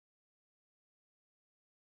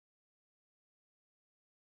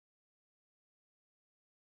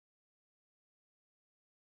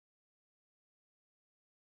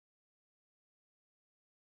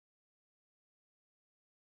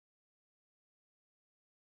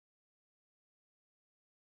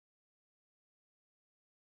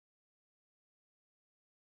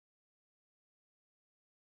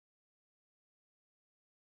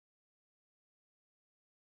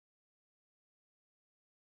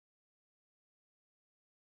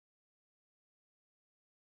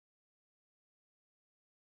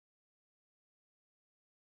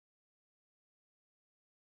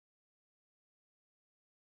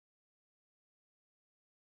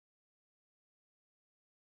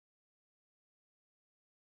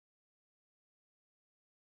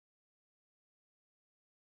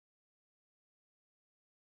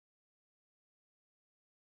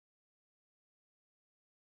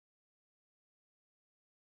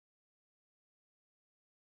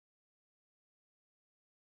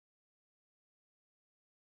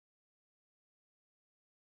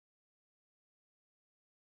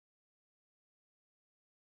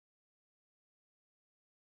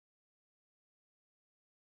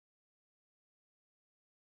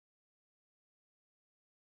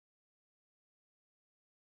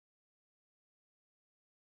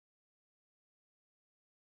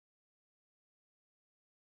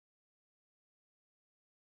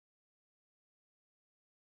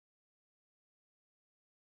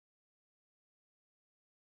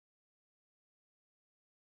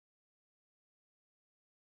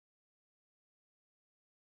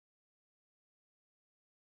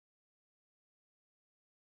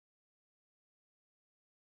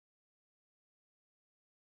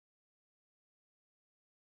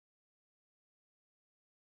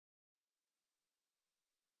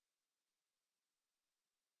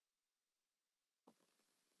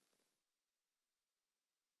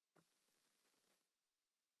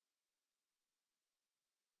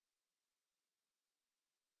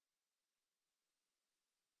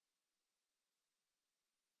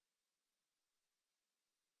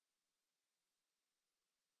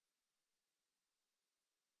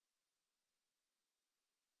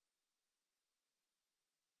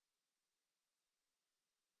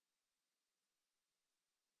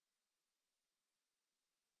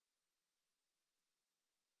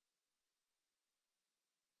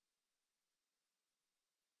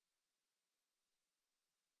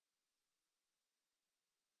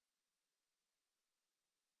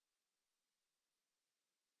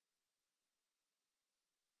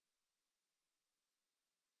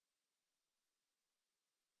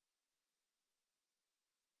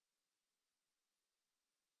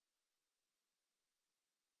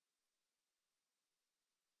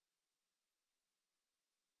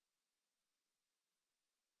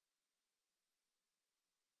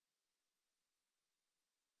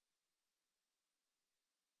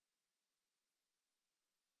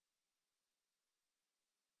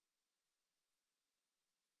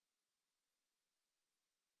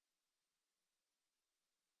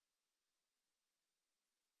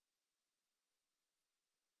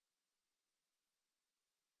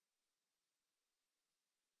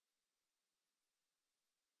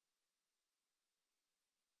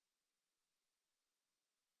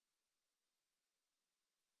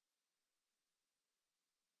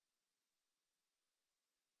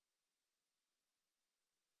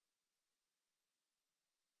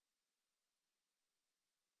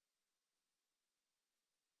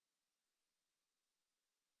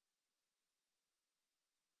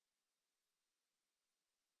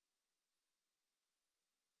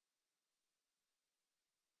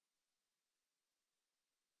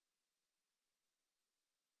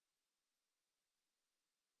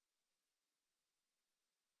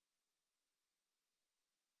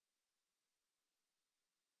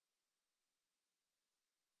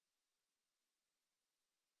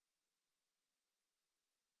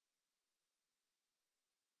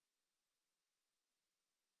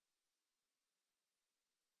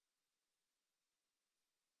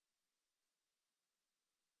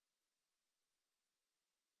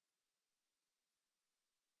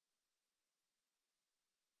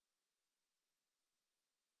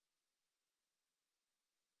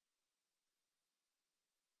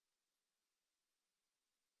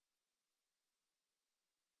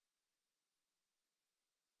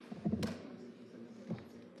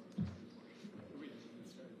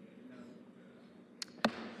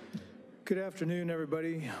Good afternoon,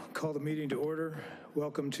 everybody. Call the meeting to order.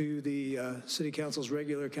 Welcome to the City Council's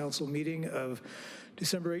regular council meeting of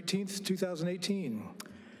December 18th, 2018.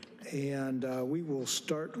 And we will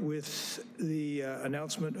start with the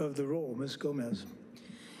announcement of the roll. Ms. Gomez.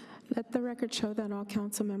 Let the record show that all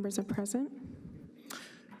council members are present.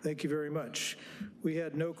 Thank you very much. We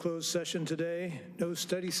had no closed session today, no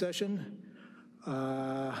study session.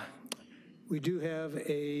 We do have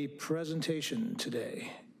a presentation today.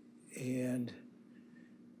 And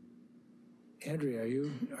Andrea,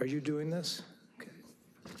 are you doing this? Okay.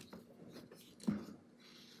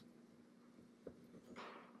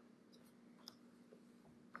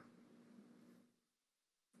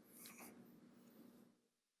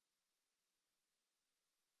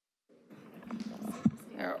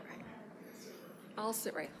 I'll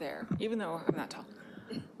sit right there, even though I'm not tall.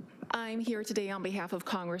 I'm here today on behalf of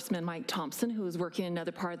Congressman Mike Thompson, who is working in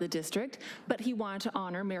another part of the district, but he wanted to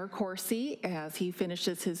honor Mayor Coursey as he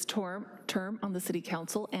finishes his term on the City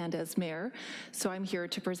Council and as mayor. So I'm here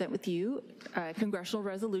to present with you a congressional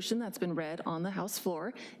resolution that's been read on the House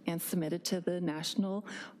floor and submitted to the National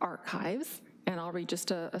Archives. And I'll read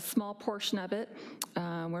just a small portion of it,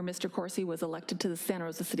 where Mr. Coursey was elected to the Santa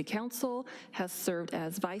Rosa City Council, has served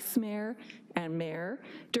as vice mayor and mayor.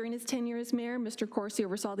 During his tenure as mayor, Mr. Coursey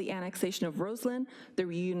oversaw the annexation of Roseland, the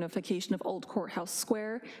reunification of Old Courthouse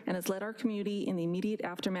Square, and has led our community in the immediate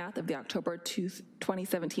aftermath of the October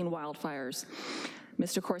 2017 wildfires.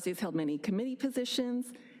 Mr. Coursey has held many committee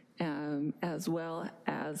positions, as well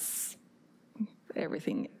as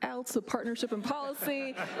everything else, so partnership and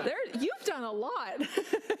policy. You've done a lot.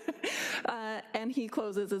 And he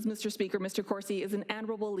closes as, Mr. Speaker, Mr. Coursey is an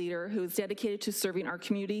admirable leader who is dedicated to serving our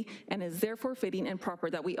community and is therefore fitting and proper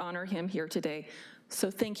that we honor him here today.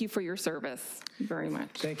 So thank you for your service very much.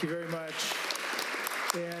 Thank you very much.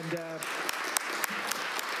 And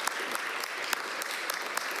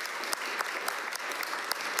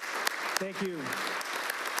thank you.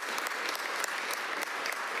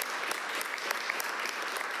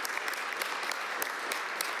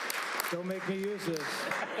 Don't make me use this.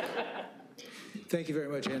 Thank you very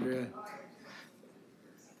much, Andrea.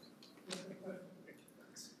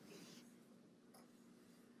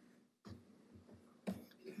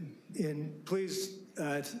 And please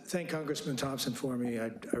thank Congressman Thompson for me.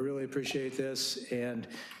 I really appreciate this. And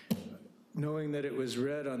knowing that it was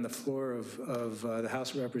read on the floor of the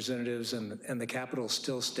House of Representatives and the Capitol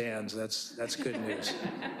still stands, that's good news.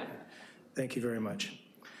 Thank you very much.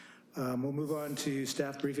 We'll move on to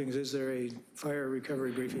staff briefings. Is there a fire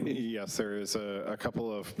recovery briefing? Yes, there is a couple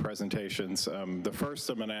of presentations. The first,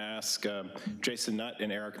 I'm going to ask Jason Nutt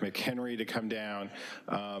and Eric McHenry to come down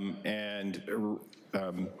and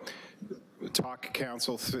talk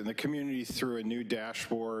council and the community through a new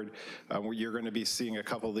dashboard. You're going to be seeing a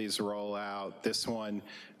couple of these roll out. This one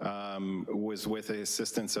was with the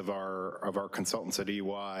assistance of our consultants at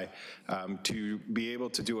EY to be able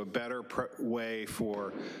to do a better way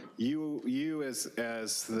for you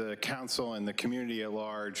as the council and the community at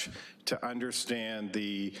large to understand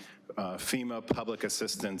the FEMA public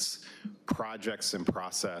assistance projects and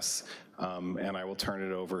process. And I will turn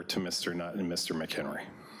it over to Mr. Nutt and Mr. McHenry.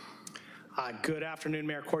 Good afternoon,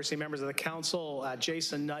 Mayor Coursey, members of the council.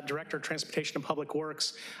 Jason Nutt, Director of Transportation and Public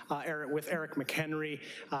Works, with Eric McHenry,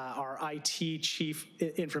 our IT Chief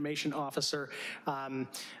Information Officer.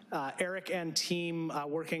 Eric and team,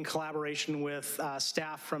 working in collaboration with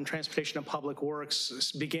staff from Transportation and Public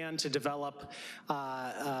Works, began to develop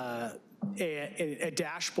a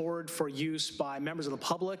dashboard for use by members of the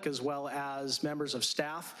public as well as members of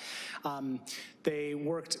staff. They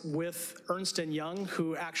worked with Ernst & Young,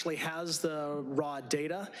 who actually has the raw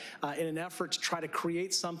data, in an effort to try to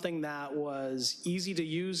create something that was easy to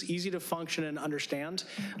use, easy to function and understand,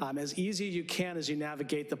 as easy as you can as you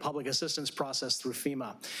navigate the public assistance process through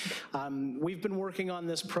FEMA. We've been working on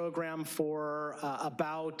this program for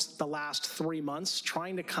about the last 3 months,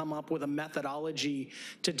 trying to come up with a methodology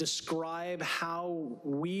to describe how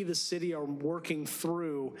we, the city, are working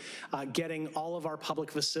through getting all of our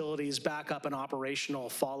public facilities back up and operational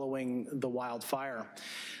following the wildfire.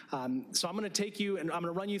 So I'm going to take you and I'm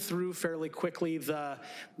going to run you through fairly quickly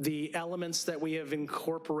the elements that we have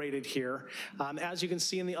incorporated here. As you can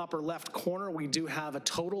see in the upper left corner, we do have a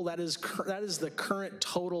total. That is the current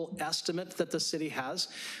total estimate that the city has.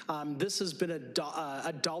 This has been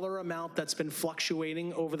a dollar amount that's been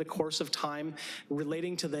fluctuating over the course of time,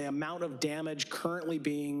 relating to the amount of damage currently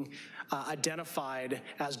being identified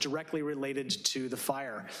as directly related to the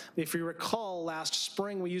fire. If you recall, last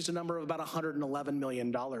spring we used a number of about $111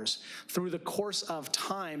 million. Through the course of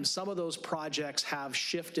time, some of those projects have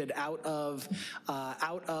shifted out of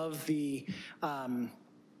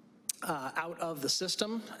the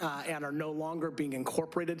system and are no longer being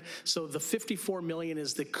incorporated. So the 54 million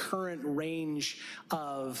is the current range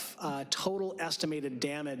of total estimated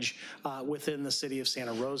damage within the city of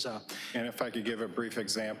Santa Rosa. And if I could give a brief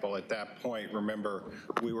example, at that point, remember,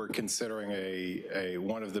 we were considering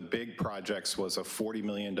one of the big projects was a $40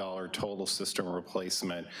 million total system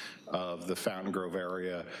replacement of the Fountain Grove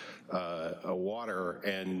area water,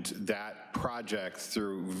 and that project,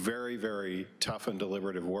 through very, very tough and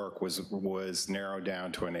deliberative work, was narrowed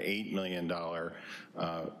down to an $8 million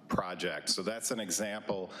project. So that's an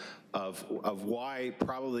example of why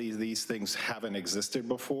probably these things haven't existed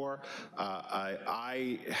before.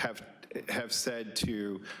 I have said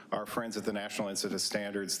to our friends at the National Institute of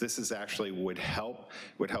Standards, this is actually would help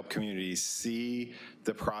communities see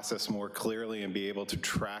the process more clearly and be able to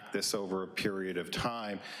track this over a period of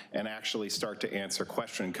time and actually start to answer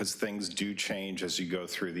questions, because things do change as you go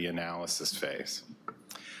through the analysis phase.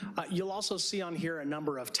 You'll also see on here a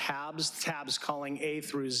number of tabs calling A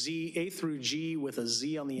through G with a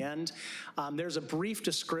Z on the end. There's a brief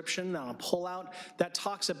description on a pullout that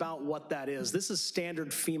talks about what that is. This is standard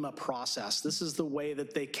FEMA process. This is the way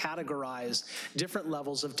that they categorize different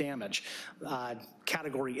levels of damage.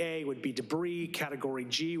 Category A would be debris, category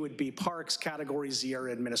G would be parks, category Z are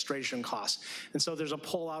administration costs. And so there's a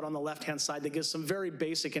pullout on the left-hand side that gives some very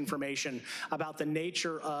basic information about the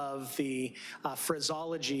nature of the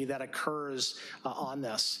phraseology that occurs on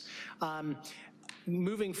this.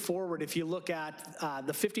 Moving forward, if you look at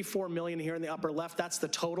the 54 million here in the upper left, that's the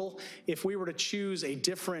total. If we were to choose a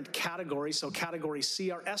different category, so category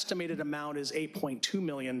C, our estimated amount is $8.2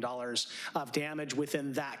 million of damage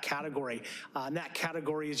within that category. And that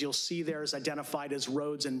category, as you'll see there, is identified as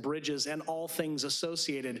roads and bridges and all things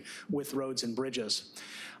associated with roads and bridges.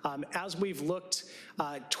 As we've looked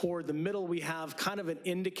toward the middle, we have kind of an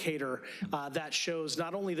indicator that shows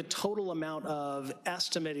not only the total amount of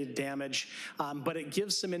estimated damage, but it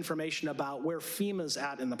gives some information about where FEMA's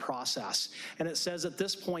at in the process. And it says at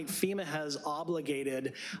this point, FEMA has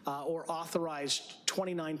obligated or authorized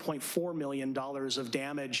 $29.4 million of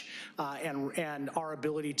damage and our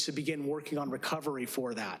ability to begin working on recovery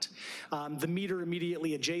for that. The meter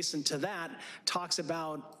immediately adjacent to that talks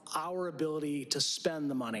about our ability to spend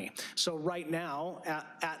the money. So right now,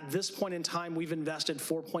 at this point in time, we've invested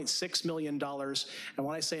 $4.6 million. And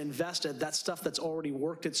when I say invested, that's stuff that's already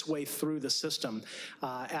worked its way through the system.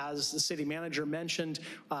 As the city manager mentioned,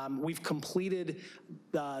 we've completed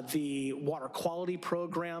the water quality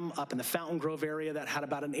program up in the Fountain Grove area that had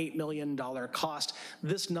about an $8 million cost.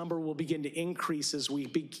 This number will begin to increase as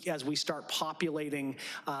we start populating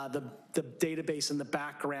the database in the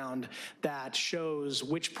background that shows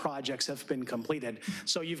which projects have been completed.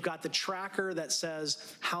 So you've got the tracker that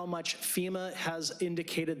says how much FEMA has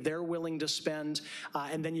indicated they're willing to spend,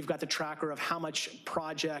 and then you've got the tracker of how much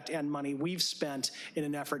project and money we've spent in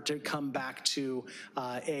an effort to come back to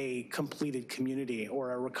a completed community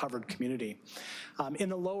or a recovered community. In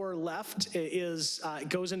the lower left it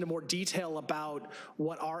goes into more detail about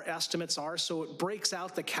what our estimates are. So it breaks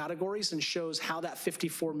out the categories and shows how that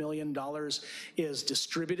 $54 million is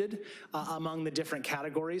distributed among the different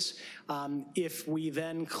categories. If we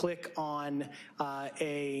then click on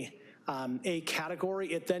a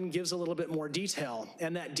category, it then gives a little bit more detail,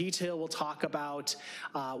 and that detail will talk about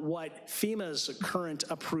what FEMA's current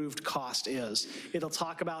approved cost is. It'll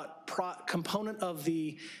talk about component of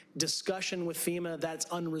the discussion with FEMA that's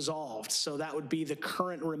unresolved, so that would be the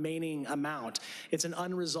current remaining amount. It's an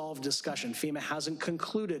unresolved discussion. FEMA hasn't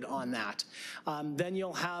concluded on that. Then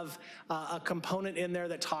you'll have a component in there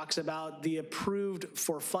that talks about the approved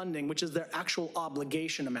for funding, which is their actual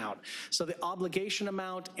obligation amount. So the obligation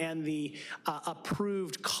amount and the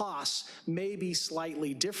approved costs may be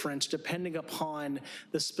slightly different depending upon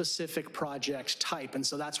the specific project type, and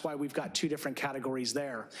so that's why we've got two different categories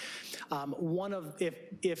there.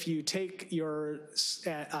 If you take your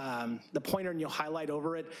the pointer and you'll highlight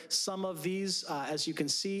over it, some of these, as you can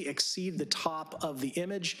see, exceed the top of the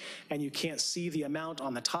image, and you can't see the amount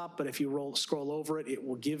on the top, but if you scroll over it, it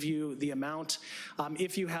will give you the amount.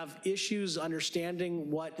 If you have issues understanding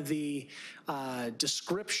what the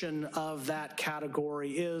description definition of that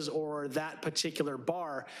category is or that particular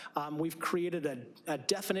bar, we've created a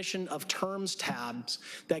definition of terms tabs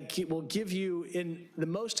that will give you in the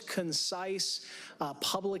most concise,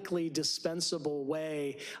 publicly dispensable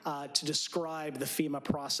way to describe the FEMA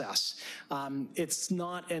process. It's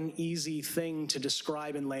not an easy thing to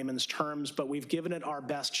describe in layman's terms, but we've given it our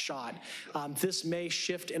best shot. This may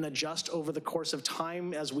shift and adjust over the course of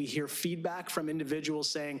time as we hear feedback from individuals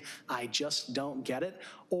saying, I just don't get it,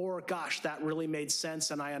 or gosh, that really made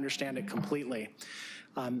sense and I understand it completely.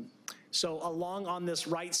 So along on this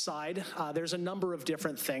right side, there's a number of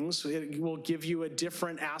different things. It will give you a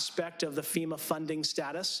different aspect of the FEMA funding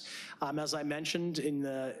status. As I mentioned,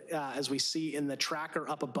 as we see in the tracker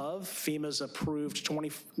up above, FEMA's approved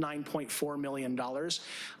 $29.4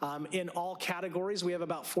 million. In all categories, we have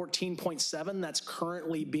about 14.7 that's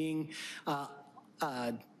currently being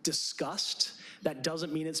discussed. That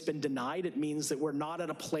doesn't mean it's been denied. It means that we're not at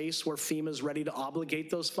a place where FEMA's ready to obligate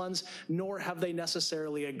those funds, nor have they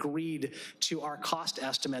necessarily agreed to our cost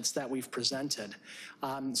estimates that we've presented.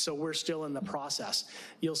 So we're still in the process.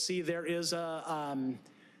 You'll see there is a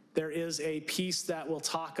piece that will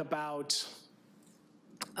talk about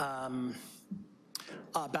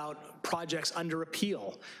projects under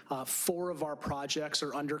appeal. 4 of our projects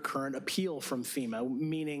are under current appeal from FEMA,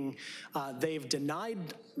 meaning they've denied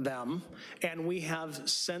them, and we have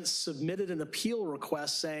since submitted an appeal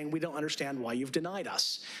request saying we don't understand why you've denied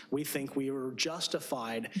us. We think we were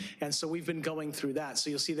justified, and so we've been going through that. So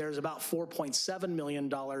you'll see there's about $4.7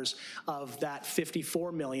 million of that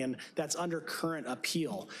 $54 million that's under current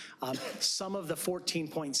appeal. Some of the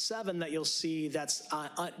 14.7 that you'll see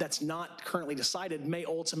that's not currently decided may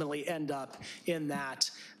ultimately end up in that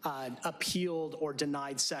appealed or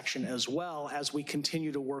denied section as well as we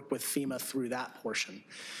continue to work with FEMA through that portion.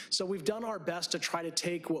 So we've done our best to try to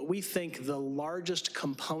take what we think the largest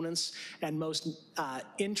components and most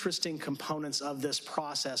interesting components of this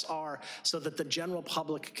process are so that the general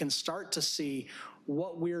public can start to see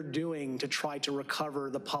what we're doing to try to recover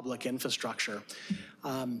the public infrastructure.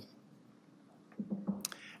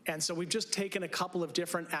 And so we've just taken a couple of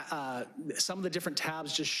different, some of the different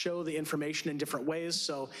tabs just show the information in different ways.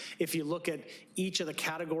 So if you look at each of the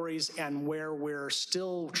categories and where we're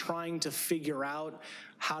still trying to figure out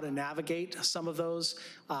how to navigate some of those,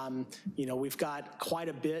 we've got quite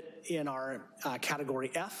a bit in our category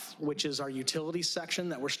F, which is our utilities section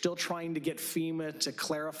that we're still trying to get FEMA to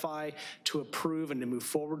clarify, to approve, and to move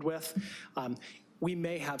forward with. We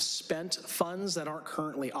may have spent funds that aren't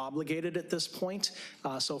currently obligated at this point.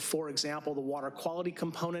 So for example, the water quality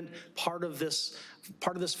component, part of this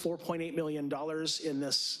 $4.8 million in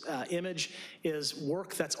this image is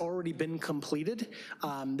work that's already been completed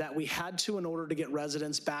that we had to in order to get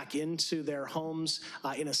residents back into their homes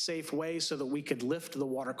in a safe way so that we could lift the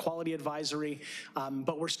water quality advisory.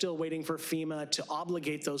 But we're still waiting for FEMA to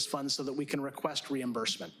obligate those funds so that we can request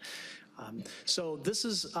reimbursement. So this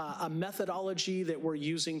is a methodology that we're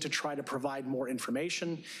using to try to provide more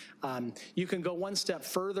information. You can go one step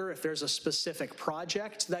further if there's a specific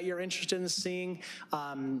project that you're interested in seeing.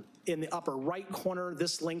 In the upper right corner,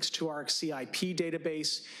 this links to our CIP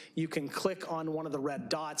database. You can click on one of the red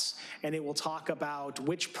dots and it will talk about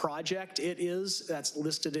which project it is that's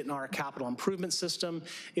listed in our capital improvement system.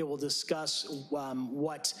 It will discuss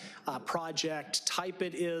what project type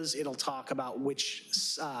it is. It'll talk about which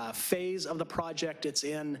phase of the project it's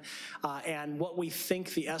in and what we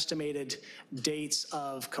think the estimated dates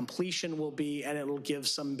of completion will be, and it will give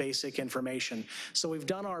some basic information. So we've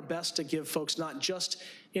done our best to give folks not just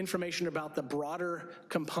information about the broader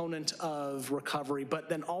component of recovery, but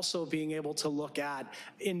then also being able to look at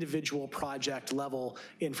individual project level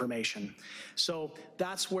information. So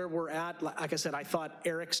that's where we're at. Like I said, I thought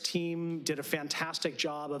Eric's team did a fantastic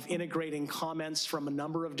job of integrating comments from a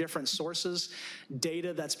number of different sources,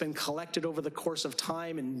 data that's been collected over the course of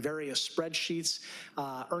time in various spreadsheets.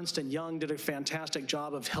 Ernst & Young did a fantastic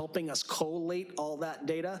job of helping us collate all that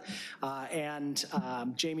data. And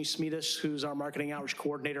Jamie Smedis, who's our marketing outreach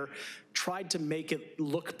coordinator, tried to make it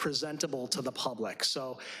look presentable to the public.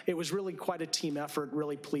 So it was really quite a team effort,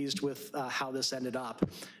 really pleased with how this ended up.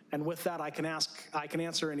 And with that, I can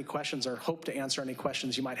answer any questions or hope to answer any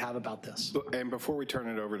questions you might have about this. And before we turn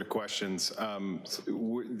it over to questions,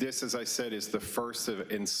 this, as I said, is the first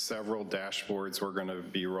in several dashboards we're going to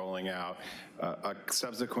be rolling out. A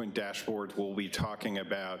subsequent dashboard will be talking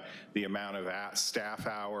about the amount of staff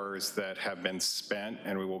hours that have been spent,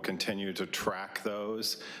 and we will continue to track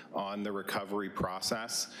those on the recovery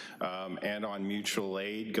process and on mutual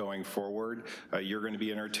aid going forward. You're going to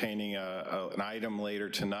be entertaining an item later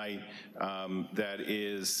tonight tonight that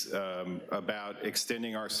is about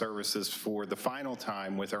extending our services for the final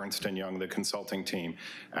time with Ernst & Young, the consulting team.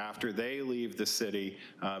 After they leave the city,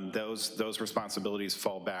 those responsibilities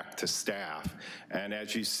fall back to staff. And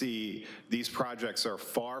as you see, these projects are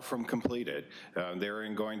far from completed. There are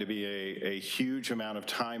going to be a huge amount of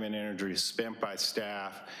time and energy spent by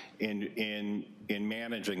staff in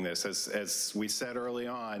managing this. As we said early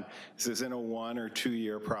on, this isn't a 1 or 2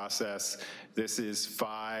 year process. This is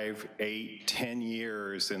 5, 8, 10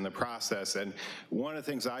 years in the process. And one of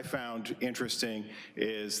the things I found interesting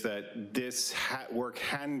is that this work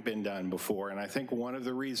hadn't been done before. And I think one of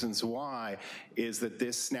the reasons why is that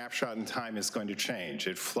this snapshot in time is going to change.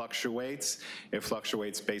 It fluctuates. It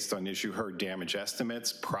fluctuates based on, as you heard, damage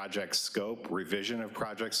estimates, project scope, revision of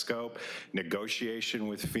project scope, negotiation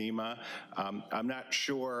with FEMA. I'm not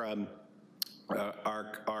sure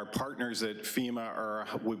our partners at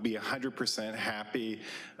FEMA would be 100% happy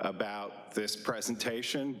about this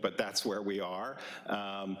presentation, but that's where we are.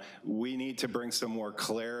 We need to bring some more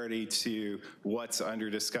clarity to what's under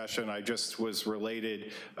discussion. I just was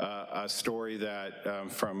related a story that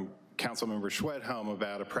from Councilmember Schwedhelm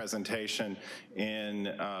about a presentation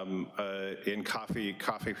in Coffee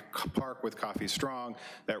Park with Coffee Strong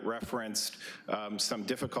that referenced some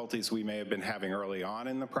difficulties we may have been having early on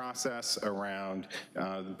in the process around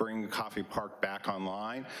bringing Coffee Park back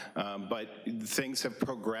online, but things have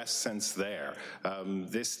progressed since there.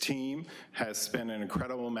 This team has spent an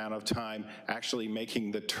incredible amount of time actually making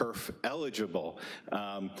the turf eligible.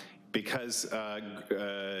 Because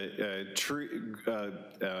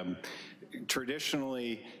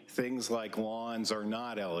traditionally, things like lawns are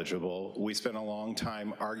not eligible. We spent a long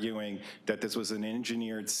time arguing that this was an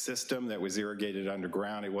engineered system that was irrigated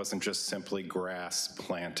underground. It wasn't just simply grass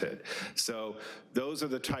planted. So those are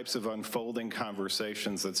the types of unfolding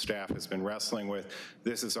conversations that staff has been wrestling with.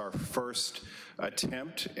 This is our first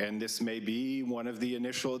attempt, and this may be one of the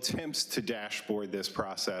initial attempts to dashboard this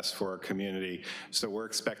process for our community. So we're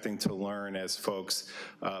expecting to learn as folks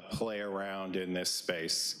play around in this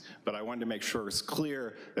space. But I wanted to make sure it's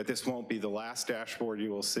clear that this won't be the last dashboard you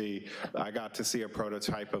will see. I got to see a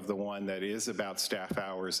prototype of the one that is about staff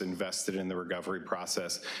hours invested in the recovery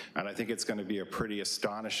process, and I think it's going to be a pretty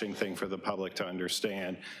astonishing thing for the public to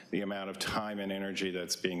understand the amount of time and energy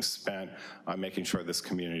that's being spent on making sure this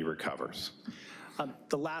community recovers.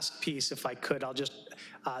 The last piece, if I could,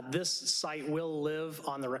 this site will live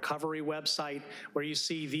on the recovery website where you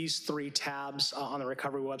see these 3 tabs on the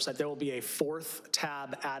recovery website. There will be a 4th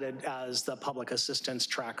tab added as the public assistance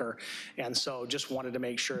tracker. And so just wanted to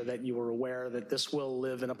make sure that you were aware that this will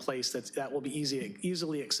live in a place that will be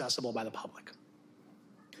easily accessible by the public.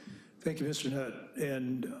 Thank you, Mr. Nutt.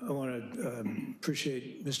 And I want to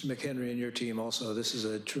appreciate Mr. McHenry and your team also. This is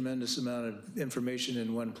a tremendous amount of information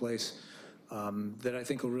in one place. That I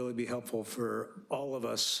think will really be helpful for all of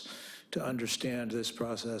us to understand this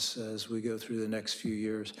process as we go through the next few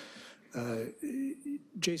years.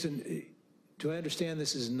 Jason, do I understand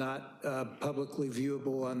this is not publicly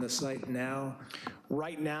viewable on the site now?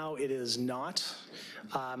 Right now, it is not.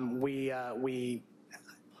 We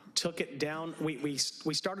took it down. We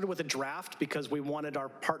started with a draft because we wanted our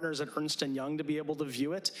partners at Ernst & Young to be able to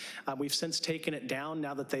view it. We've since taken it down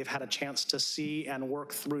now that they've had a chance to see and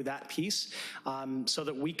work through that piece so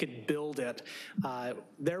that we could build it.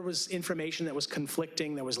 There was information that was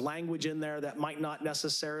conflicting. There was language in there that might not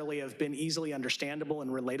necessarily have been easily understandable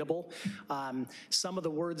and relatable. Some of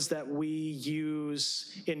the words that we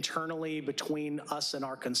use internally between us and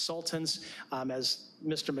our consultants, as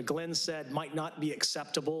Mr. McGlynn said, might not be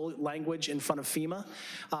acceptable language in front of FEMA.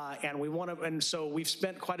 And so we've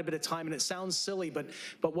spent quite a bit of time, and it sounds silly, but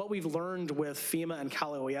what we've learned with FEMA and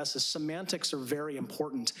Cal OES is semantics are very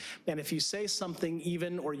important. And if you say something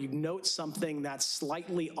even, or you note something that's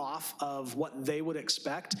slightly off of what they would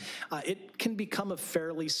expect, it can become a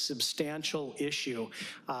fairly substantial issue.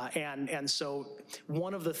 And so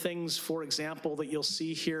one of the things, for example, that you'll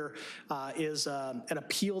see here is an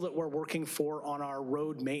appeal that we're working for on our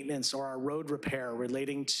road maintenance or our road repair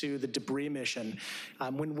relating to the debris emission.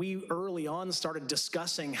 When we early on started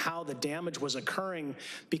discussing how the damage was occurring,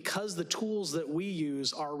 because the tools that we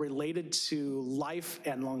use are related to life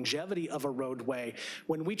and longevity of a roadway,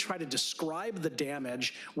 when we try to describe the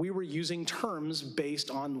damage, we were using terms based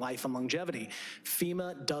on life and longevity.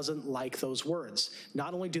 FEMA doesn't like those words.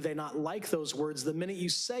 Not only do they not like those words, the minute you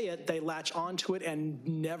say it, they latch onto it and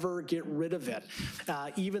never get rid of it.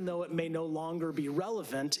 Even though it may no longer be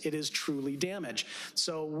relevant, it is truly damage.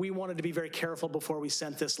 So we wanted to be very careful before we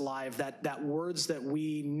sent this live that words that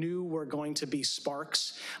we knew were going to be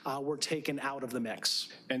sparks were taken out of the mix.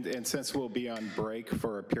 And since we'll be on break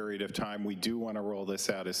for a period of time, we do want to roll this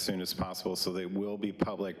out as soon as possible, so they will be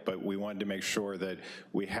public, but we wanted to make sure that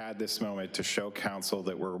we had this moment to show council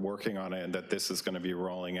that we're working on it and that this is going to be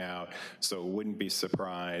rolling out, so it wouldn't be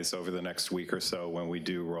surprised over the next week or so when we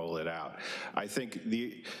do roll it out. I think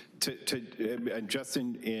just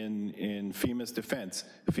in FEMA's defense,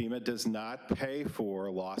 FEMA does not pay for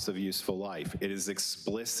loss of useful life. It is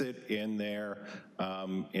explicit in their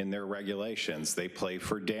regulations. They pay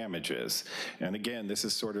for damages. And again, this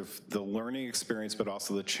is sort of the learning experience, but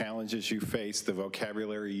also the challenges you face, the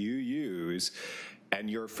vocabulary you use, and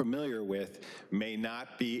you're familiar with may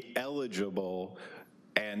not be eligible,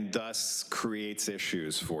 and thus creates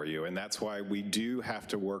issues for you. And that's why we do have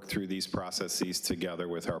to work through these processes together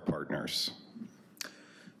with our partners.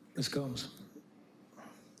 Ms. Combs.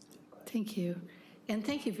 Thank you. And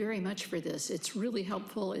thank you very much for this. It's really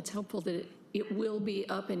helpful. It's helpful that it will be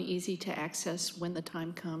up and easy to access when the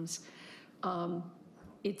time comes.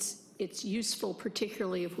 It's useful,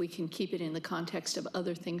 particularly if we can keep it in the context of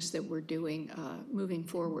other things that we're doing moving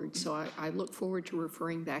forward. So I look forward to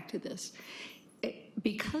referring back to this.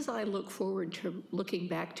 Because I look forward to looking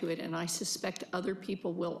back to it, and I suspect other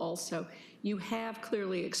people will also, you have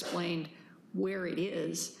clearly explained where it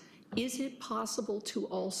is. Is it possible to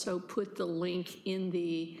also put the link in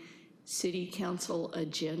the City Council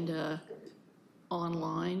agenda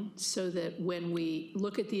online so that when we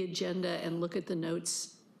look at the agenda and look at the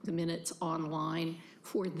notes, the minutes online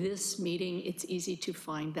for this meeting, it's easy to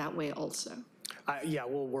find that way also? Yeah,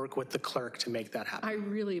 we'll work with the clerk to make that happen. I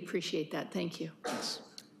really appreciate that. Thank you. Thanks.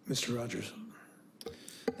 Mr. Rogers.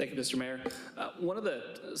 Thank you, Mr. Mayor. One of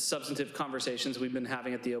the substantive conversations we've been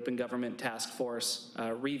having at the Open Government Task Force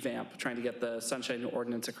revamp, trying to get the Sunshine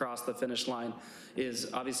Ordinance across the finish line, is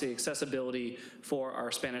obviously accessibility for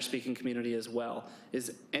our Spanish-speaking community as well.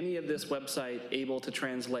 Is any of this website able to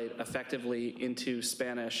translate effectively into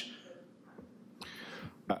Spanish?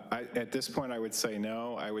 At this point, I would say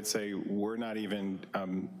no. I would say we're not even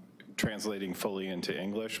translating fully into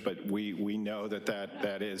English, but we know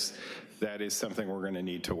that is something we're going to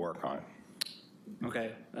need to work on.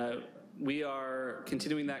 Okay. We are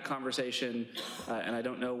continuing that conversation, and I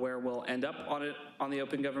don't know where we'll end up on it on the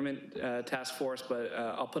Open Government Task Force, but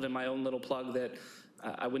I'll put in my own little plug that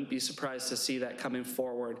I wouldn't be surprised to see that coming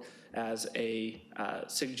forward as a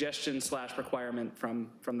suggestion/requirement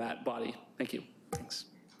from that body. Thank you. Thanks.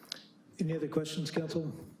 Any other questions,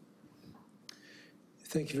 council?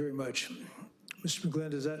 Thank you very much. Mr. McGlynn,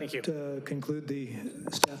 does that conclude the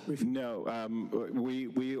staff briefing? No,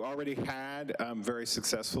 we already had very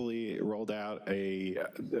successfully rolled out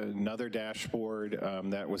another dashboard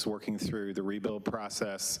that was working through the rebuild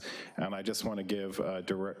process, and I just want to give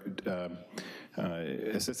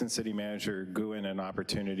Assistant City Manager Guin an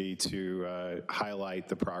opportunity to highlight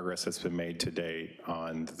the progress that's been made to date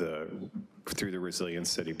on through the Resilient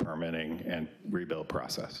City permitting and rebuild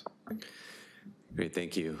process. Great,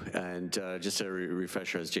 thank you. And just a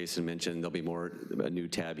refresher, as Jason mentioned, there'll be a new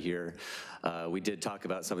tab here. We did talk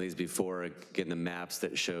about some of these before. Again, the maps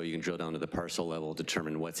that show you can drill down to the parcel level,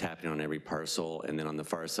 determine what's happening on every parcel, and then on the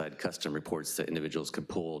far side, custom reports that individuals could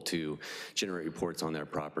pull to generate reports on their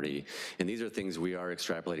property. And these are things we are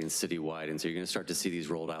extrapolating citywide, and so you're gonna start to see these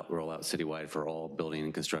roll out citywide for all building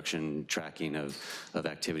and construction tracking of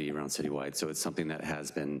activity around citywide. So it's something that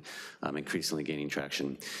has been increasingly gaining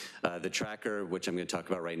traction. The tracker, which I'm going to talk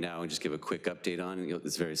about right now and just give a quick update on.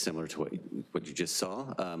 It's very similar to what you just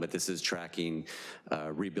saw, but this is tracking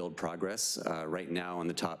rebuild progress. Right now on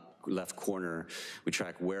the top left corner, we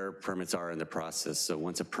track where permits are in the process. So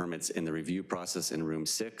once a permit's in the review process in room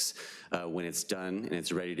 6, when it's done and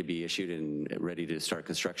it's ready to be issued and ready to start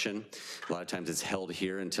construction, a lot of times it's held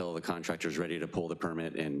here until the contractor's ready to pull the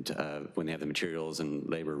permit and when they have the materials and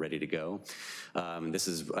labor ready to go. This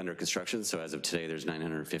is under construction, so as of today there's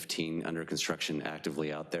 915 under construction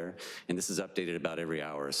actively out there, and this is updated about every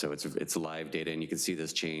hour, so it's live data, and you can see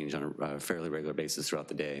this change on a fairly regular basis throughout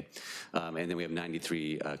the day. And then we have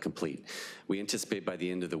 93 complete. We anticipate by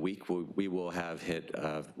the end of the week we will have hit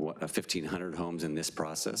 1,500 homes in this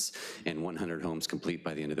process and 100 homes complete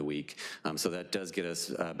by the end of the week. So that does get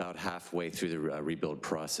us about halfway through the rebuild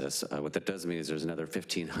process. What that does mean is there's another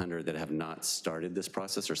 1,500 that have not started this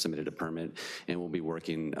process or submitted a permit, and we'll be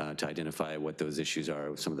working to identify what those issues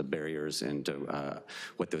are, some of the barriers, and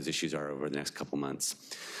what those issues are over the next couple months.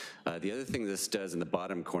 The other thing this does in the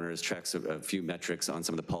bottom corner is tracks a few metrics on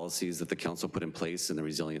some of the policies that the council put in place in the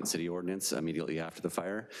Resilient City Ordinance immediately after the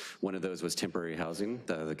fire. One of those was temporary housing.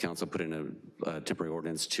 The council put in a temporary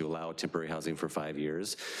ordinance to allow temporary housing for 5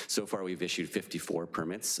 years. So far, we've issued 54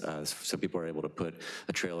 permits, so people are able to put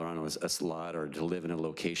a trailer on a lot or to live in a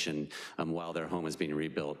location while their home is being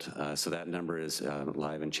rebuilt. So that number is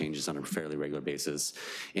live and changes on a fairly regular basis.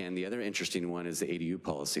 And the other interesting one is the ADU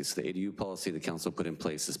policy. So the ADU policy the council put in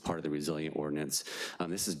place as part of the Resilient Ordinance.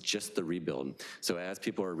 This is just the rebuild. So as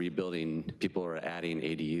people are rebuilding, people are adding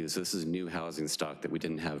ADUs. So this is new housing stock that we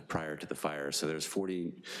didn't have prior to the fire. So there's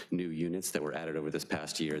 40 new units that were added over this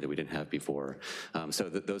past year that we didn't have before. So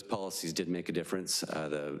those policies did make a difference.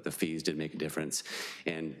 The fees did make a difference.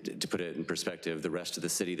 And to put it in perspective, the rest of the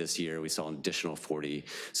city this year, we saw an additional 40.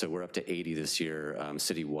 So we're up to 80 this year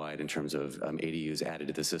citywide in terms of ADUs added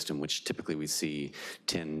to the system, which typically we see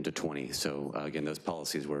 10 to 20. So again, those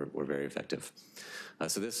policies were very effective.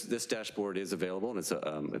 So this dashboard is available, and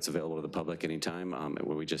it's available to the public anytime,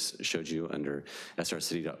 where we just showed you under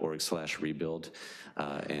srcity.org/rebuild,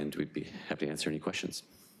 and we'd be happy to answer any questions.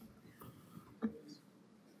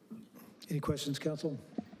 Any questions, council?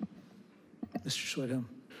 Mr. Schwedhelm.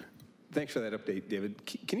 Thanks for that update, David.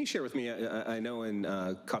 Can you share with me, I know in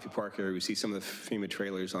Coffee Park area, we see some of the FEMA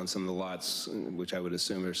trailers on some of the lots, which I would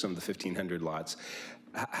assume are some of the 1,500 lots.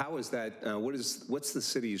 How is that, what's the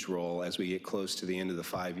city's role as we get close to the end of the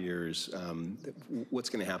 5 years? What's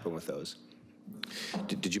going to happen with those?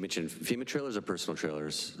 Did you mention FEMA trailers or personal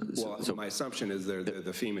trailers? Well, so my assumption is they're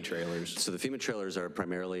the FEMA trailers. So the FEMA trailers are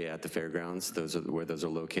primarily at the fairgrounds. Those are where those are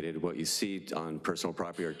located. What you see on personal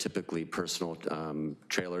property are typically personal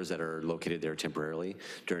trailers that are located there temporarily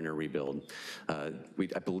during a rebuild. I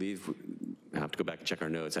believe, I have to go back and check our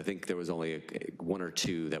notes. I think there was only 1 or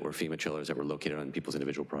 2 that were FEMA trailers that were located on people's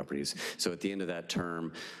individual properties. So at the end of that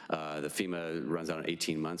term, the FEMA runs out in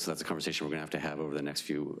 18 months. So that's a conversation we're gonna have over the next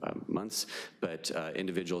few months. But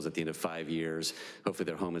individuals at the end of 5 years, hopefully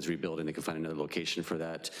their home is rebuilt and they can find another location for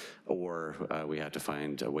that, or we have to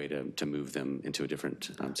find a way to move them into a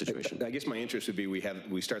different situation. I guess my interest would be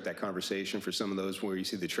we start that conversation for some of those where you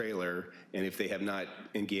see the trailer, and if they have not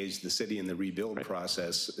engaged the city in the rebuild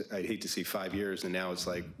process, I'd hate to see 5 years and now it's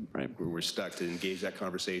like we're stuck to engage that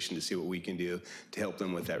conversation to see what we can do to help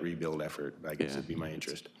them with that rebuild effort. I guess would be my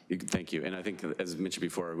interest. Thank you. And I think, as mentioned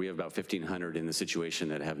before, we have about 1,500 in the situation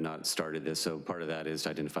that have not started this. So part of that is to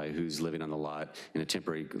identify who's living on the lot in a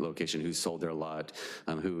temporary location, who's sold their lot,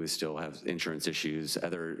 who still have insurance issues,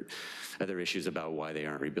 other issues about why they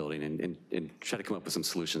aren't rebuilding, and try to come up with some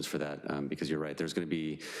solutions for that, because you're right, there's going to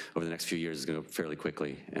be, over the next few years, it's going to go fairly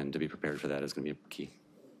quickly, and to be prepared for that is going to be a key.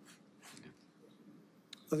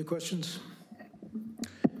 Other questions?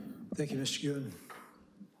 Thank you, Mr. Ewan.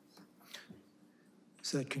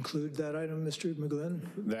 Does that conclude that item, Mr. McGlynn?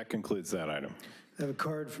 That concludes that item. I have a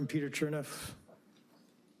card from Peter Chernoff.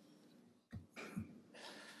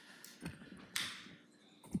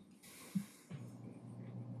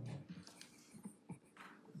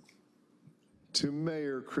 To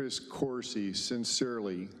Mayor Chris Coursey,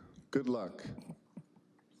 sincerely, good luck.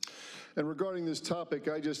 And regarding this topic,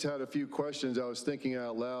 I just had a few questions I was thinking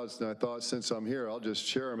out loud, and I thought since I'm here, I'll just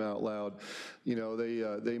share them out loud. You know,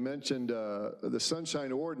 they mentioned the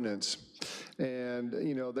Sunshine Ordinance, and,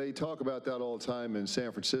 you know, they talk about that all the time in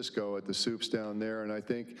San Francisco at the soups down there, and I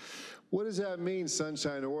think, what does that mean,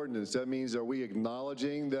 Sunshine Ordinance? That means, are we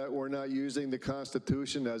acknowledging that we're not using the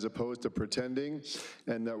Constitution as opposed to pretending,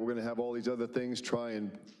 and that we're going to have all these other things try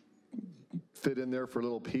and fit in there for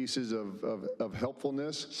little pieces of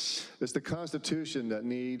helpfulness? It's the Constitution that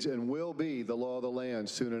needs and will be the law of the land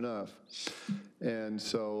soon enough. And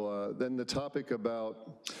so then the topic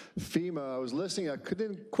about FEMA, I was listening, I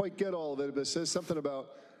couldn't quite get all of it, but it says something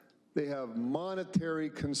about they have monetary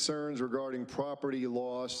concerns regarding property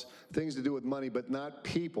loss, things to do with money, but not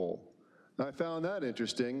people. And I found that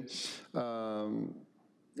interesting. I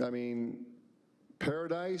mean,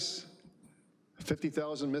 Paradise,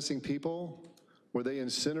 50,000 missing people. Were they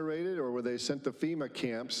incinerated or were they sent to FEMA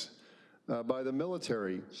camps by the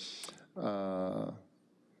military? That'd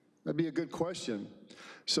be a good question.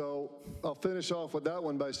 So I'll finish off with that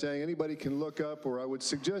one by saying anybody can look up, or I would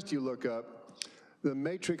suggest you look up, The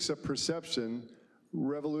Matrix of Perception,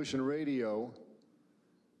 Revolution Radio,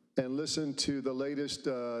 and listen to the latest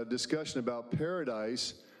discussion about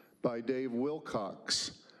Paradise by Dave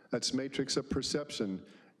Wilcox. That's Matrix of Perception.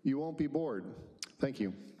 You won't be bored. Thank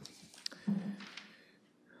you.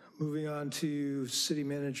 Moving on to City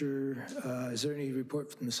Manager. Is there any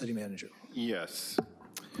report from the City Manager? Yes.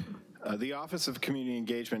 The Office of Community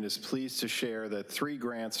Engagement is pleased to share that 3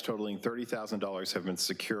 grants totaling $30,000 have been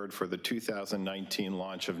secured for the 2019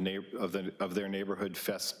 launch of their Neighborhood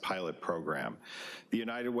Fest pilot program. The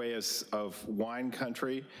United Way of Wine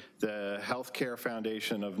Country, the Healthcare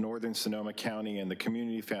Foundation of Northern Sonoma County, and the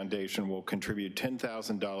Community Foundation will contribute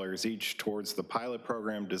 $10,000 each towards the pilot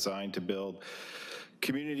program designed to build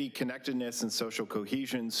community connectedness and social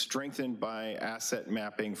cohesion strengthened by asset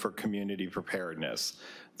mapping for community preparedness.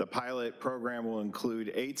 The pilot program will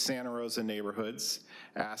include 8 Santa Rosa neighborhoods: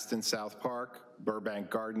 Aston South Park, Burbank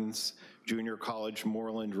Gardens, Junior College,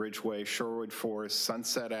 Moreland, Ridgeway, Sherwood Forest,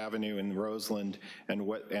 Sunset Avenue in Roseland,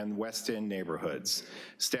 and West End neighborhoods.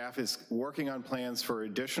 Staff is working on plans for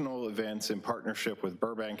additional events in partnership with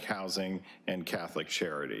Burbank Housing and Catholic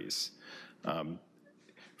Charities.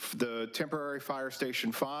 The temporary Fire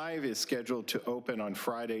Station 5 is scheduled to open on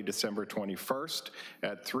Friday, December 21st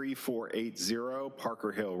at 3480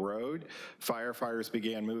 Parker Hill Road. Firefighters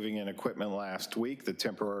began moving in equipment last week. The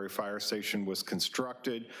temporary fire station was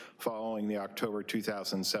constructed following the October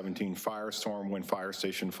 2017 firestorm when Fire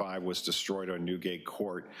Station 5 was destroyed on Newgate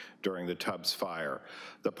Court during the Tubbs fire.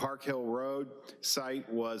 The Park Hill Road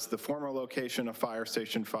site was the former location of Fire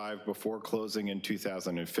Station 5 before closing in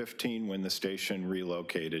 2015 when the station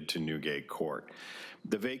relocated to Newgate Court.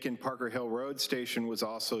 The vacant Parker Hill Road station was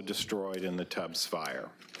also destroyed in the Tubbs fire.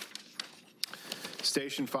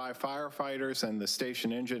 Station 5 firefighters and the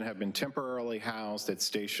station engine have been temporarily housed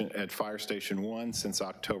at Fire Station 1 since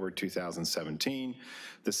October 2017.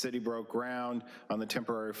 The city broke ground on the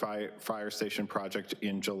temporary fire station project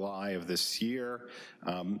in July of this year.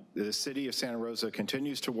 The city of Santa Rosa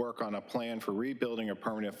continues to work on a plan for rebuilding a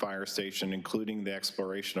permanent fire station, including the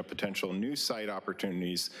exploration of potential new site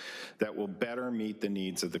opportunities that will better meet the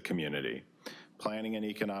needs of the community. Planning and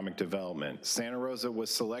Economic Development. Santa Rosa was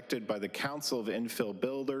selected by the Council of Infill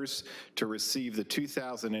Builders to receive the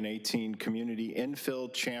 2018 Community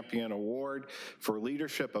Infill Champion Award for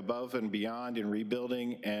leadership above and beyond in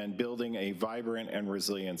rebuilding and building a vibrant and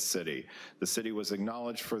resilient city. The city was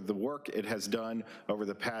acknowledged for the work it has done over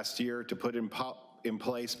the past year to put in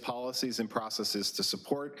place policies and processes to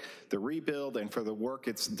support the rebuild, and for the work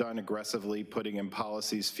it's done aggressively putting in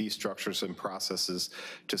policies, fee structures, and processes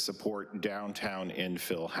to support downtown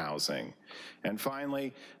infill housing. And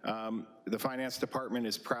finally, the Finance Department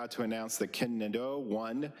is proud to announce that Ken Nadeau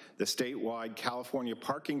won the statewide California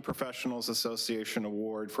Parking Professionals Association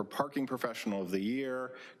Award for Parking Professional of the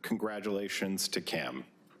Year. Congratulations to Kim.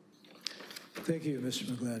 Thank you, Mr.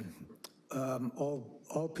 McGlynn.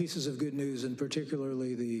 All pieces of good news, and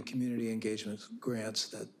particularly the community engagement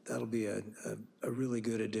grants. That'll be a really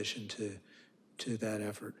good addition to that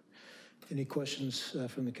effort. Any questions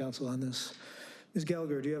from the council on this? Ms.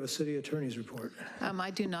 Gallagher, do you have a city attorney's report?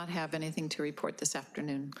 I do not have anything to report this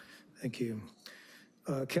afternoon. Thank you.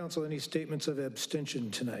 Council, any statements of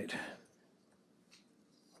abstention tonight?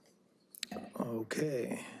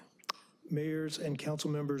 Okay. Mayors and council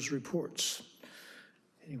members' reports.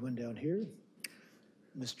 Anyone down here?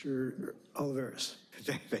 Mr. Olivares.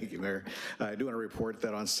 Thank you, Mayor. I do want to report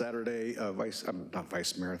that on Saturday, I'm not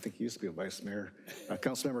Vice Mayor, I think he used to be a Vice Mayor.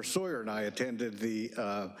 Councilmember Sawyer and I attended the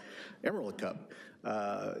Emerald Cup.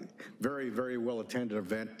 Very, very well-attended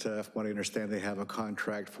event. From what I understand, they have a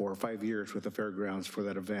contract for 5 years with the fairgrounds for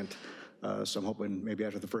that event. So I'm hoping maybe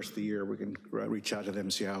after the first of the year, we can reach out to them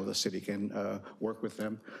and see how the city can work with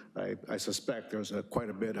them. I suspect there's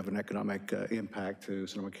quite a bit of an economic impact to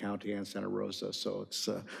Sonoma County and Santa Rosa. So it's,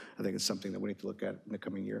 I think it's something that we need to look at in the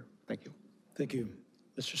coming year. Thank you. Thank you.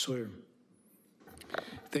 Mr. Sawyer.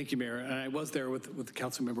 Thank you, Mayor. And I was there with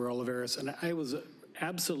Councilmember Olivares, and I was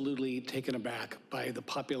absolutely taken aback by the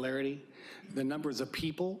popularity, the numbers of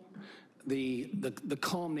people, the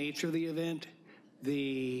calm nature of the event,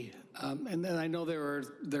 and then I know there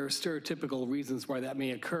are stereotypical reasons why that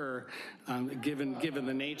may occur, given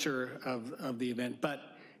the nature of the event. But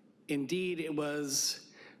indeed, it was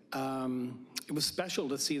special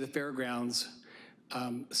to see the fairgrounds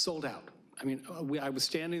sold out. I mean, I was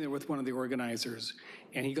standing there with one of the organizers,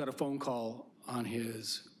 and he got a phone call on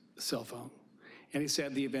his cell phone, and he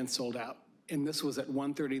said the event sold out. And this was at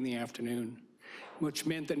 1:30 in the afternoon, which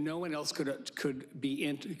meant that no one else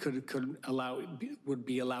would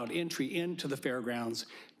be allowed entry into the fairgrounds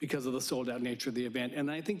because of the sold-out nature of the event.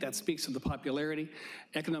 And I think that speaks to the popularity,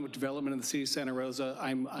 economic development in the city of Santa Rosa.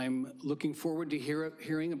 I'm looking forward to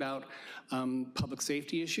hearing about public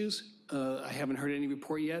safety issues. I haven't heard any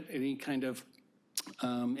report yet, any kind of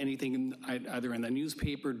anything either in the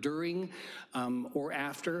newspaper during or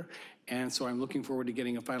after. And so I'm looking forward to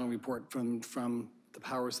getting a final report from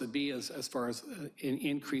powers that be as far as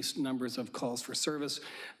increased numbers of calls for service,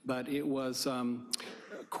 but it was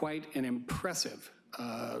quite an impressive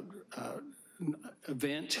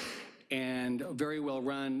event and very well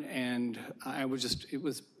run, and I was just, it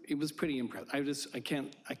was pretty impressive. I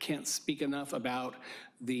can't speak enough about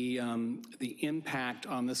the impact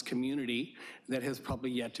on this community that has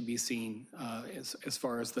probably yet to be seen as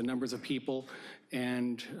far as the numbers of people.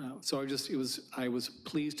 And so I was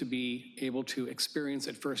pleased to be able to experience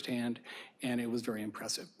it firsthand, and it was very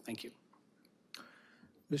impressive. Thank you.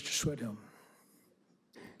 Mr. Swedhelm.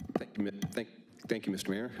 Thank you, Mr.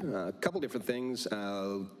 Mayor. A couple different things.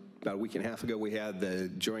 About a week and a half ago, we had the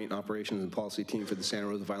Joint Operations and Policy Team for the Santa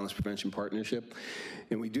Rosa Violence Prevention Partnership.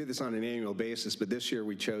 And we do this on an annual basis, but this year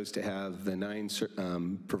we chose to have the 9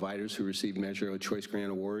 providers who received Measure O Choice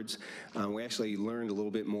Grant Awards. We actually learned a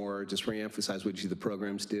little bit more, just re-emphasize what the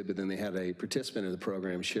programs did, but then they had a participant in the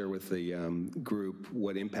program share with the group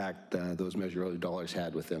what impact those Measure O dollars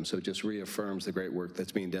had with them. So it just reaffirms the great work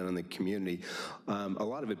that's being done in the community. A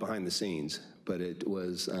lot of it behind the scenes, but it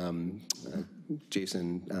was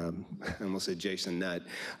Jason, I almost said Jason Nutt.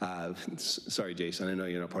 Sorry, Jason, I know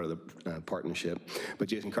you're not part of the partnership, but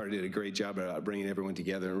Jason Carter did a great job of bringing everyone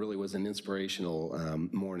together. It really was an inspirational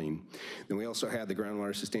morning. Then we also had the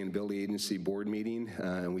Groundwater Sustainability Agency board meeting,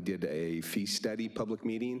 and we did a fee study public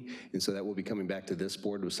meeting, and so that will be coming back to this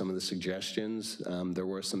board with some of the suggestions. There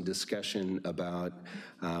was some discussion about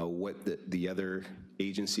what the other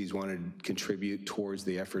agencies wanted to contribute towards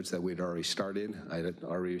the efforts that we'd already started. I had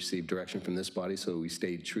already received direction from this body, so we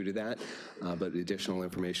stayed true to that, but additional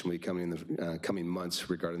information will be coming in the coming months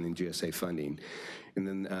regarding the GSA funding. And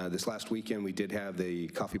then this last weekend, we did have the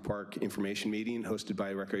Coffee Park information meeting hosted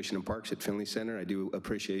by Recreation and Parks at Finley Center. I do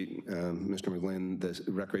appreciate, Mr. McGlynn,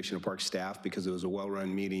 the Recreation and Parks staff, because it was a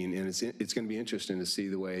well-run meeting, and it's going to be interesting to see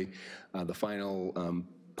the way the final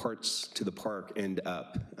parts to the park end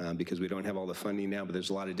up, because we don't have all the funding now, but there's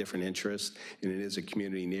a lot of different interests, and it is a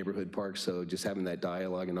community neighborhood park, so just having that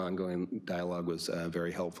dialogue and ongoing dialogue was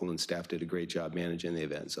very helpful, and staff did a great job managing the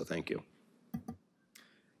event, so thank you.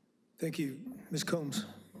 Thank you. Ms. Combs.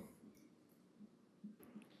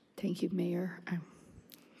 Thank you, Mayor.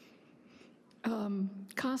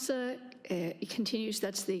 CASA continues,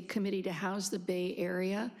 that's the Committee to House the Bay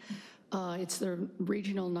Area. It's the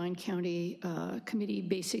regional 9-county committee,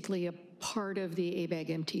 basically a part of the ABAG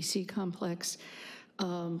MTC complex.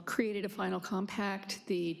 Created a final compact.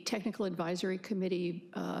 The Technical Advisory Committee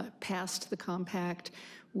passed the compact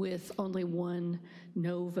with only 1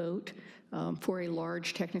 no vote. For a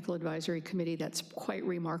large Technical Advisory Committee, that's quite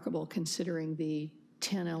remarkable considering the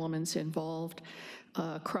 10 elements involved,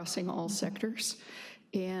 crossing all sectors.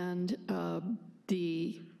 And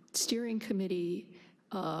the steering committee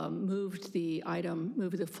moved the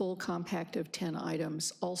full compact of 10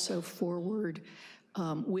 items also forward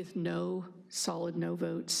with solid no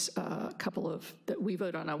votes. A couple of, we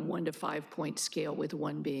vote on a 1 to 5 point scale, with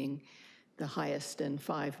 1 being the highest and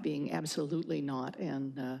 5 being absolutely not.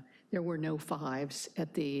 And there were no 5s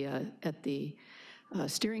at the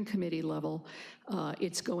steering committee level.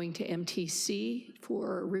 It's going to MTC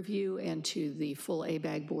for review and to the full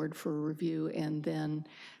ABAG board for review, and then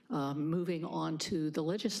moving on to the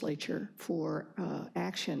legislature for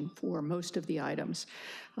action for most of the items.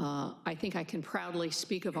 I think I can proudly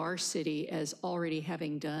speak of our city as already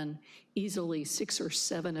having done easily 6 or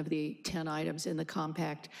 7 of the 10 items in the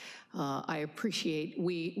compact. I appreciate,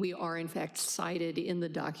 we are in fact cited in the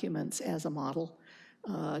documents as a model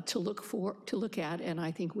to look at, and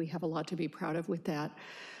I think we have a lot to be proud of with that.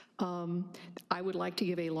 I would like to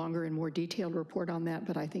give a longer and more detailed report on that,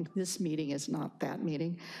 but I think this meeting is not that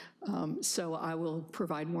meeting. So I will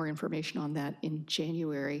provide more information on that in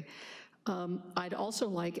January. I'd also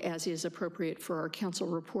like, as is appropriate for our council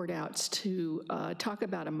report outs, to talk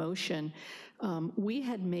about a motion. We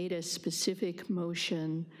had made a specific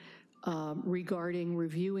motion regarding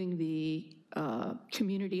reviewing the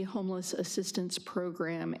Community Homeless Assistance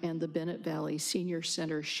Program and the Bennett Valley Senior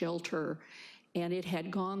Center Shelter, and it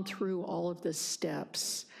had gone through all of the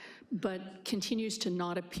steps, but continues to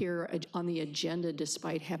not appear on the agenda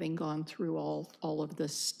despite having gone through all of the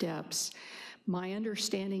steps. My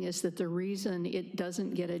understanding is that the reason it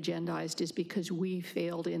doesn't get agendized is because we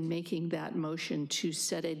failed in making that motion to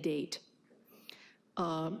set a date.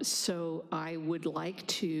 So I would like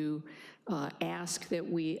to ask that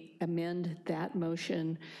we amend that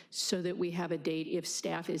motion so that we have a date, if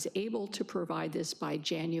staff is able to provide this by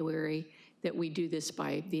January, that we do this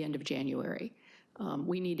by the end of January.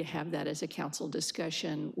 We need to have that as a council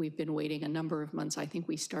discussion. We've been waiting a number of months. I think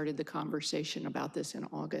we started the conversation about this in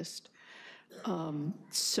August.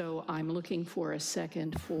 So I'm looking for a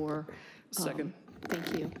second for. Second.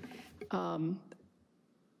 Thank you.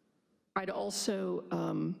 I'd also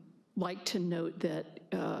like to note that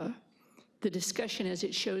the discussion as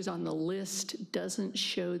it shows on the list doesn't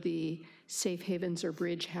show the safe havens or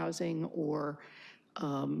bridge housing or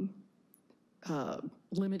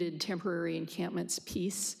limited temporary encampments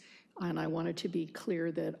piece. And I wanted to be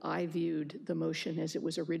clear that I viewed the motion as it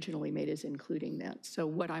was originally made as including that. So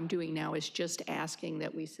what I'm doing now is just asking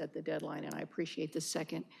that we set the deadline, and I appreciate the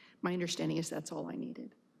second. My understanding is that's all I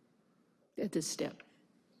needed at this step.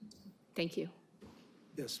 Thank you.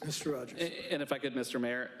 Yes, Mr. Rogers. And if I could, Mr.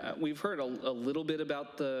 Mayor, we've heard a little bit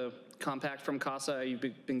about the compact from CASA.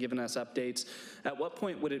 You've been giving us updates. At what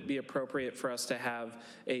point would it be appropriate for us to have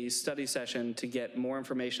a study session to get more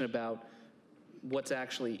information about what's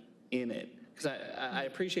actually in it? Because I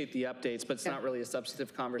appreciate the updates, but it's not really a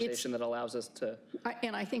substantive conversation that allows us to.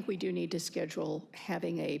 And I think we do need to schedule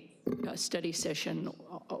having a study session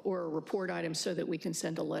or a report item so that we can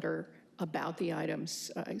send a letter about the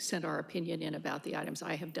items, send our opinion in about the items.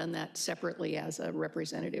 I have done that separately as a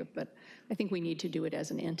representative, but I think we need to do it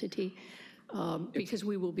as an entity because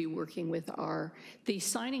we will be working with the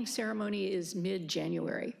signing ceremony is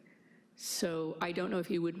mid-January. So I don't know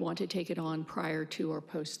if you would want to take it on prior to or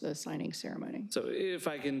post the signing ceremony. So if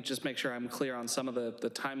I can just make sure I'm clear on some of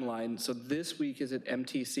the timeline. So this week, is it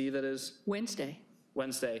MTC that is? Wednesday.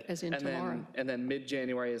 As in tomorrow. And then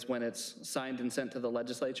mid-January is when it's signed and sent to the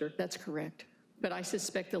legislature? That's correct. But I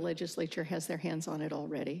suspect the legislature has their hands on it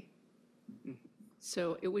already.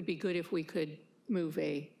 So it would be good if we could move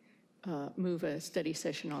a study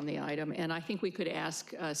session on the item. And I think we could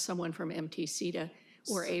ask someone from MTC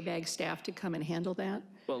or ABAG staff to come and handle that.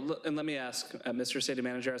 Well, and let me ask, Mr. City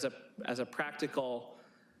Manager, as a practical,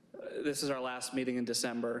 this is our last meeting in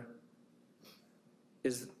December.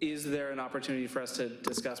 Is there an opportunity for us to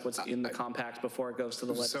discuss what's in the compact before it goes to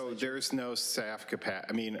the legislature? So there's no staff capacity.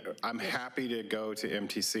 I mean, I'm happy to go to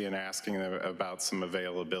MTC and asking them about some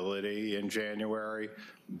availability in January.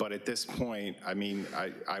 But at this point, I mean,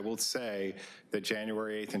 I will say that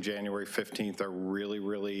January 8th and January 15th are really,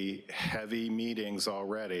 really heavy meetings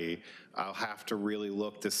already. I'll have to really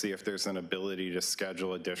look to see if there's an ability to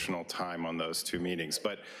schedule additional time on those two meetings.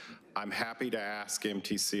 But I'm happy to ask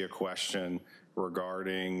MTC a question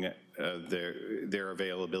regarding their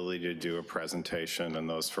availability to do a presentation in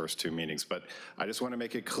those first two meetings. But I just want to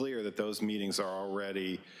make it clear that those meetings are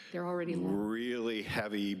already really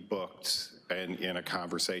heavy booked and in a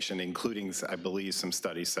conversation, including, I believe, some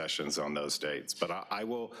study sessions on those dates. But I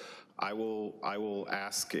will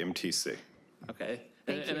ask MTC. Okay.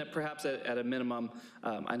 And perhaps at a minimum,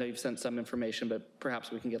 I know you've sent some information, but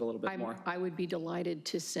perhaps we can get a little bit more. I would be delighted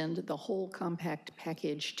to send the whole compact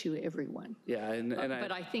package to everyone. Yeah,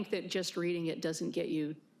 but I think that just reading it doesn't get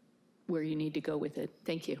you where you need to go with it.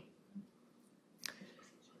 Thank you.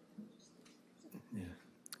 Yeah.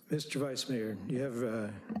 Mr. Vice Mayor, you have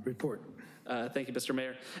a report. Thank you, Mr.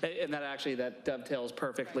 Mayor. And that dovetails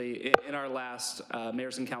perfectly. In our last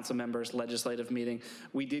mayors and council members legislative meeting,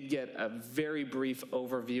 we did get a very brief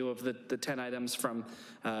overview of the 10 items from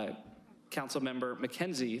Council Member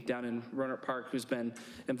McKenzie down in Roanoke Park, who's been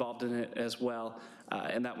involved in it as well.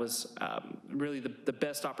 And that was really the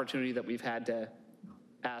best opportunity that we've had to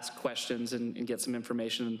ask questions and get some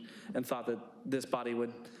information, and thought that this body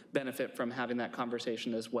would benefit from having that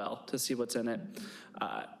conversation as well to see what's in it.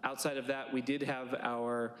 Outside of that, we did have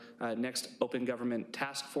our next Open Government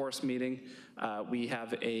Task Force meeting. We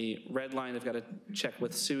have a red line. I've got to check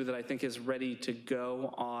with Sue that I think is ready to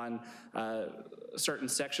go on certain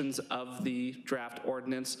sections of the draft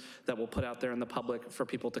ordinance that we'll put out there in the public for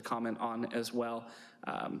people to comment on as well.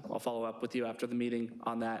 I'll follow up with you after the meeting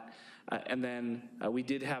on that. And then we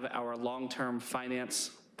did have our long-term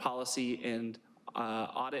finance policy and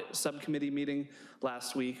audit subcommittee meeting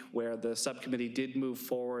last week, where the subcommittee did move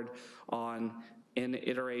forward on an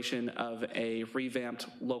iteration of a revamped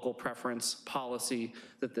local preference policy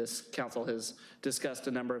that this council has discussed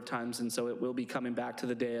a number of times, and so it will be coming back to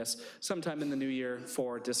the dais sometime in the new year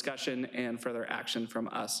for discussion and further action from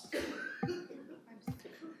us.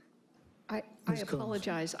 I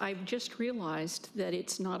apologize. I've just realized that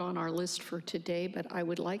it's not on our list for today, but I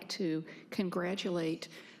would like to congratulate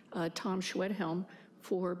Tom Schwedhelm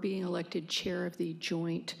for being elected chair of the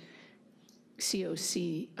joint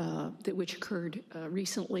COC, which occurred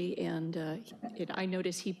recently, and I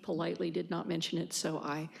notice he politely did not mention it, so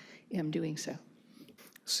I am doing so.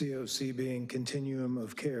 COC being Continuum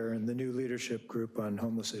of Care, and the new leadership group on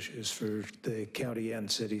homeless issues for the county and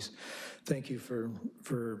cities. Thank you for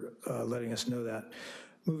letting us know that.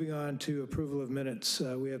 Moving on to approval of minutes.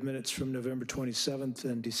 We have minutes from November 27th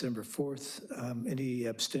and December 4th. Any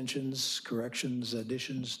abstentions, corrections,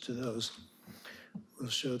 additions to those?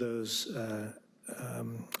 We'll show those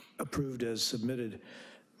approved as submitted.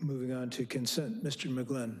 Moving on to consent. Mr.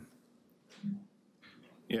 McGlynn.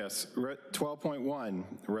 Yes, 12.1,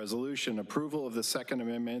 resolution approval of the Second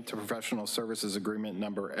Amendment to Professional Services Agreement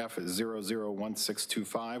number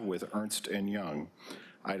F001625 with Ernst & Young.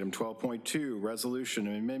 Item 12.2, resolution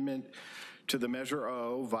amendment to the Measure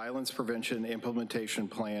O Violence Prevention Implementation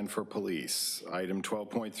Plan for Police. Item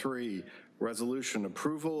 12.3, resolution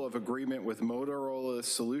approval of agreement with Motorola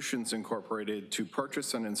Solutions Incorporated to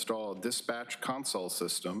purchase and install a dispatch console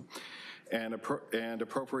system and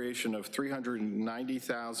appropriation of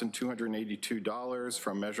 $390,282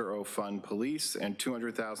 from Measure O Fund Police and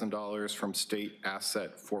 $200,000 from State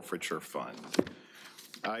Asset Forfeiture Fund.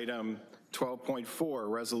 Item 12.4,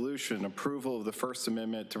 resolution approval of the First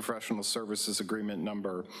Amendment to Professional Services Agreement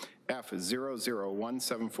number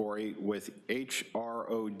F001748 with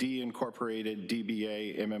HROD Incorporated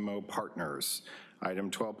DBA MMO Partners.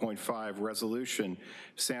 Item 12.5, resolution,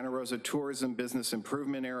 Santa Rosa Tourism Business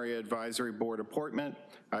Improvement Area Advisory Board appointment.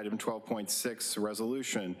 Item 12.6,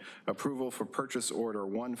 resolution, approval for purchase order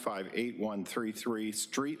 158133,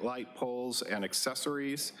 street light poles and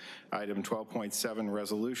accessories. Item 12.7,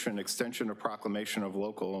 resolution, extension of proclamation of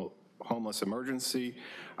local homeless emergency.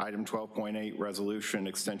 Item 12.8, resolution,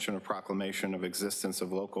 extension of proclamation of existence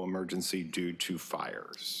of local emergency due to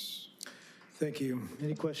fires. Thank you.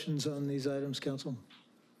 Any questions on these items, Council?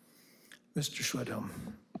 Mr. Schwedhelm.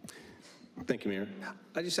 Thank you, Mayor.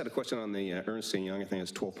 I just had a question on the Ernst & Young. I think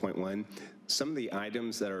it's 12.1. Some of the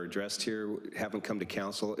items that are addressed here haven't come to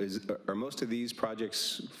council. Are most of these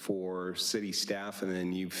projects for city staff and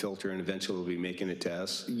then you filter and eventually will be making it to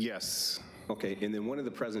us? Yes. Okay, and then one of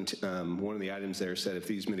the items there said if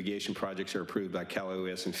these mitigation projects are approved by Cal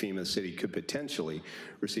OES and FEMA, the city could potentially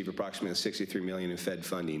receive approximately $63 million in Fed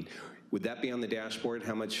funding. Would that be on the dashboard?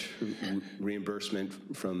 How much reimbursement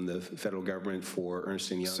from the federal government for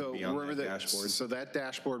Ernst & Young so be on that dashboard? So that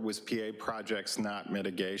dashboard was PA projects, not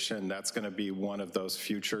mitigation. That's going to be one of those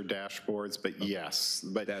future dashboards, but okay. Yes.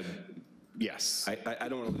 But yes. I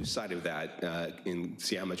don't want to lose sight of that and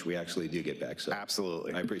see how much we actually do get back. So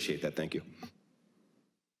absolutely. I appreciate that. Thank you.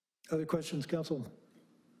 Other questions, Council?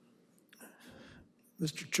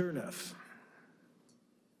 Mr. Cherneff.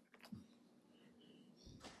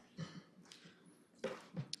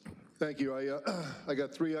 Thank you. I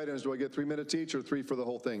got 3 items. Do I get 3 minutes each or 3 for the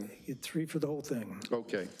whole thing? You get 3 for the whole thing.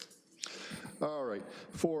 Okay. All right.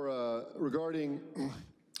 For regarding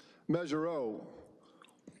Measure O,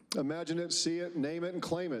 imagine it, see it, name it, and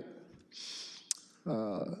claim it.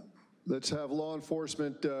 Let's have law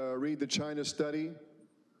enforcement read the China study,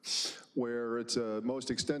 where it's a most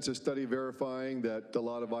extensive study verifying that a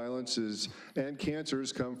lot of violence and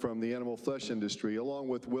cancers come from the animal flesh industry, along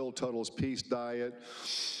with Will Tuttle's Peace Diet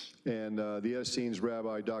and the Essenes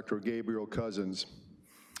Rabbi, Dr. Gabriel Cousins.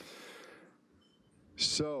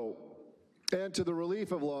 So, and to the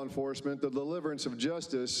relief of law enforcement, the deliverance of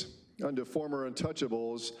justice unto former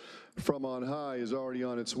untouchables from on high is already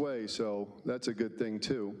on its way, so that's a good thing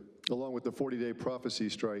too, along with the 40-day prophecy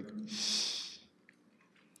strike.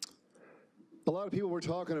 A lot of people were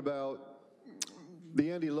talking about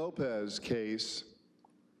the Andy Lopez case,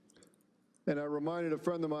 and I reminded a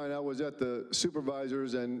friend of mine, I was at the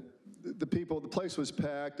supervisors and the place was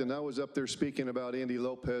packed, and I was up there speaking about Andy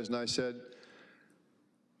Lopez, and I said,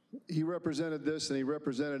 he represented this and he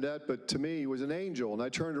represented that, but to me, he was an angel. And I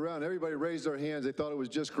turned around, everybody raised their hands, they thought it was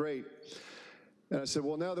just great. And I said,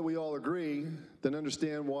 well, now that we all agree, then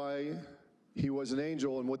understand why he was an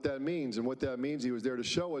angel and what that means. And what that means, he was there to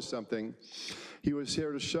show us something. He was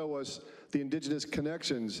here to show us the indigenous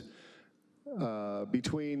connections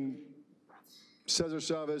between Cesar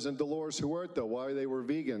Chavez and Dolores Huerta, why they were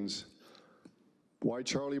vegans, why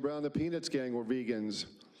Charlie Brown, the Peanuts gang were vegans,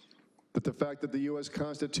 but the fact that the U.S.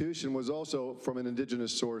 Constitution was also from an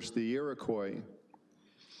indigenous source, the Iroquois,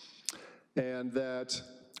 and that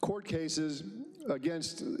court cases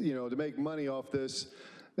against, to make money off this,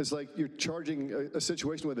 it's like you're charging a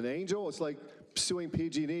situation with an angel. It's like suing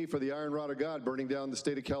PG&E for the iron rod of God burning down the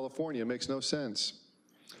state of California. It makes no sense.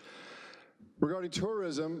 Regarding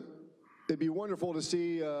tourism, it'd be wonderful to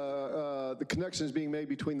see the connections being made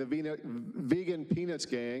between the Vegan Peanuts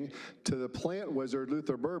Gang to the plant wizard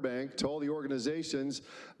Luther Burbank, to all the organizations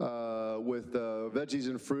with veggies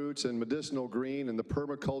and fruits and medicinal green and the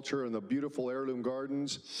permaculture and the beautiful heirloom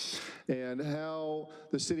gardens, and how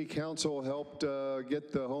the city council helped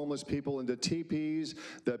get the homeless people into teepees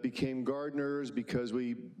that became gardeners, because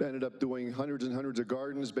we ended up doing hundreds and hundreds of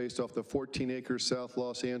gardens based off the 14-acre South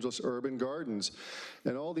Los Angeles urban gardens.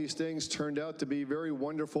 And all these things turned out to be very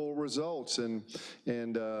wonderful results. And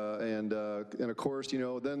of course, you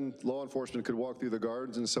know, then law enforcement could walk through the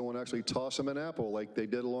gardens and someone actually toss them an apple like they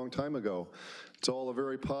did a long time ago. It's all a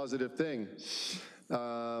very positive thing.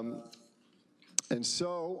 And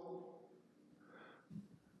so,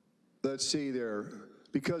 let's see there.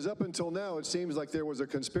 Because up until now, it seems like there was a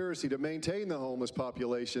conspiracy to maintain the homeless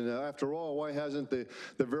population. After all, why hasn't the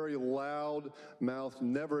very loud-mouthed,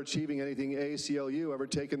 never achieving anything ACLU ever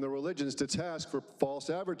taken the religions to task for false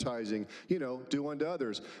advertising? You know, do unto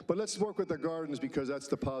others. But let's work with the gardens, because that's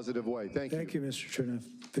the positive way. Thank you. Thank you, Mr. Chernoff.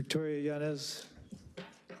 Victoria Yanez.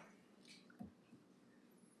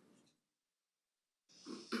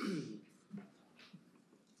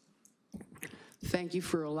 Thank you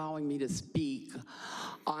for allowing me to speak.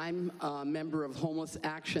 I'm a member of Homeless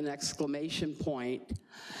Action !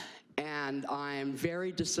 And I'm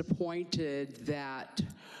very disappointed that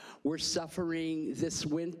we're suffering this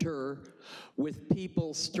winter with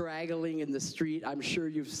people straggling in the street. I'm sure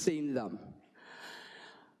you've seen them.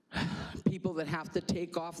 People that have to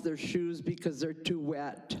take off their shoes because they're too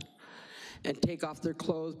wet, and take off their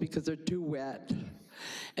clothes because they're too wet,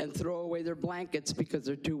 and throw away their blankets because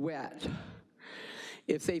they're too wet.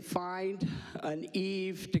 If they find an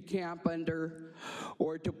eave to camp under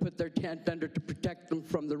or to put their tent under to protect them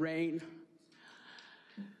from the rain,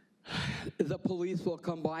 the police will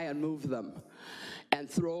come by and move them and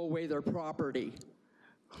throw away their property.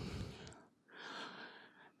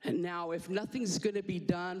 And now, if nothing's going to be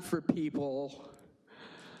done for people,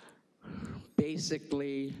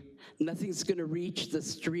 basically, nothing's going to reach the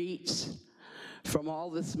streets from all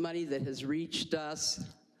this money that has reached us,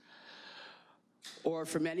 or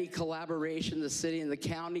from any collaboration the city and the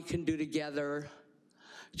county can do together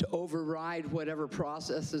to override whatever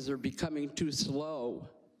processes are becoming too slow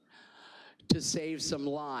to save some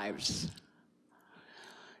lives.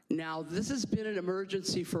 Now, this has been an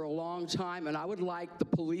emergency for a long time, and I would like the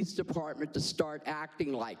police department to start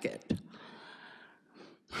acting like it.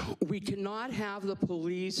 We cannot have the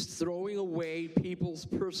police throwing away people's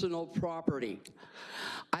personal property.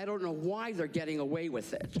 I don't know why they're getting away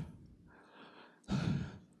with it.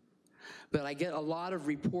 But I get a lot of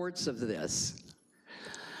reports of this.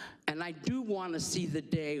 And I do want to see the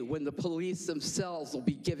day when the police themselves will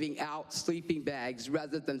be giving out sleeping bags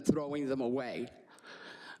rather than throwing them away,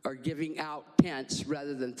 or giving out tents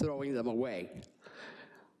rather than throwing them away.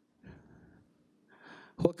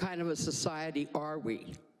 What kind of a society are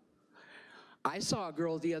we? I saw a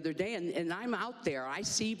girl the other day, and I'm out there, I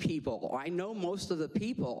see people, I know most of the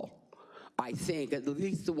people, I think, at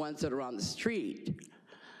least the ones that are on the street.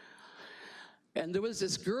 And there was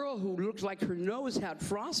this girl who looked like her nose had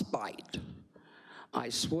frostbite, I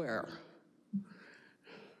swear.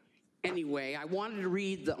 Anyway, I wanted to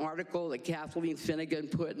read the article that Kathleen Finnegan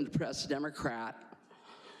put in the Press Democrat,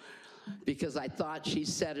 because I thought she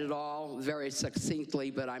said it all very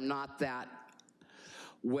succinctly, but I'm not that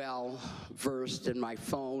well versed in my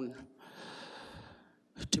phone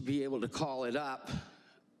to be able to call it up.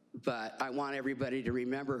 But I want everybody to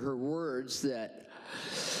remember her words, that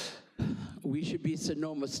we should be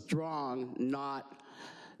Sonoma strong, not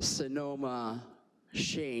Sonoma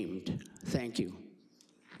shamed. Thank you.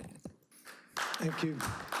 Thank you.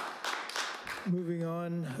 Moving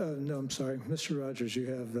on, no, I'm sorry. Mr. Rogers, you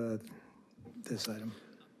have this item.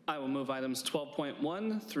 I will move items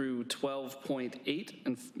 12.1 through 12.8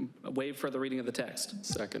 and waive further reading of the text.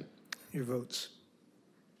 Second. Your votes.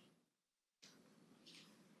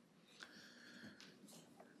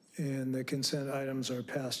 And the consent items are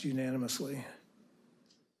passed unanimously.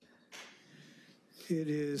 It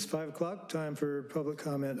is 5 o'clock, time for public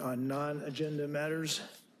comment on non-agenda matters.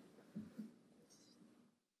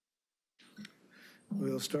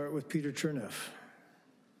 We'll start with Peter Chernoff.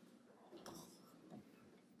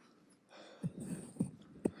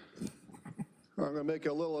 I'm going to make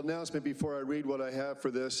a little announcement before I read what I have for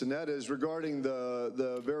this, and that is regarding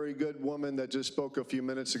the very good woman that just spoke a few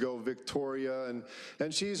minutes ago, Victoria,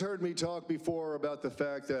 and she's heard me talk before about the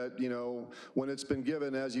fact that, you know, when it's been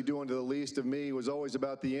given, as you do unto the least of me, was always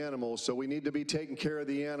about the animals, so we need to be taking care of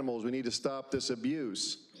the animals. We need to stop this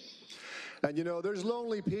abuse. And you know, there's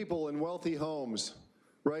lonely people in wealthy homes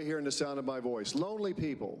right here in the sound of my voice. Lonely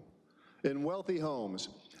people in wealthy homes,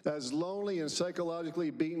 as lonely and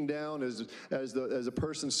psychologically beaten down as a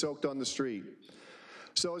person soaked on the street.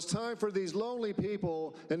 So it's time for these lonely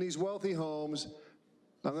people in these wealthy homes,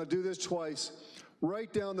 I'm going to do this twice,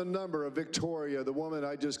 write down the number of Victoria, the woman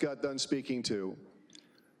I just got done speaking to.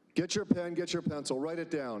 Get your pen, get your pencil, write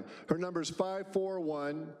it down. Her number is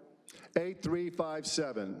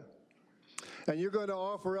 541-8357. And you're going to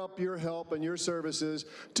offer up your help and your services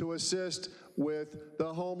to assist with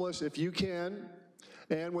the homeless if you can,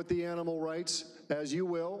 and with the animal rights as you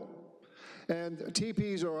will. And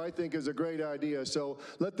teepees I think, is a great idea. So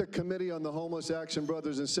let the Committee on the Homeless Action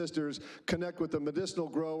brothers and sisters connect with the medicinal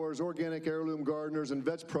growers, organic heirloom gardeners, and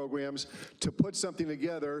vets programs to put something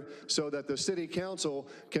together so that the City Council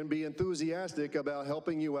can be enthusiastic about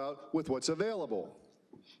helping you out with what's available.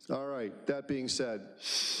 All right, that being said,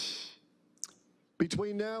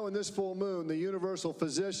 between now and this full moon, the universal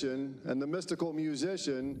physician and the mystical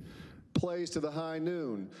musician plays to the high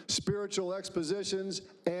noon. Spiritual expositions,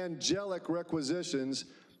 angelic requisitions,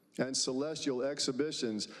 and celestial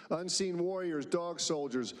exhibitions. Unseen warriors, dog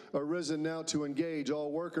soldiers, are risen now to engage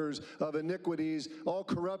all workers of iniquities, all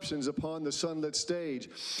corruptions upon the sunlit stage.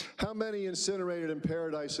 How many incinerated in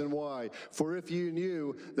paradise and why? For if you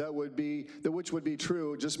knew that which would be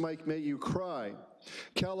true, just might make you cry.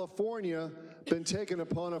 California been taken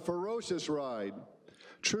upon a ferocious ride.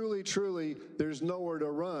 Truly, truly, there's nowhere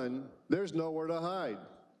to run, there's nowhere to hide.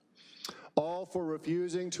 All for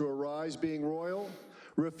refusing to arise being royal,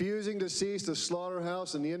 refusing to cease the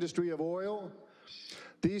slaughterhouse and the industry of oil.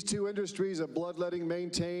 These two industries of bloodletting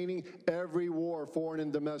maintaining every war, foreign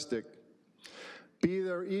and domestic. Be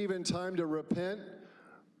there even time to repent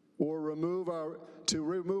or remove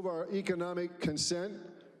our economic consent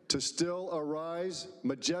to still arise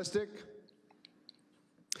majestic?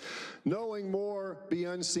 Knowing more be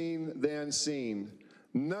unseen than seen,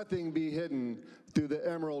 nothing be hidden through the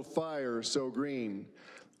emerald fire so green.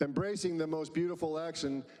 Embracing the most beautiful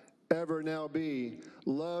action ever now be,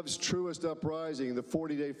 love's truest uprising, the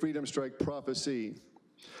 40-day freedom strike prophecy.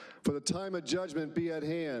 For the time of judgment be at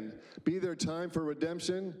hand, be there time for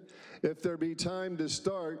redemption? If there be time to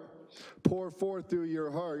start, pour forth through your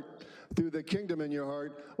heart, through the kingdom in your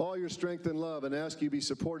heart, all your strength and love, and ask you be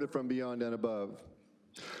supported from beyond and above.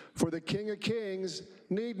 For the King of Kings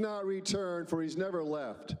need not return, for he's never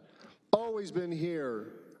left. Always been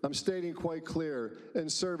here, I'm stating quite clear, in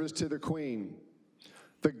service to the Queen.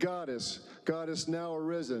 The goddess now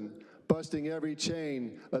arisen, busting every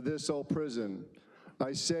chain of this old prison.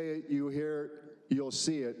 I say it, you hear it, you'll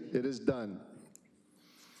see it, it is done.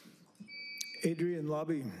 Adrian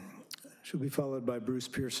Lobby shall be followed by Bruce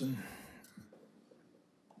Pearson.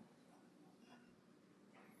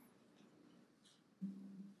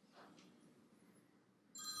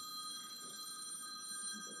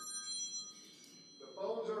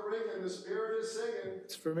 The spirit is singing.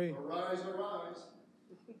 It's for me. Arise, arise.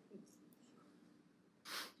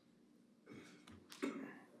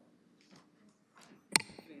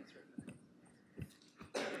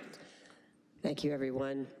 Thank you,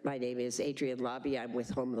 everyone. My name is Adrian Lobby. I'm with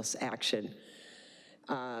Homeless Action.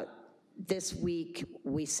 This week,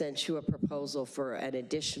 we sent you a proposal for an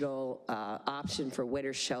additional option for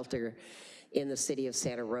winter shelter in the city of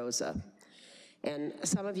Santa Rosa. And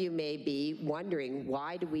some of you may be wondering,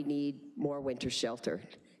 why do we need more winter shelter?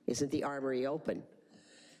 Isn't the armory open?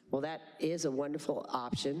 Well, that is a wonderful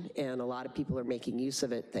option, and a lot of people are making use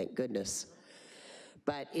of it, thank goodness.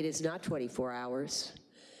 But it is not 24 hours,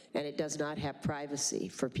 and it does not have privacy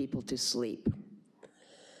for people to sleep.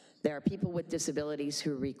 There are people with disabilities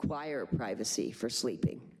who require privacy for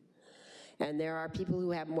sleeping. And there are people who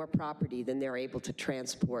have more property than they're able to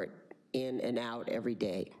transport in and out every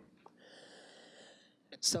day.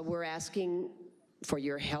 So we're asking for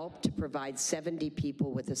your help to provide 70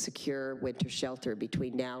 people with a secure winter shelter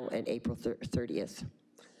between now and April 30th.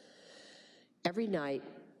 Every night,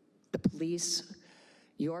 the police,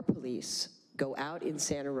 your police, go out in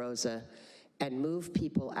Santa Rosa and move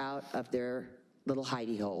people out of their little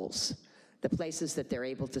hidey holes, the places that they're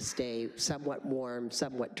able to stay somewhat warm,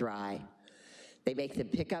 somewhat dry. They make them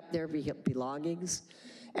pick up their belongings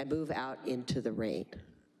and move out into the rain.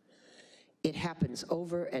 It happens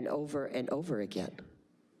over and over and over again.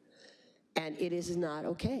 And it is not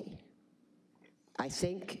okay. I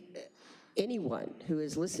think anyone who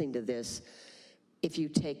is listening to this, if you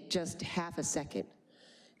take just half a second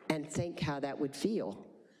and think how that would feel,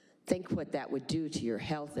 think what that would do to your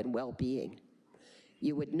health and well-being,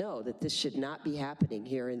 you would know that this should not be happening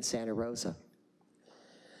here in Santa Rosa.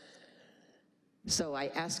 So I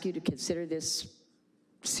ask you to consider this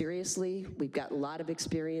seriously. We've got a lot of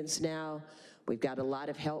experience now. We've got a lot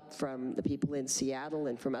of help from the people in Seattle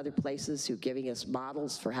and from other places who are giving us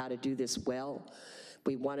models for how to do this well.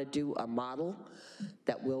 We want to do a model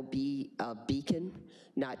that will be a beacon,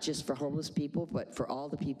 not just for homeless people, but for all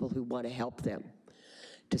the people who want to help them,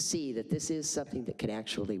 to see that this is something that can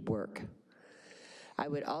actually work. I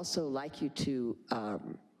would also like you to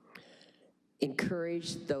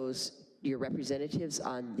encourage your representatives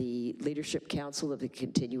on the Leadership Council of the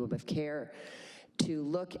Continuum of Care to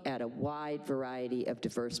look at a wide variety of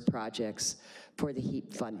diverse projects for the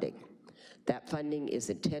HEAP funding. That funding is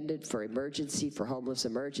intended for homeless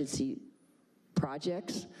emergency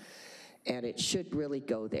projects, and it should really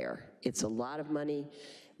go there. It's a lot of money.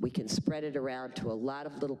 We can spread it around to a lot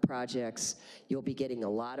of little projects. You'll be getting a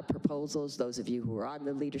lot of proposals, those of you who are on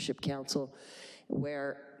the Leadership Council,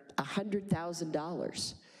 where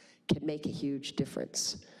 $100,000 can make a huge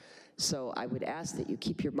difference. So I would ask that you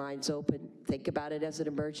keep your minds open, think about it as an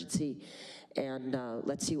emergency, and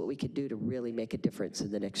let's see what we can do to really make a difference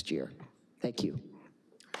in the next year. Thank you.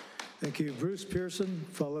 Thank you. Bruce Pearson,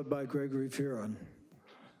 followed by Gregory Fearon.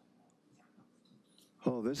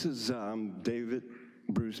 Oh, this is David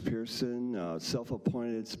Bruce Pearson,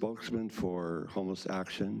 self-appointed spokesman for Homeless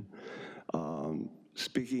Action.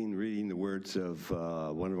 Reading the words of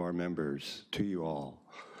one of our members to you all.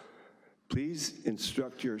 Please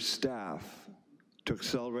instruct your staff to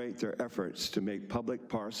accelerate their efforts to make public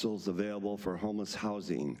parcels available for homeless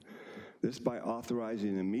housing. This by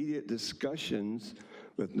authorizing immediate discussions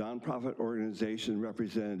with nonprofit organization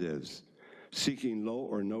representatives seeking low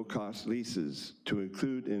or no-cost leases to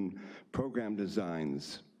include in program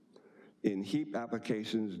designs in HEAP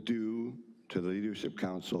applications due to the Leadership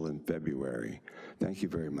Council in February. Thank you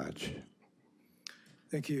very much.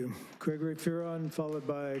 Thank you. Gregory Fearon, followed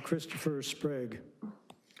by Christopher Sprague.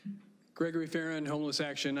 Gregory Fearon, Homeless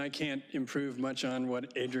Action. I can't improve much on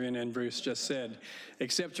what Adrian and Bruce just said,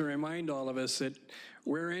 except to remind all of us that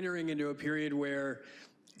we're entering into a period where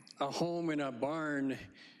a home in a barn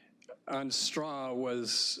on straw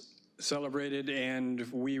was celebrated,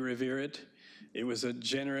 and we revere it. It was a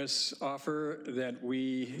generous offer that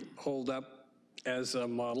we hold up as a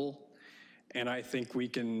model, and I think we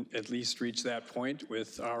can at least reach that point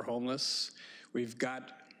with our homeless. We've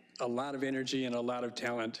got a lot of energy and a lot of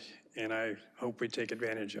talent, and I hope we take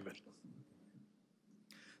advantage of it.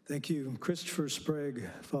 Thank you. Christopher Sprague,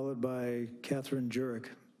 followed by Catherine Jurek.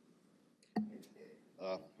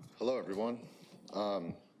 Hello, everyone.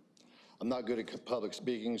 I'm not good at public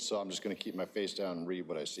speaking, so I'm just going to keep my face down and read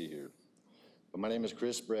what I see here. But my name is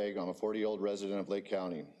Chris Sprague. I'm a 40-year-old resident of Lake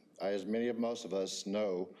County. As most of us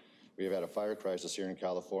know, we have had a fire crisis here in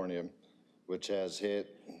California, which has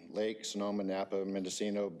hit Lake, Sonoma, Napa,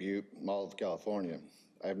 Mendocino, Butte, all of California.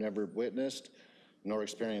 I have never witnessed nor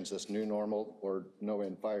experienced this new normal or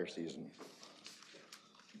no-end fire season.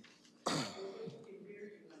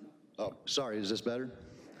 Oh, sorry, is this better?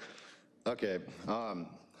 Okay.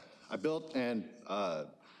 I built and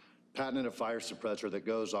patented a fire suppressor that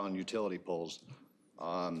goes on utility poles.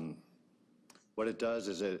 What it does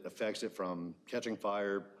is it affects it from catching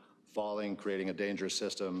fire, falling, creating a dangerous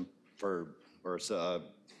system or it's a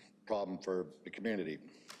problem for the community.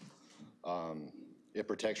 It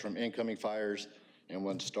protects from incoming fires and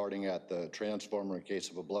when starting at the transformer in case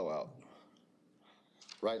of a blowout.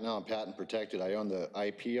 Right now I'm patent protected. I own the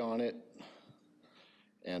IP on it.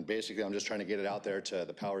 And basically I'm just trying to get it out there to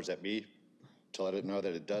the powers that be to let it know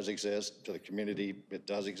that it does exist, to the community it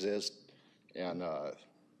does exist. And I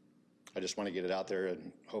just want to get it out there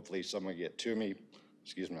and hopefully someone get to me,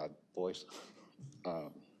 excuse my voice,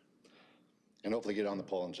 and hopefully get on the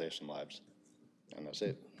pole and save some lives. And that's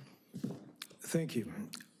it. Thank you.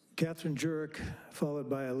 Catherine Jurek, followed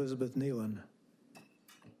by Elizabeth Nealon.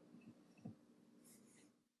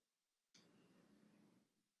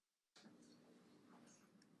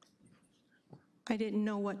 I didn't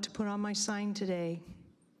know what to put on my sign today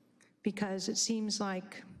because it seems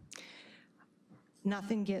like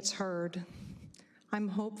nothing gets heard. I'm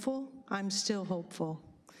hopeful. I'm still hopeful.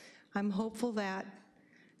 I'm hopeful that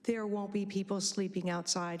there won't be people sleeping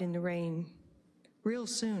outside in the rain real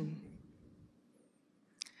soon.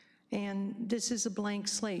 And this is a blank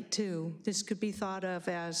slate, too. This could be thought of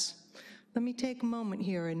as, let me take a moment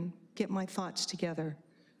here and get my thoughts together.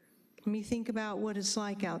 Let me think about what it's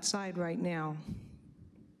like outside right now.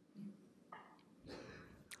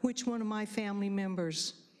 Which one of my family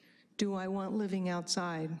members do I want living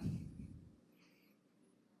outside?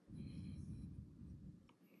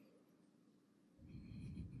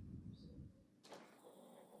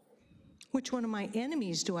 Which one of my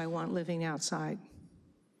enemies do I want living outside?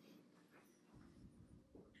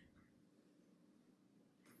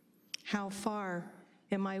 How far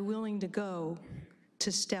am I willing to go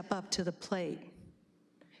to step up to the plate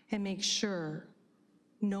and make sure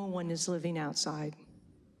no one is living outside?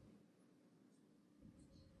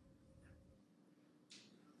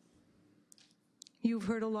 You've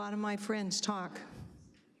heard a lot of my friends talk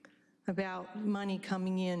about money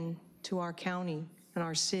coming in to our county and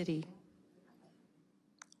our city.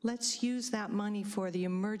 Let's use that money for the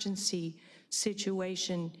emergency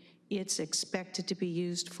situation it's expected to be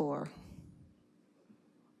used for.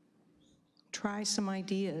 Try some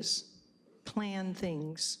ideas, plan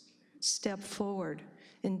things, step forward,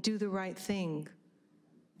 and do the right thing,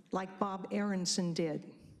 like Bob Aronson did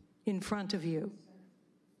in front of you.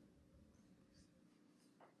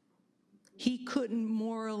 He couldn't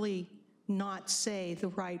morally not say the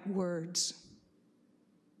right words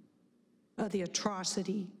of the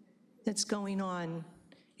atrocity that's going on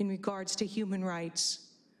in regards to human rights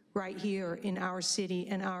right here in our city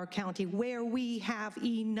and our county, where we have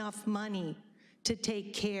enough money to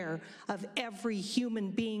take care of every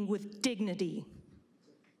human being with dignity.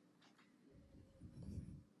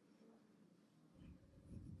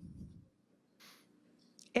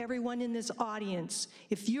 Everyone in this audience,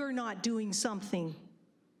 if you're not doing something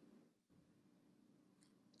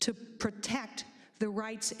to protect the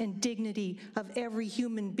rights and dignity of every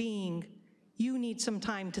human being, you need some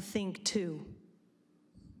time to think too.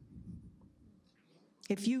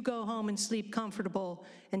 If you go home and sleep comfortable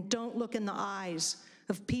and don't look in the eyes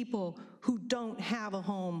of people who don't have a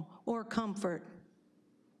home or comfort,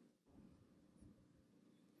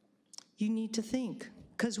 you need to think,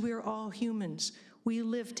 because we're all humans. We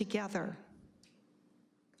live together.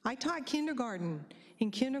 I taught kindergarten.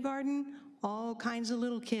 In kindergarten, all kinds of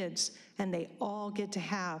little kids, and they all get to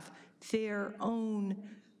have their own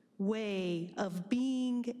way of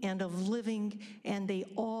being and of living, and they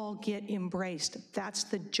all get embraced. That's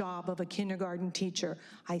the job of a kindergarten teacher.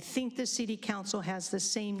 I think the City Council has the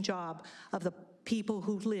same job of the people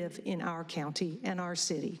who live in our county and our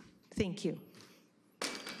city. Thank you.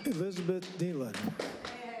 Elizabeth Nealon.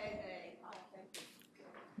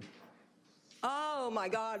 Oh my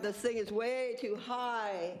God, this thing is way too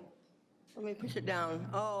high. Let me push it down.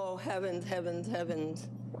 Oh, heavens, heavens, heavens.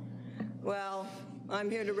 Well, I'm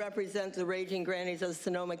here to represent the raging grannies of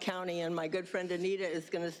Sonoma County, and my good friend Anita is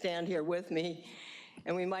going to stand here with me,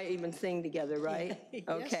 and we might even sing together, right? Yes,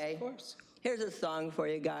 okay. of course. Here's a song for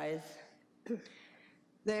you guys.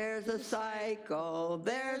 There's a cycle,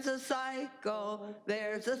 there's a cycle,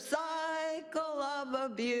 there's a cycle of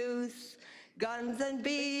abuse. Guns and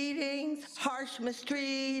beatings, harsh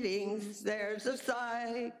mistreatings, there's a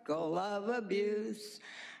cycle of abuse.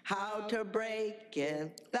 How to break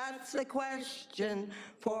it, that's the question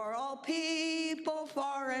for all people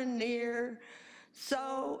far and near.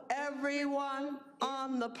 So everyone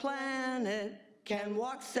on the planet can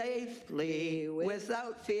walk safely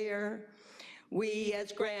without fear. We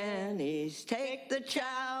as grannies take the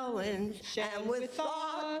challenge, and with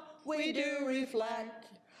thought we do reflect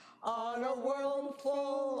on a world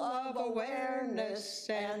full of awareness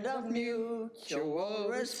and of mutual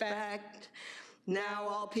respect. Now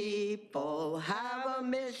all people have a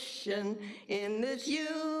mission in this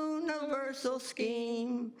universal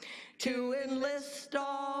scheme to enlist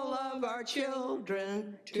all of our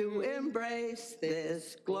children to embrace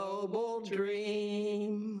this global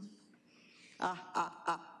dream.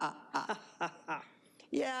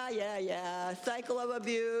 Yeah, cycle of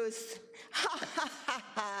abuse.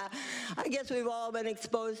 I guess we've all been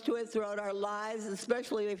exposed to it throughout our lives,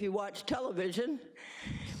 especially if you watch television.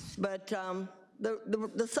 But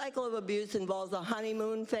the cycle of abuse involves a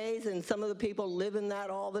honeymoon phase, and some of the people live in that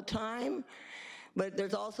all the time. But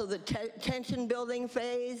there's also the tension building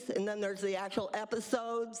phase, and then there's the actual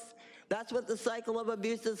episodes. That's what the cycle of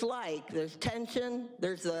abuse is like. There's tension,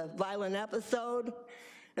 there's a violent episode,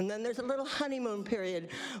 and then there's a little honeymoon period.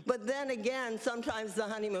 But then again, sometimes the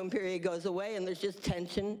honeymoon period goes away and there's just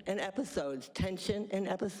tension and episodes, tension and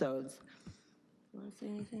episodes. You want to say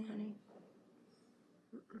anything, honey?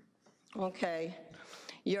 Okay.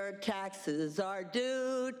 Your taxes are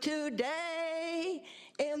due today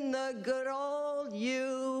in the good old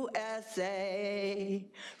USA.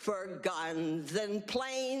 For guns and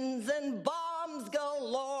planes and bombs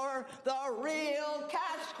galore, the real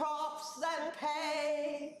cash crops that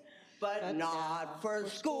pay. But not for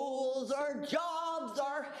schools or jobs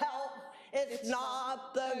or health, it's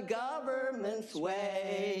not the government's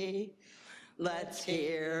way. Let's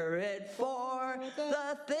hear it for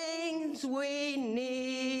the things we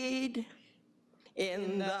need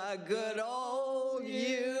in the good old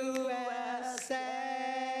USA.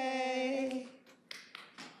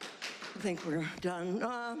 think we're done.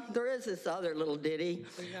 There is this other little ditty.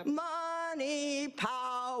 Money,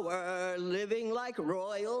 power, living like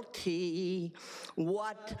royalty.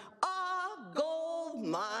 What a gold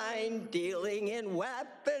mine dealing in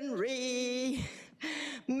weaponry.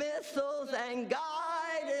 Missiles and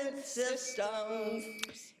guidance systems.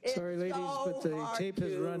 Sorry, ladies, but the tape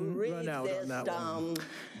has run out on that one.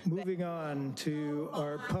 Moving on to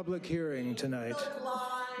our public hearing tonight.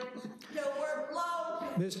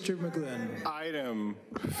 Mr. McGlynn. Item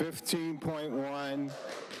 15.1,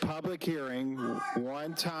 public hearing,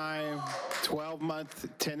 one-time 12-month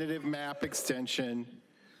tentative map extension.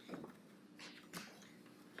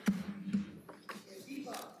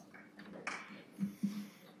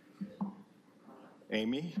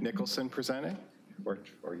 Amy Nicholson presenting, or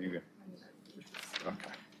you?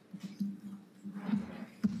 Okay.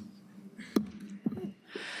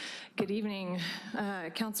 Good evening,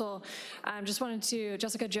 Council.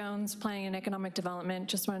 Jessica Jones, Planning and Economic Development,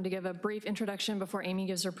 just wanted to give a brief introduction before Amy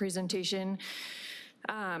gives her presentation.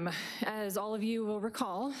 As all of you will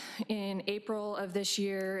recall, in April of this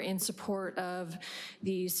year, in support of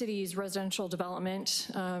the city's residential development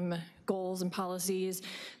goals and policies,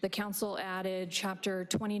 the council added Chapter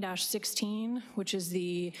 20-16, which is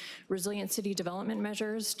the Resilient City Development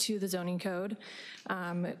Measures, to the zoning code.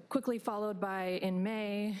 Quickly followed by, in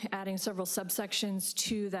May, adding several subsections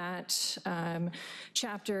to that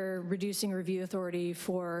chapter, reducing review authority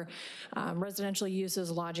for residential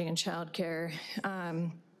uses, lodging, and childcare.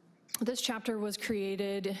 This chapter was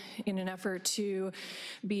created in an effort to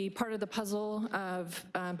be part of the puzzle of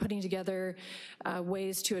putting together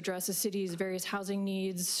ways to address the city's various housing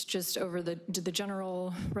needs, just over the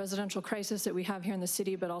general residential crisis that we have here in the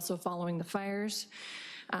city, but also following the fires.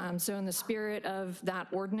 So in the spirit of that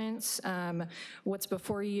ordinance, what's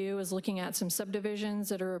before you is looking at some subdivisions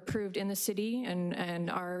that are approved in the city, and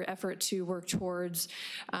our effort to work towards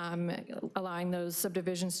allowing those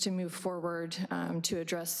subdivisions to move forward to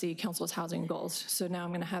address the council's housing goals. So now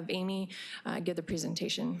I'm going to have Amy give the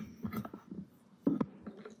presentation.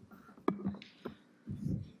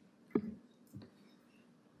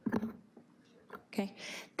 Okay,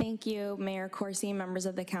 thank you, Mayor Coursey, members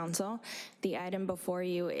of the council. The item before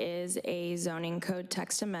you is a zoning code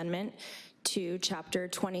text amendment to Chapter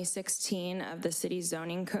 2016 of the city's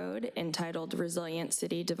zoning code entitled Resilient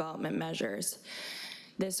City Development Measures.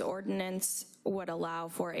 This ordinance would allow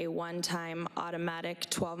for a one-time automatic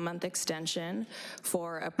 12-month extension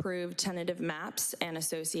for approved tentative maps and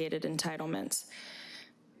associated entitlements.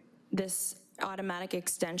 This automatic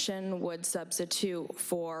extension would substitute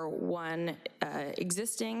for one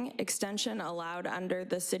existing extension allowed under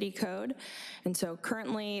the city code. And so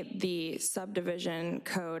currently the subdivision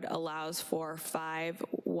code allows for 5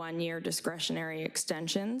 one-year discretionary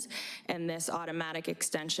extensions, and this automatic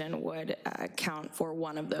extension would count for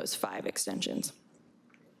one of those 5 extensions.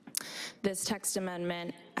 This text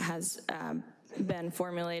amendment has been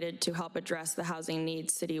formulated to help address the housing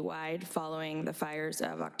needs citywide following the fires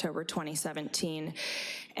of October 2017,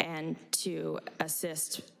 and to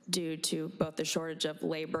assist due to both the shortage of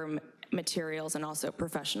labor, materials, and also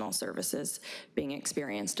professional services being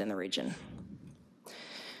experienced in the region.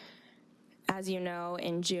 As you know,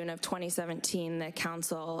 in June of 2017, the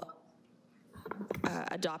council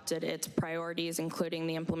adopted its priorities, including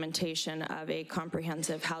the implementation of a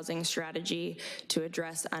comprehensive housing strategy to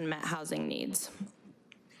address unmet housing needs.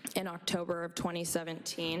 In October of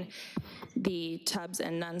 2017, the Tubbs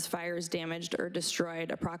and Nuns fires damaged or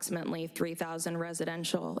destroyed approximately 3,000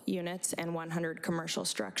 residential units and 100 commercial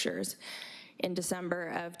structures. In December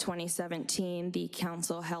of 2017, the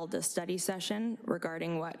council held a study session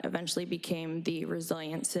regarding what eventually became the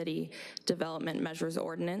Resilient City Development Measures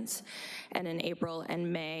Ordinance. And in April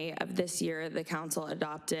and May of this year, the council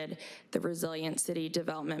adopted the Resilient City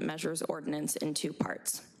Development Measures Ordinance in 2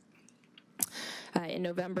 parts. In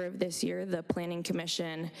November of this year, the Planning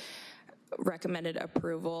Commission recommended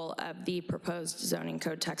approval of the proposed zoning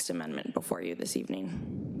code text amendment before you this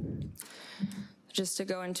evening. Just to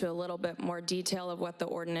go into a little bit more detail of what the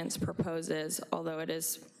ordinance proposes, although it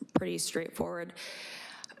is pretty straightforward.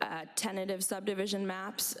 Tentative subdivision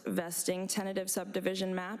maps, vesting tentative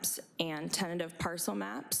subdivision maps, and tentative parcel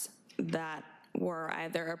maps that were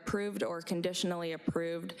either approved or conditionally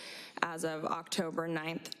approved as of October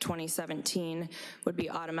 9th, 2017 would be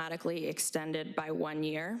automatically extended by 1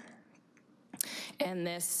 year. And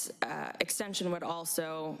this extension would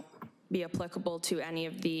also be applicable to any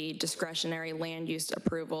of the discretionary land use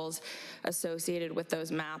approvals associated with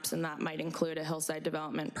those maps, and that might include a hillside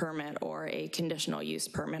development permit or a conditional use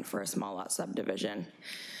permit for a small lot subdivision.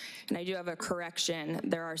 And I do have a correction.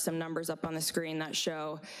 There are some numbers up on the screen that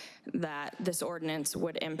show that this ordinance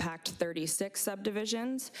would impact 36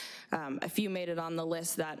 subdivisions. A few made it on the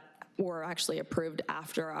list that were actually approved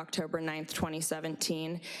after October 9th,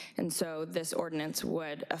 2017. And so this ordinance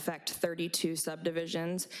would affect 32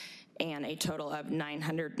 subdivisions and a total of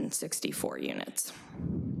 964 units.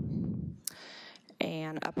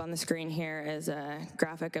 And up on the screen here is a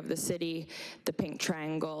graphic of the city. The pink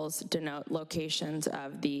triangles denote locations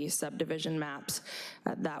of the subdivision maps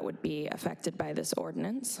that would be affected by this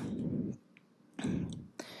ordinance.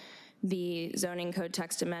 The zoning code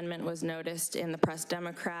text amendment was noticed in the Press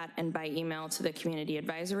Democrat and by email to the Community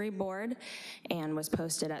Advisory Board and was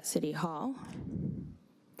posted at City Hall.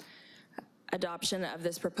 Adoption of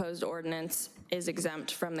this proposed ordinance is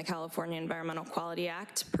exempt from the California Environmental Quality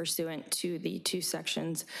Act pursuant to the 2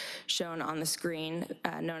 sections shown on the screen,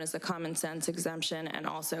 known as the common sense exemption, and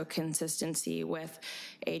also consistency with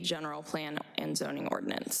a general plan and zoning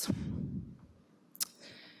ordinance.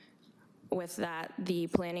 With that, the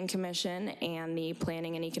Planning Commission and the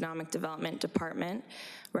Planning and Economic Development Department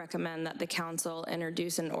recommend that the council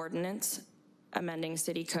introduce an ordinance amending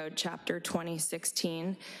City Code Chapter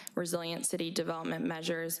 2016, Resilient City Development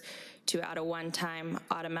Measures, to add a one-time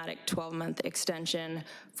automatic 12-month extension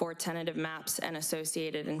for tentative maps and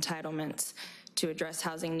associated entitlements to address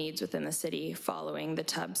housing needs within the city following the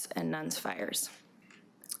Tubbs and Nuns fires.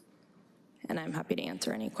 And I'm happy to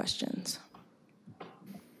answer any questions.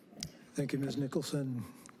 Thank you, Ms. Nicholson.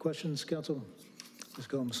 Questions, council? Ms.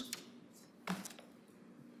 Gomes.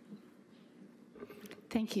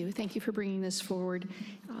 Thank you. Thank you for bringing this forward.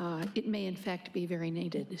 It may, in fact, be very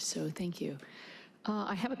needed, so thank you.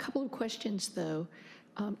 I have a couple of questions, though.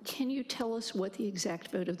 Can you tell us what the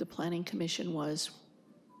exact vote of the Planning Commission was?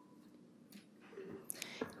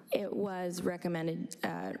 It was recommended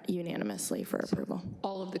unanimously for approval.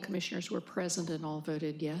 All of the commissioners were present and all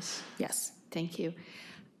voted yes? Yes. Thank you.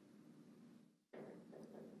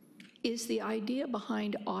 Is the idea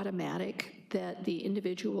behind automatic that the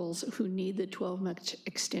individuals who need the 12-month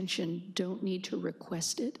extension don't need to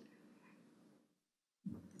request it?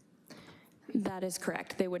 That is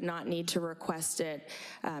correct. They would not need to request it.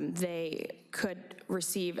 They could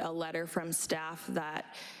receive a letter from staff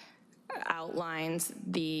that outlines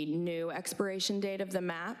the new expiration date of the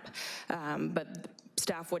map, but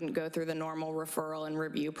staff wouldn't go through the normal referral and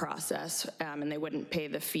review process, and they wouldn't pay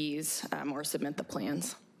the fees or submit the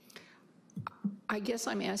plans. I guess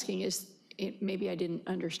I'm asking is, maybe I didn't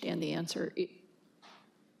understand the answer.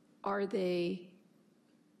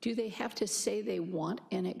 Do they have to say they want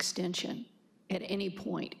an extension at any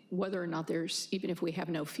point, whether or not there's, even if we have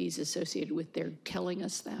no fees associated with their telling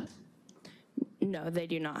us that? No, they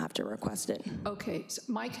do not have to request it. Okay, so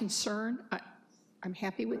my concern, I'm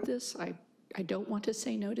happy with this. I don't want to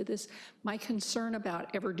say no to this. My concern about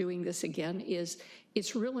ever doing this again is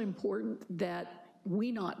it's really important that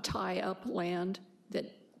we not tie up land that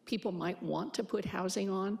people might want to put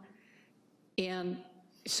housing on. And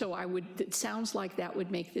so it sounds like that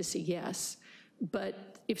would make this a yes.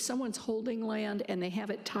 But if someone's holding land and they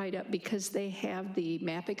have it tied up because they have the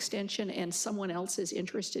map extension and someone else is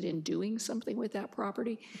interested in doing something with that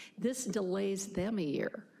property, this delays them a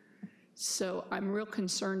year. So I'm real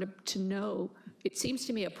concerned to know, it seems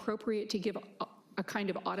to me appropriate to give a kind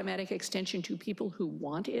of automatic extension to people who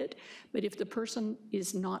want it, but if the person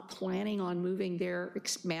is not planning on moving their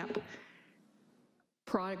map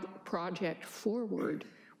project forward,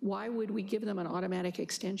 why would we give them an automatic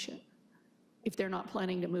extension if they're not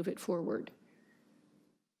planning to move it forward?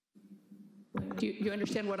 Do you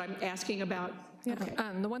understand what I'm asking about? Yeah. Okay.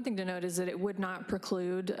 The one thing to note is that it would not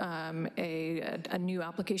preclude a new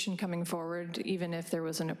application coming forward, even if there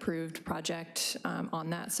was an approved project on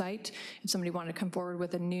that site. If somebody wanted to come forward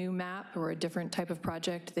with a new map or a different type of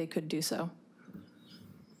project, they could do so.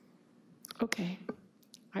 Okay.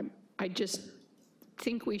 I just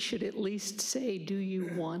think we should at least say, do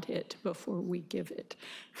you want it, before we give it.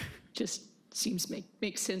 Just seems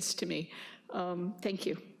makes sense to me. Thank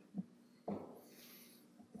you.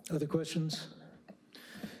 Other questions?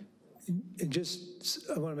 And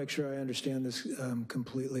I want to make sure I understand this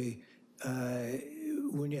completely.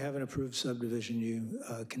 When you have an approved subdivision, you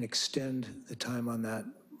can extend the time on that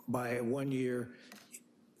by 1 year,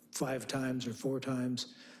 5 times or 4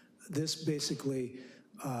 times. This basically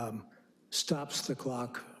stops the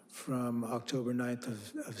clock from October 9th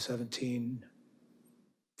of 17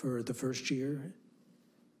 for the first year.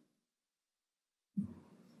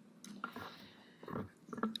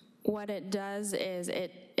 What it does is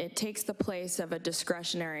it it takes the place of a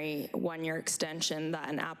discretionary one-year extension that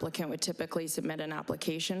an applicant would typically submit an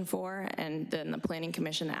application for, and then the Planning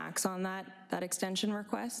Commission acts on that extension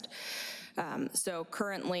request. So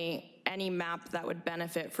currently, any map that would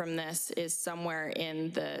benefit from this is somewhere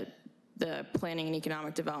in the planning and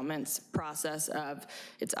economic development's process of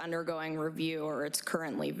it's undergoing review or it's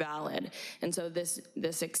currently valid. And so this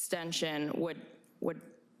extension would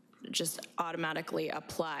just automatically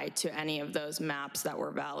apply to any of those maps that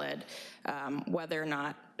were valid, whether or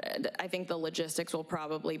not, I think the logistics will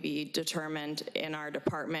probably be determined in our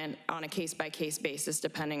department on a case-by-case basis,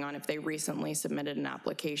 depending on if they recently submitted an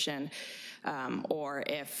application or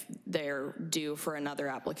if they're due for another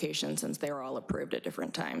application since they were all approved at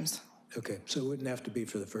different times. Okay, so it wouldn't have to be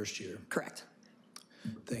for the first year. Correct.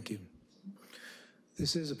 Thank you.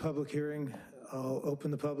 This is a public hearing. I'll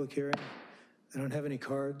open the public hearing. I don't have any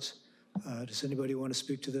cards. Does anybody want to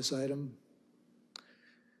speak to this item?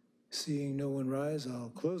 Seeing no one rise,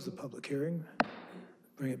 I'll close the public hearing,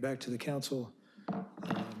 bring it back to the council.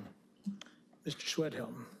 Mr.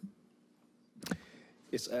 Schwedhelm.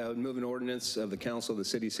 Yes, I would move an ordinance of the Council of the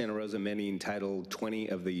City of Santa Rosa amending Title 20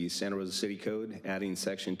 of the Santa Rosa City Code, adding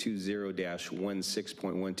Section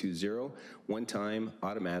 20-16.120, one-time,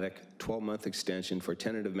 automatic, 12-month extension for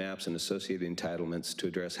tentative maps and associated entitlements to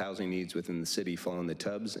address housing needs within the city following the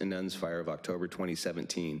Tubbs and Nuns fire of October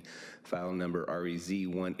 2017, file number REZ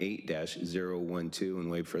 18-012,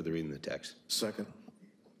 and waive further reading of the text. Second.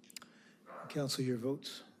 Council, your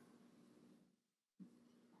votes.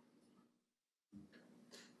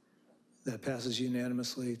 That passes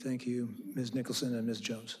unanimously. Thank you, Ms. Nicholson and Ms.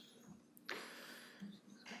 Jones.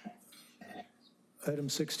 Item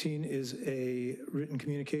 16 is a written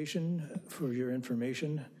communication for your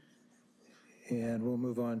information. And we'll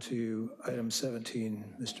move on to item 17,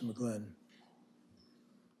 Mr. McGlynn.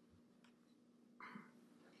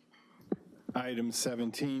 Item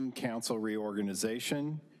 17, council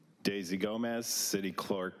reorganization. Daisy Gomez, City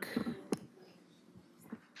Clerk.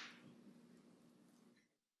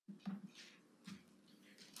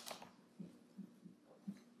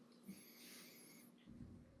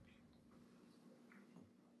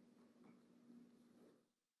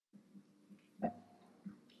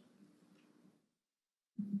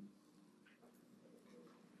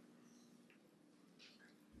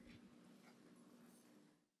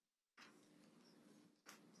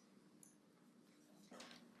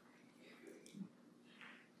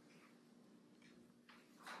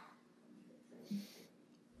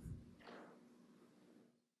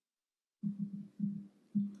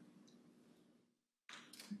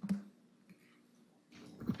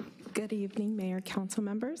 Good evening, Mayor, Council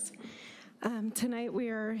members. Tonight we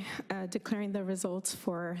are declaring the results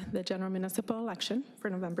for the general municipal election for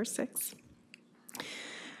November 6th.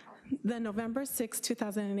 The November 6,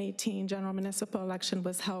 2018 general municipal election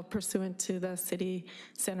was held pursuant to the City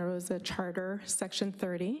Santa Rosa Charter, Section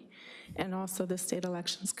 30, and also the State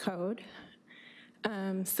Elections Code.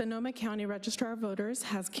 Sonoma County Registrar of Voters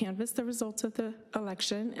has canvassed the results of the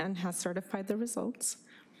election and has certified the results.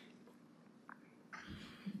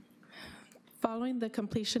 Following the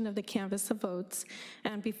completion of the canvass of votes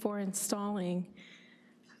and before installing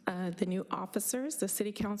the new officers, the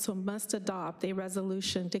City Council must adopt a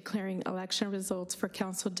resolution declaring election results for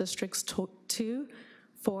Council Districts 2,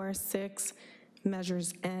 4, 6,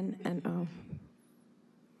 measures N and O.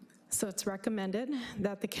 So it's recommended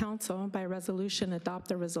that the Council, by resolution, adopt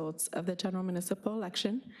the results of the general municipal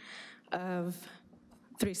election of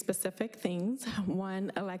 3 specific things.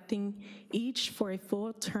 1, electing each for a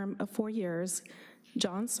full term of 4 years,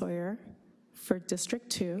 John Sawyer for District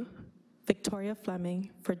 2, Victoria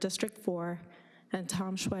Fleming for District 4, and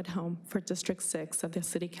Tom Schwedhelm for District 6 of the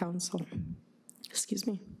City Council. Excuse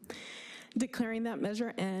me. Declaring that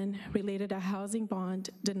Measure N related to housing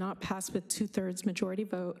bond did not pass with 2/3 majority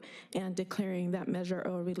vote, and declaring that Measure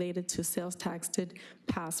O related to sales tax did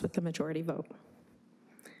pass with the majority vote.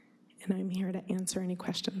 And I'm here to answer any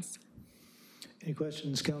questions. Any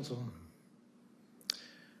questions, council?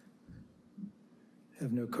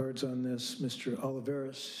 Have no cards on this. Mr.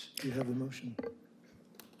 Oliveris, do you have the motion?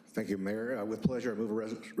 Thank you, Mayor. With pleasure, I move a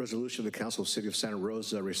resolution of the Council of the City of Santa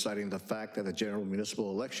Rosa reciting the fact that the general municipal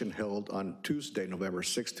election held on Tuesday, November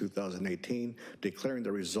 6, 2018, declaring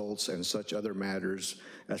the results and such other matters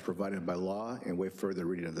as provided by law, and waive further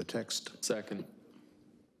reading of the text. Second.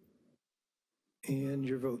 And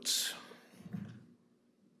your votes.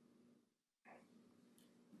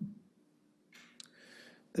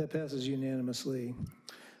 That passes unanimously.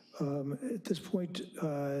 At this point,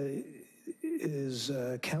 is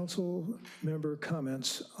council member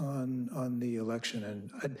comments on the election, and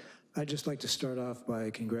I'd just like to start off by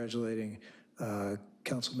congratulating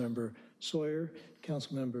Councilmember Sawyer,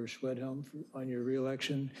 Councilmember Schwedhelm on your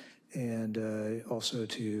reelection, and also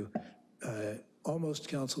to almost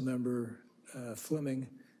Councilmember Fleming,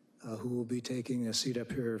 who will be taking a seat up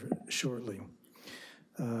here shortly.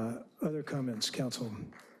 Other comments, Council?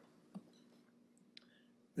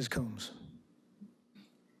 Ms. Combs.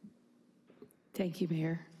 Thank you,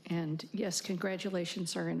 Mayor. And yes,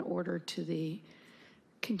 congratulations are in order to the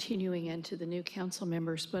continuing and to the new council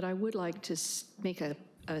members, but I would like to make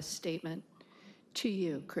a statement to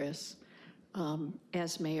you, Chris.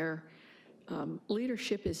 As mayor,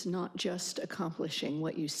 leadership is not just accomplishing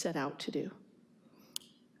what you set out to do,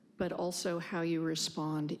 but also how you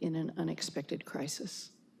respond in an unexpected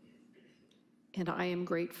crisis. And I am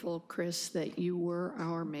grateful, Chris, that you were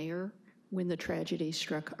our mayor when the tragedy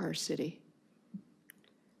struck our city.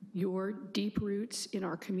 Your deep roots in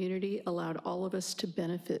our community allowed all of us to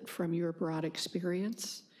benefit from your broad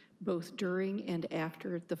experience, both during and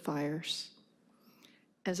after the fires.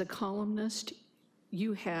 As a columnist,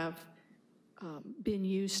 you have been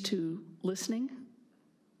used to listening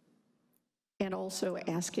and also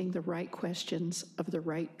asking the right questions of the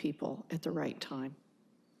right people at the right time.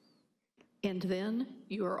 And then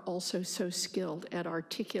you are also so skilled at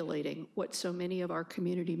articulating what so many of our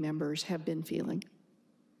community members have been feeling.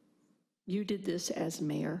 You did this as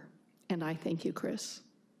mayor, and I thank you, Chris.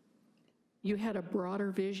 You had a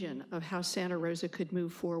broader vision of how Santa Rosa could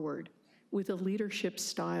move forward with a leadership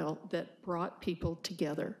style that brought people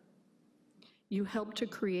together. You helped to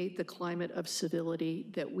create the climate of civility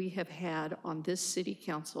that we have had on this city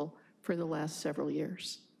council for the last several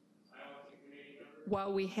years.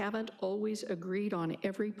 While we haven't always agreed on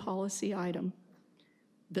every policy item,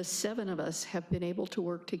 the 7 of us have been able to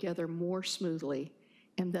work together more smoothly,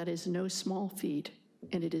 and that is no small feat,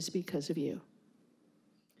 and it is because of you.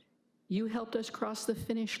 You helped us cross the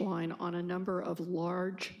finish line on a number of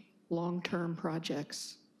large, long-term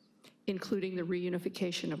projects, including the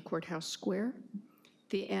reunification of Courthouse Square,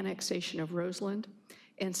 the annexation of Roseland,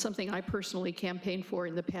 and something I personally campaigned for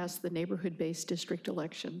in the past, the neighborhood-based district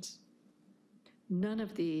elections. None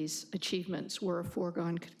of these achievements were a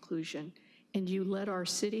foregone conclusion, and you led our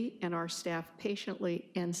city and our staff patiently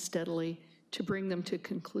and steadily to bring them to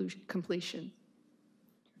completion.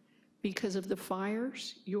 Because of the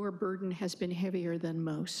fires, your burden has been heavier than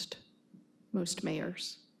most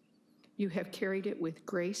mayors. You have carried it with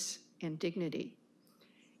grace and dignity.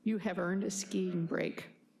 You have earned a skiing break.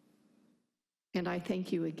 And I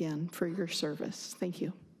thank you again for your service. Thank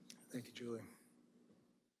you. Thank you, Julie.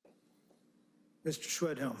 Mr.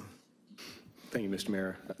 Schwedhelm. Thank you, Mr.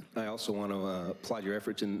 Mayor. I also want to applaud your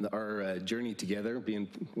efforts in our journey together, being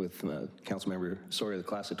with Councilmember Sawyer, the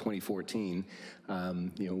class of 2014.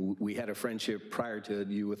 We had a friendship prior to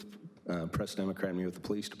you with Press Democrat and me with the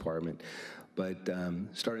police department. But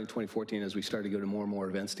starting in 2014, as we started to go to more and more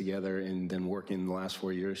events together and then working the last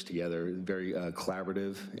 4 years together, very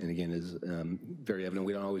collaborative, and again, is very evident.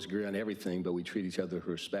 We don't always agree on everything, but we treat each other with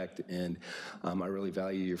respect, and I really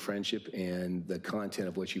value your friendship and the content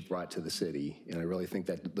of what you've brought to the city. And I really think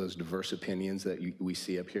that those diverse opinions that we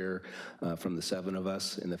see up here from the 7 of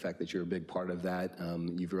us, and the fact that you're a big part of that,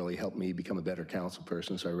 you've really helped me become a better council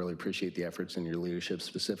person, so I really appreciate the efforts and your leadership,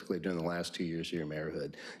 specifically during the last 2 years of your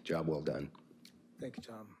mayorhood. Job well done. Thank you,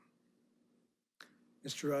 Tom.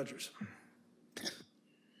 Mr. Rogers.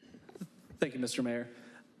 Thank you, Mr. Mayor.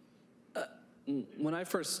 When I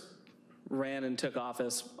first ran and took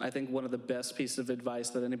office, I think one of the best pieces of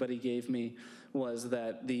advice that anybody gave me was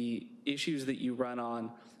that the issues that you run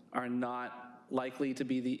on are not likely to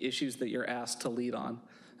be the issues that you're asked to lead on.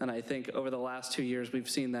 And I think over the last 2 years, we've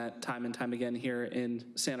seen that time and time again here in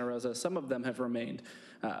Santa Rosa. Some of them have remained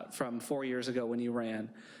from 4 years ago when you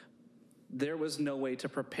ran. There was no way to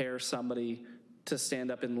prepare somebody to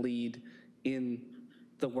stand up and lead in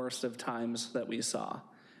the worst of times that we saw.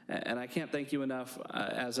 And I can't thank you enough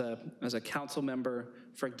as a council member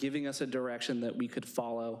for giving us a direction that we could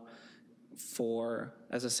follow,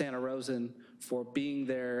 as a Santa Rosan, for being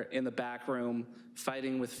there in the back room,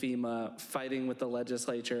 fighting with FEMA, fighting with the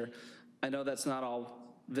legislature. I know that's not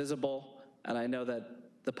all visible, and I know that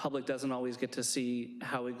the public doesn't always get to see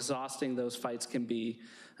how exhausting those fights can be.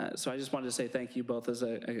 So I just wanted to say thank you both as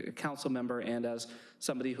a council member and as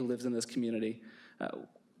somebody who lives in this community.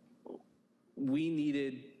 We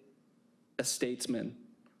needed a statesman,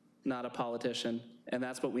 not a politician, and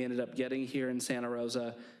that's what we ended up getting here in Santa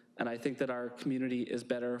Rosa, and I think that our community is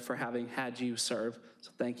better for having had you serve, so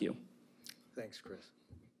thank you. Thanks, Chris.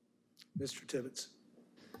 Mr. Tibbetts.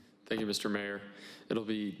 Thank you, Mr. Mayor. It'll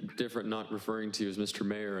be different not referring to you as Mr.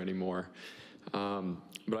 Mayor anymore.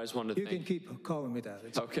 But I just wanted to You can keep calling me that.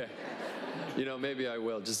 It's okay. You know, maybe I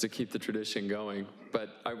will, just to keep the tradition going.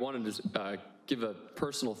 But I wanted to give a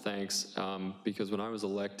personal thanks because when I was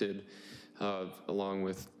elected, along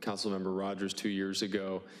with Councilmember Rogers 2 years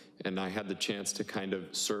ago, and I had the chance to kind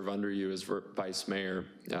of serve under you as vice mayor,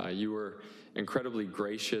 you were incredibly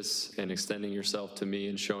gracious in extending yourself to me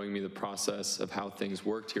and showing me the process of how things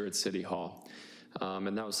worked here at City Hall.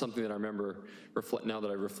 And that was something that I remember, now that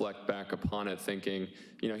I reflect back upon it, thinking,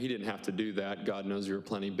 you know, he didn't have to do that. God knows you were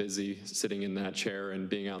plenty busy sitting in that chair and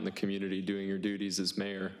being out in the community doing your duties as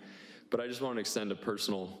mayor. But I just want to extend a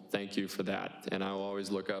personal thank you for that. And I will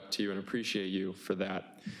always look up to you and appreciate you for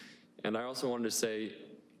that. And I also wanted to say,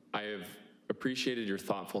 I have appreciated your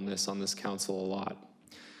thoughtfulness on this council a lot.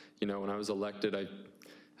 You know, when I was elected, I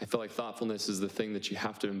feel like thoughtfulness is the thing that you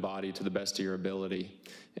have to embody to the best of your ability.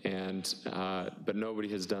 And, but nobody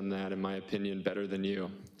has done that, in my opinion, better than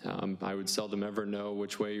you. I would seldom ever know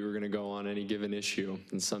which way you were gonna go on any given issue.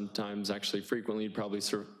 And sometimes, actually frequently, you'd probably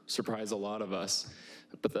surprise a lot of us.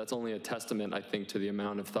 But that's only a testament, I think, to the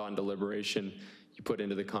amount of thought and deliberation you put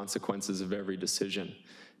into the consequences of every decision.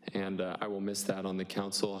 And I will miss that on the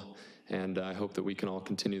council, and I hope that we can all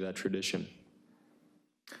continue that tradition.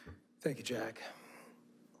 Thank you, Jack.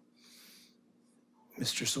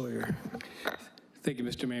 Mr. Sawyer. Thank you,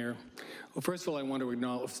 Mr. Mayor. Well, first of all, I want to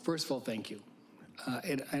acknowledge, first of all, thank you.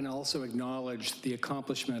 And also acknowledge the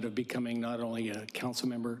accomplishment of becoming not only a council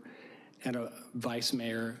member and a vice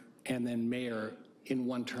mayor and then mayor in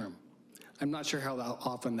one term. I'm not sure how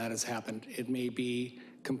often that has happened. It may be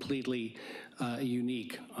completely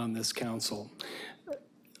unique on this council.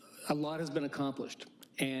 A lot has been accomplished,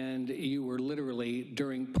 and you were literally,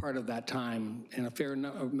 during part of that time, and a fair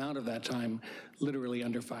amount of that time, literally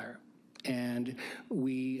under fire. And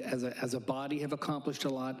we, as a body, have accomplished a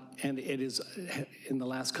lot, and it is, in the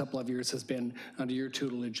last couple of years, has been under your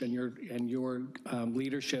tutelage and your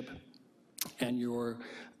leadership and your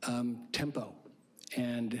tempo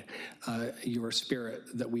and your spirit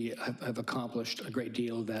that we have accomplished a great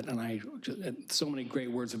deal of that. And so many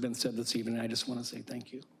great words have been said this evening. I just want to say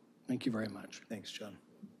thank you. Thank you very much. Thanks, John.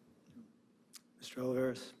 Mr.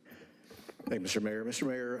 Oliveris. Thank you, Mr. Mayor. Mr.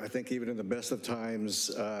 Mayor, I think even in the best of times,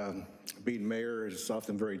 being mayor is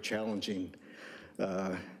often very challenging.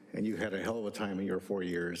 And you had a hell of a time in your 4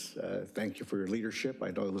 years. Thank you for your leadership.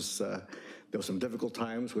 I know it was, there were some difficult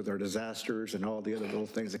times with our disasters and all the other little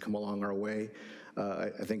things that come along our way. I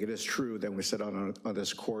think it is true that we set on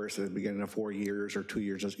this course at the beginning of 4 years or 2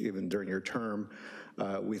 years, even during your term.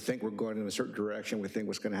 We think we're going in a certain direction. We think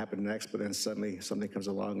what's going to happen next, but then suddenly something comes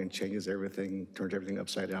along and changes everything, turns everything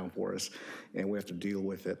upside down for us, and we have to deal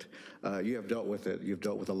with it. You have dealt with it. You've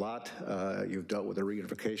dealt with a lot. You've dealt with the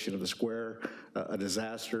reunification of the square, a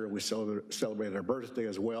disaster. We celebrated our birthday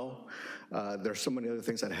as well. There's so many other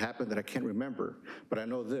things that happened that I can't remember, but I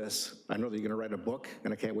know this. I know that you're going to write a book,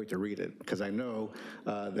 and I can't wait to read it, because I know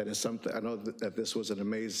that is something. I know that this was an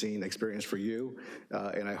amazing experience for you,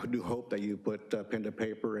 and I do hope that you put pen to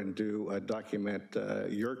paper and do document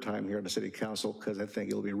your time here at the City Council, because I think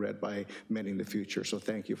it'll be read by many in the future. So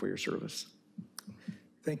thank you for your service.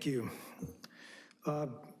 Thank you.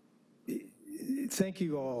 Thank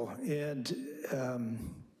you all.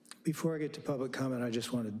 And before I get to public comment, I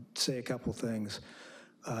just want to say a couple things.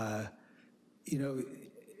 You know,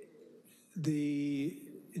 the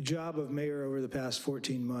job of mayor over the past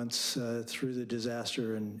 14 months through the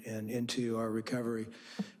disaster and into our recovery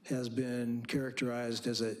has been characterized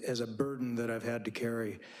as a burden that I've had to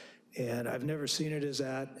carry. And I've never seen it as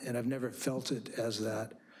that, and I've never felt it as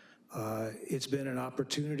that. It's been an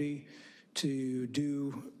opportunity to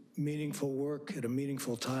do meaningful work at a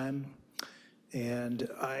meaningful time. And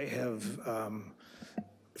I have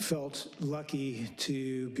felt lucky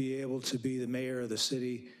to be able to be the mayor of the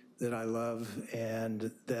city that I love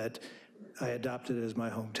and that I adopted as my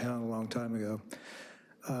hometown a long time ago.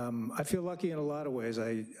 I feel lucky in a lot of ways.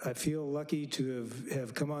 I feel lucky to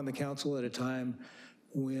have come on the council at a time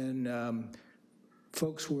when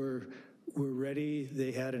folks were ready.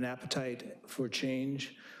 They had an appetite for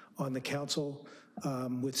change on the council.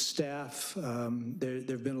 With staff, there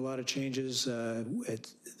have been a lot of changes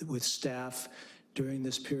with staff during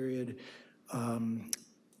this period.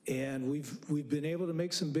 And we've been able to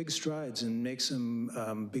make some big strides and make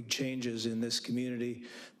some big changes in this community,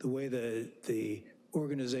 the way the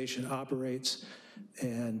organization operates.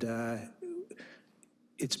 And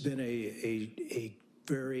it's been a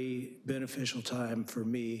very beneficial time for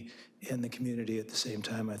me and the community at the same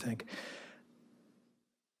time, I think.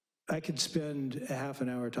 I could spend a half an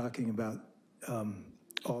hour talking about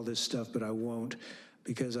all this stuff, but I won't,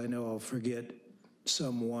 because I know I'll forget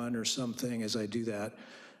someone or something as I do that,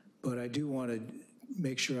 but I do want to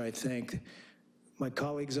make sure I thank my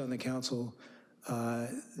colleagues on the council,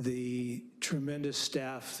 the tremendous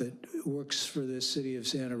staff that works for the city of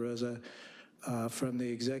Santa Rosa, from the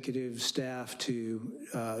executive staff to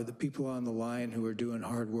the people on the line who are doing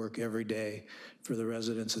hard work every day for the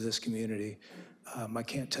residents of this community. I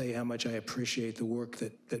can't tell you how much I appreciate the work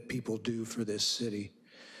that people do for this city.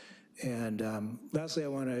 And lastly, I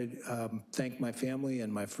want to thank my family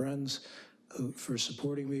and my friends for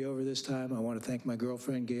supporting me over this time. I want to thank my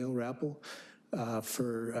girlfriend, Gail Rappel,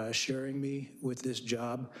 for sharing me with this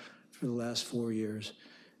job for the last 4 years.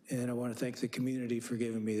 And I want to thank the community for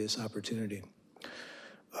giving me this opportunity.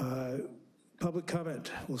 Public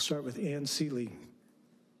comment, we'll start with Ann Seeley,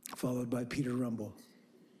 followed by Peter Rumble.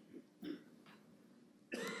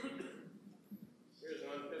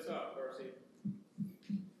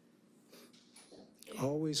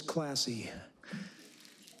 Always classy.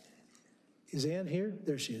 Is Ann here?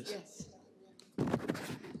 There she is. Yes.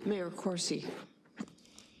 Mayor Corsi,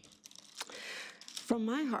 from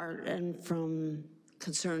my heart and from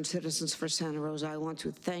Concerned Citizens for Santa Rosa, I want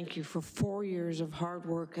to thank you for 4 years of hard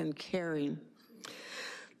work and caring.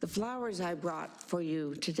 The flowers I brought for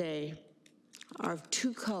you today are of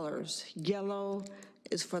 2 colors. Yellow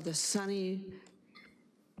is for the sunny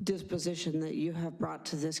disposition that you have brought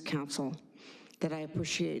to this council that I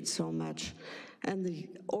appreciate so much. And the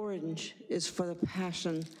orange is for the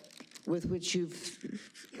passion with which you've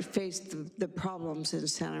faced the problems in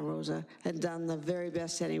Santa Rosa and done the very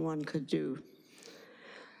best anyone could do.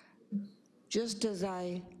 Just as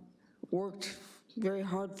I worked very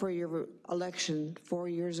hard for your election 4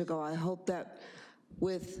 years ago, I hope that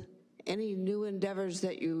with any new endeavors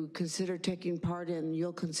that you consider taking part in,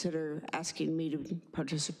 you'll consider asking me to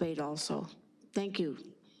participate also. Thank you.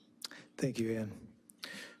 Thank you, Ann.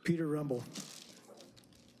 Peter Rumble.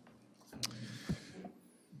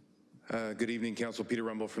 Good evening, Council. Peter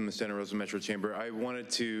Rumble from the Santa Rosa Metro Chamber. I wanted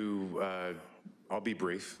to, I'll be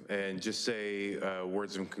brief and just say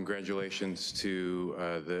words of congratulations to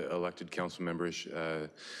the elected council members,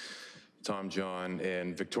 Tom, John,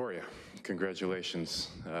 and Victoria. Congratulations.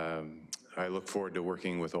 I look forward to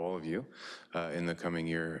working with all of you in the coming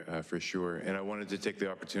year for sure. And I wanted to take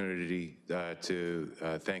the opportunity to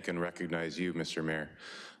thank and recognize you, Mr. Mayor,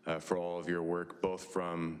 for all of your work, both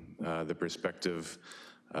from the perspective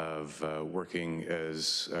of working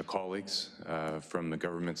as colleagues from the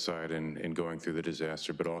government side and going through the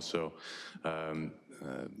disaster, but also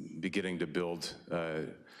beginning to build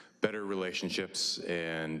better relationships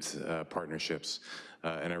and partnerships.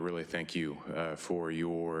 And I really thank you for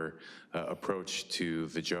your approach to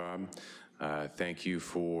the job. Thank you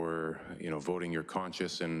for voting your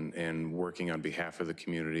conscience and working on behalf of the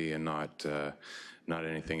community and not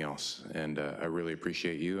anything else. And I really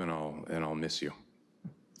appreciate you, and I'll miss you.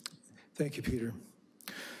 Thank you, Peter.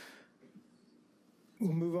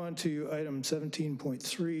 We'll move on to item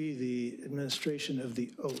 17.3, the administration of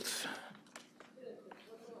the oath.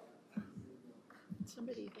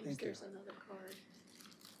 Somebody thinks there's another card.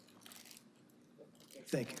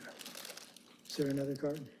 Thank you. Is there another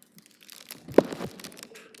card?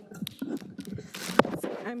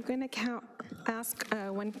 I'm going to ask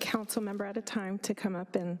one council member at a time to come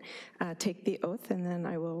up and take the oath, and then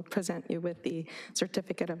I will present you with the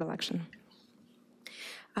certificate of election.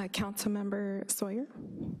 Councilmember Sawyer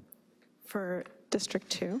for District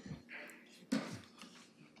 2.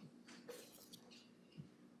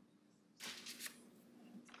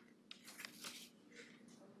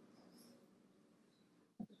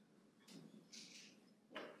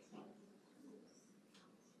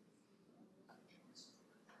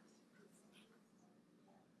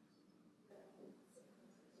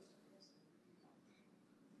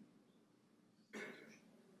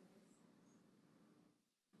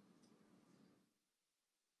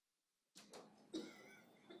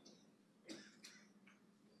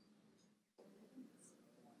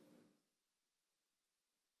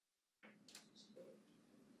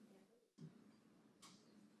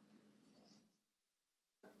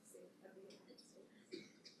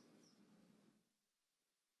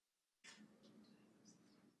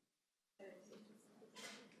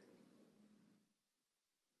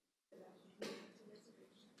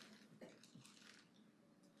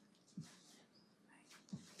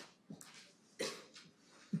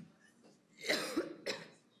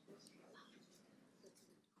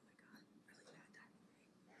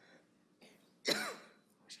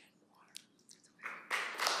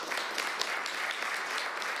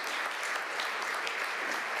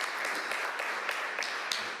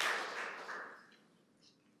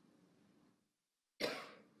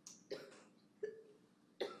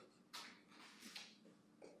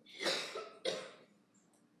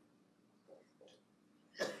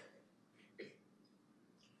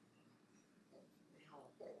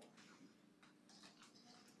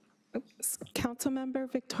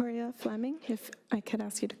 Councilmember Victoria Fleming, if I could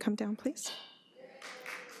ask you to come down, please.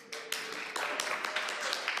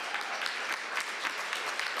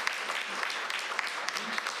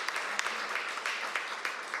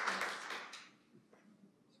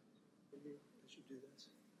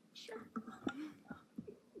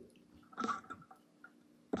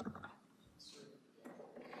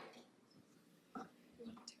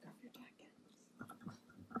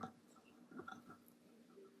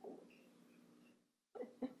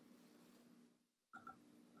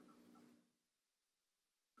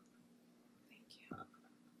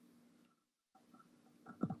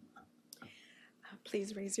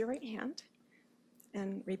 Please raise your right hand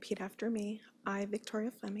and repeat after me. I, Victoria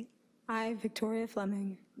Fleming. I, Victoria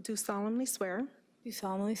Fleming, Do solemnly swear do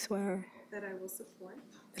solemnly swear that I will support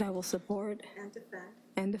that I will support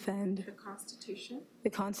and defend the the Constitution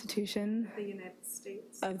Constitution of the United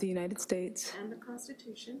States of the United States and the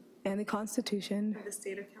Constitution and the Constitution of the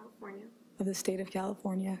State of California of the State of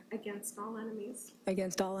California against all enemies,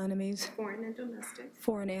 against all enemies, foreign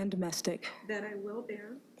and domestic, that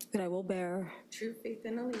I will bear true faith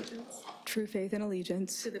and allegiance true faith and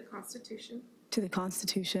allegiance to the Constitution to the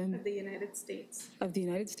Constitution of the United States of the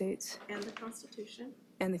United States and the Constitution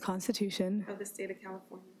and the Constitution of the State of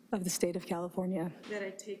California, of the State of California, that I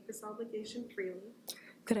take this obligation freely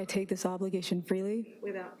that I take this obligation freely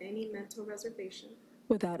without any mental reservation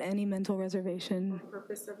without any mental reservation or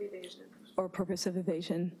purpose of evasion, or purpose of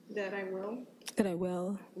evasion, that I will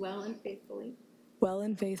well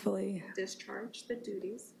and faithfully discharge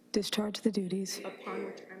the duties upon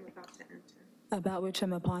which I'm about to enter. about which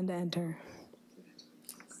I'm upon to enter.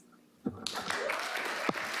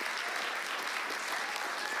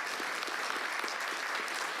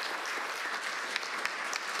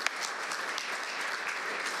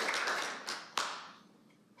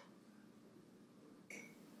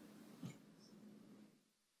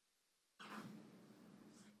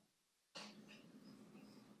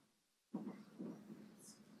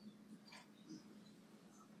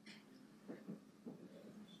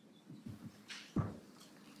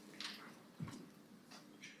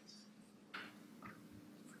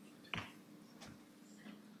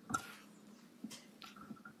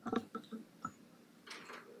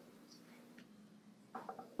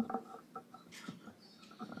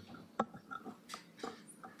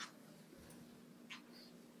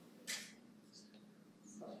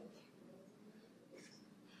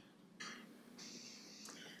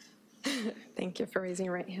 Thank you for raising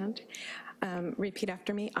your right hand. Repeat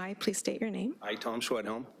after me. I, please state your name. I, Tom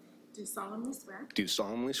Schwedhelm, Do solemnly swear do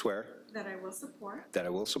solemnly swear that I will support that I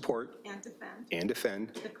will support and defend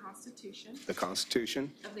the the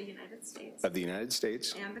Constitution of the United States of the United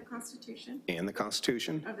States and the Constitution and the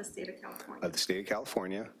Constitution of the State of California of the State of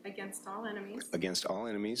California against all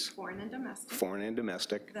enemies, foreign and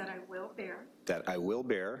domestic, that I will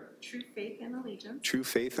bear true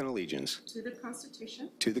faith and allegiance to the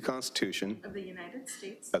Constitution to the Constitution of the United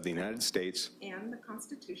States of the United States and the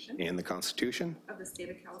Constitution and the Constitution of the State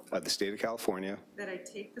of California, of the State of California, that I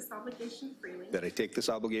take this obligation freely that I take this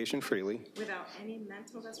obligation freely without any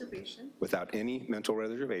mental reservation without any mental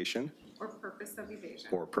reservation or purpose of evasion,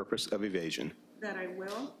 or purpose of evasion, that I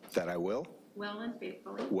will well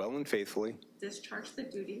and faithfully discharge the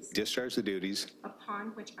duties upon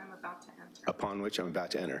which I'm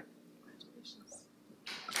about to enter. Congratulations.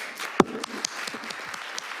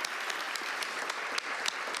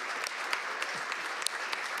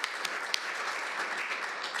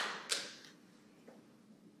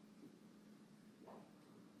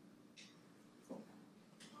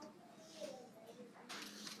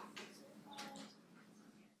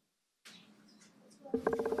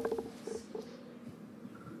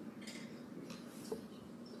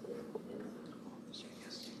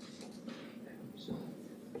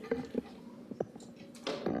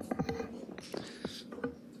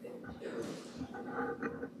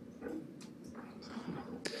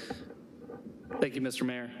 Thank you, Mr.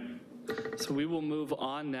 Mayor. So we will move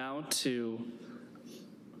on now to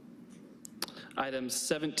item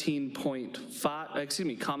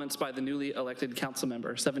 17.5, comments by the newly elected council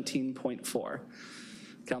member, 17.4.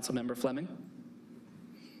 Councilmember Fleming.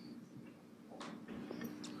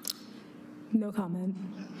 No comment.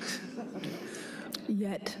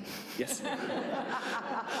 Yet. Yes.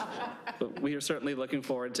 But we are certainly looking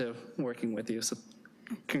forward to working with you, so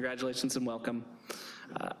congratulations and welcome.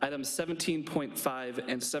 Items 17.5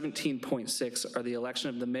 and 17.6 are the election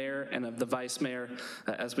of the mayor and of the vice mayor.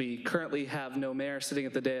 As we currently have no mayor sitting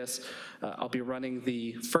at the dais, I'll be running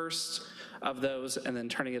the first of those and then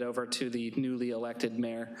turning it over to the newly elected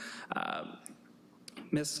mayor.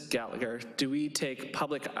 Ms. Gallagher, do we take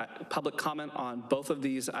public comment on both of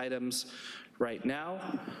these items right now?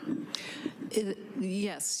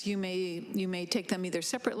 Yes, you may take them either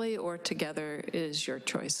separately or together is your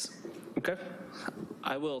choice. Okay.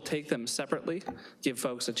 I will take them separately, give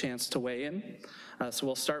folks a chance to weigh in. So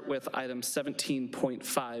we'll start with item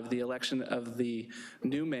 17.5, the election of the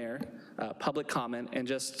new mayor, public comment, and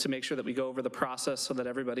just to make sure that we go over the process so that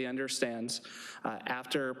everybody understands.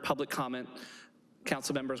 After public comment,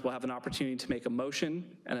 council members will have an opportunity to make a motion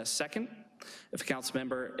and a second. If a council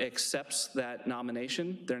member accepts that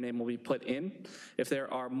nomination, their name will be put in. If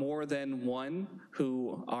there are more than one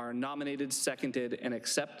who are nominated, seconded, and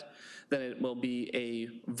accept, then it will be a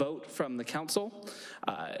vote from the council.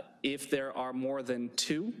 If there are more than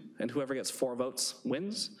two, and whoever gets 4 votes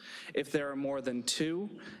wins. If there are more than 2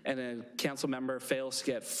 and a council member fails to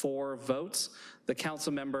get 4 votes, the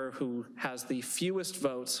council member who has the fewest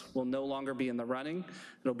votes will no longer be in the running.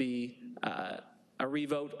 It'll be a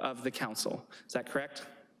revote of the council. Is that correct?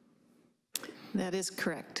 That is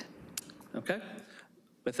correct. Okay.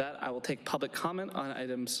 With that, I will take public comment on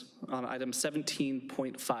item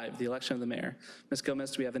 17.5, the election of the mayor. Ms.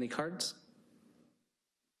 Gomez, do we have any cards?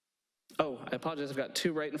 Oh, I apologize, I've got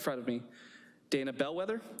 2 right in front of me. Dana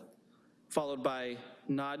Bellwether, followed by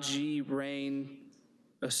Najee Rain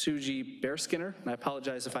Asuji Bearskinner, and I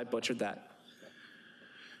apologize if I butchered that.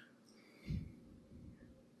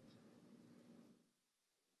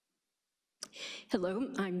 Hello,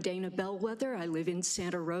 I'm Dana Bellwether. I live in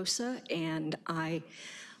Santa Rosa, and I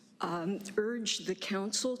urge the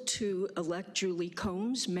council to elect Julie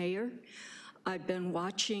Combs mayor. I've been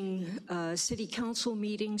watching city council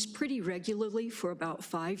meetings pretty regularly for about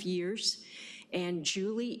 5 years, and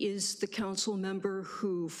Julie is the council member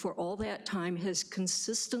who, for all that time, has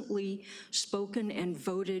consistently spoken and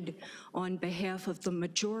voted on behalf of the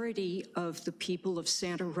majority of the people of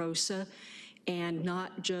Santa Rosa, and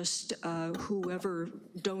not just whoever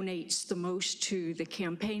donates the most to the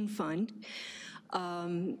campaign fund.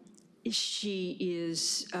 She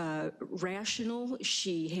is rational,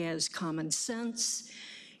 she has common sense,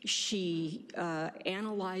 she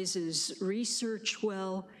analyzes research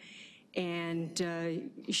well,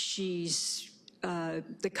 and she's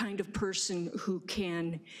the kind of person who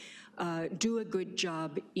can do a good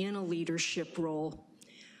job in a leadership role.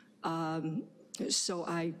 So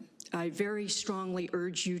I very strongly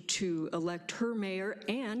urge you to elect her mayor,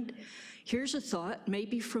 and here's a thought,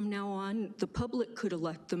 maybe from now on, the public could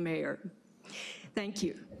elect the mayor. Thank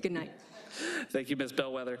you. Good night. Thank you, Ms.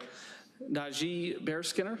 Bellwether. Najee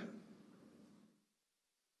Bearskinner?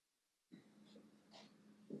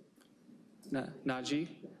 Najee?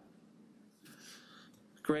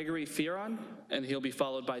 Gregory Fearon, and he'll be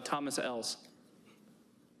followed by Thomas Ells.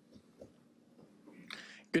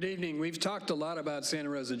 Good evening. We've talked a lot about Santa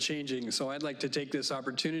Rosa changing, so I'd like to take this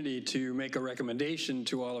opportunity to make a recommendation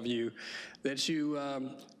to all of you that you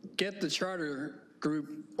get the charter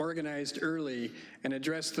group organized early and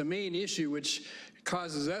address the main issue, which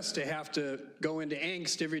causes us to have to go into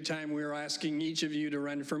angst every time we're asking each of you to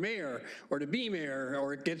run for mayor or to be mayor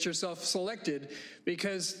or get yourself selected,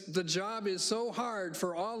 because the job is so hard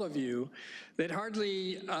for all of you that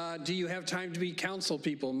hardly do you have time to be council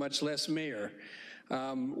people, much less mayor.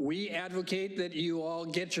 We advocate that you all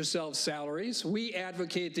get yourselves salaries. We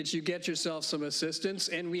advocate that you get yourself some assistance,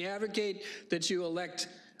 and we advocate that you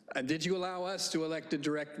allow us to elect a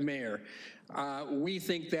direct mayor. We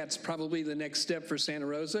think that's probably the next step for Santa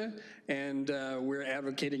Rosa, and we're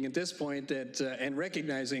advocating at this point that, and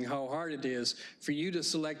recognizing how hard it is for you to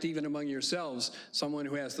select even among yourselves someone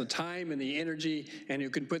who has the time and the energy and who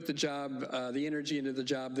can put the job, the energy into the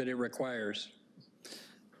job that it requires.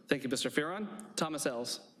 Thank you, Mr. Fearon. Thomas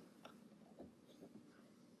Ells.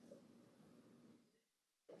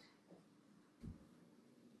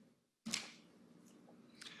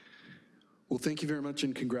 Well, thank you very much,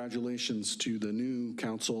 and congratulations to the new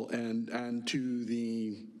council and to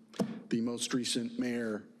the most recent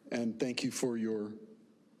mayor, and thank you for your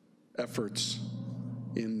efforts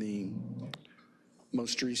in the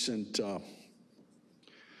most recent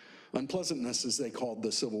unpleasantness, as they called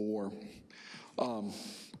the Civil War.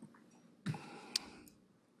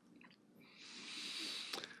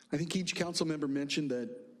 I think each council member mentioned that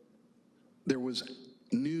there was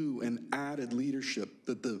new and added leadership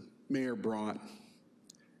that the mayor brought,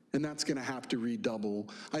 and that's going to have to redouble.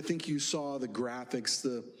 I think you saw the graphics,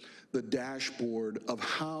 the dashboard of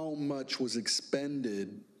how much was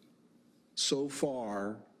expended so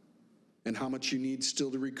far and how much you need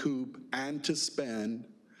still to recoup and to spend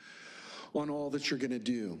on all that you're going to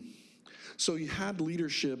do. So you had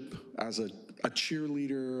leadership as a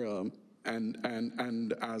cheerleader,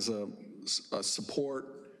 and as a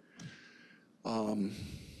support,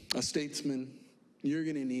 a statesman, you're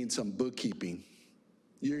going to need some bookkeeping.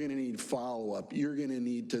 You're going to need follow-up. You're going to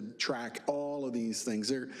need to track all of these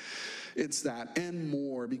things. It's that and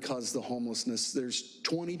more, because the homelessness, there's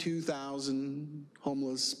 22,000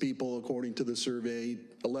 homeless people according to the survey,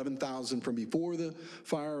 11,000 from before the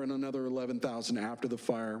fire and another 11,000 after the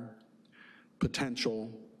fire.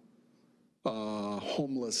 Potential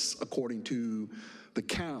homeless according to the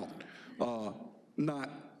count,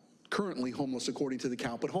 not currently homeless according to the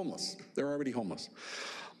count, but homeless. They're already homeless.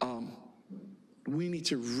 We need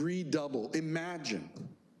to redouble. Imagine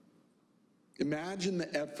the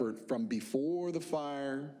effort from before the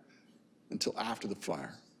fire until after the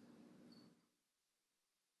fire.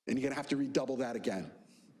 And you're gonna have to redouble that again.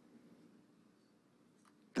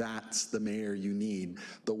 That's the mayor you need,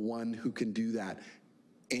 the one who can do that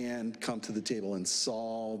and come to the table and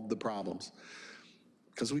solve the problems.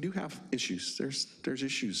 Because we do have issues, there's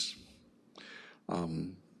issues.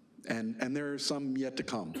 And there are some yet to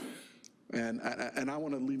come. And I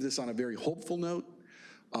want to leave this on a very hopeful note.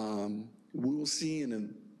 We will see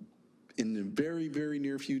in the very, very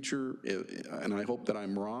near future, and I hope that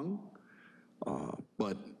I'm wrong,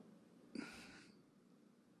 but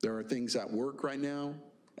there are things at work right now,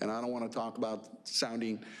 and I don't want to talk about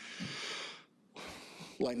sounding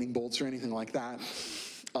lightning bolts or anything like that,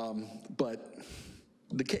 but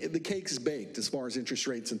the cake's baked as far as interest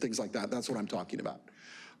rates and things like that. That's what I'm talking about.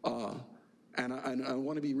 And I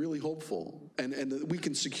want to be really hopeful, and that we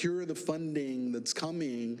can secure the funding that's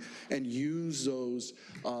coming and use those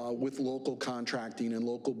with local contracting and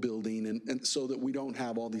local building, and so that we don't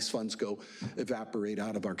have all these funds evaporate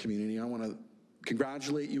out of our community. I want to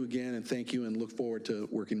congratulate you again and thank you, and look forward to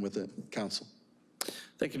working with the council.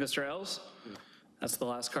 Thank you, Mr. Ells. That's the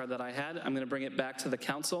last card that I had. I'm going to bring it back to the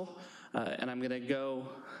council, and I'm going to go.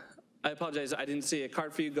 I apologize, I didn't see a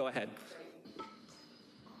card for you. Go ahead.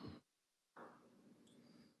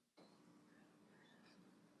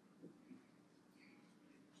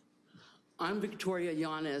 I'm Victoria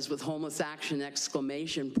Yanez with Homeless Action !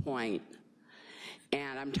 And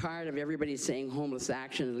I'm tired of everybody saying homeless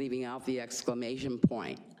action and leaving out the exclamation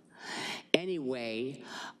point. Anyway,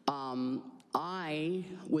 I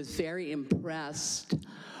was very impressed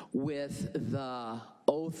with the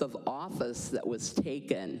oath of office that was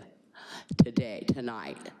taken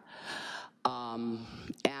tonight, and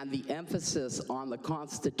the emphasis on the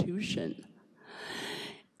Constitution.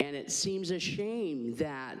 And it seems a shame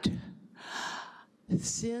that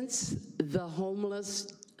since the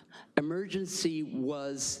homeless emergency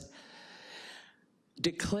was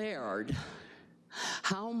declared,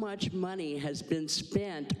 how much money has been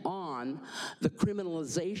spent on the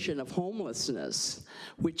criminalization of homelessness,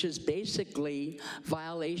 which is basically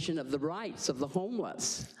violation of the rights of the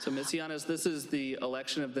homeless. So, Ms. Yanez, this is the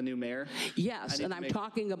election of the new mayor? Yes, and I'm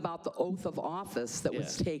talking about the oath of office that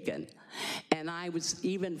was taken. And I was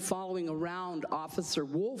even following around Officer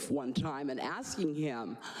Wolf one time and asking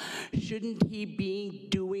him, shouldn't he be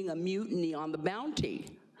doing a mutiny on the bounty,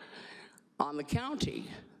 on the county,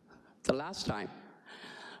 the last time?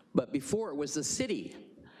 But before it was the city.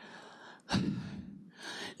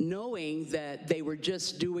 Knowing that they were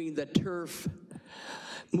just doing the turf,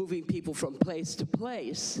 moving people from place to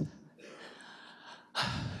place,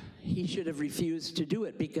 he should have refused to do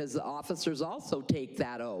it, because the officers also take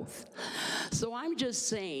that oath. So I'm just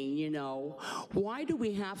saying, you know, why do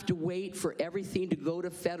we have to wait for everything to go to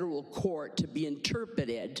federal court to be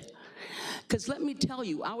interpreted? Because let me tell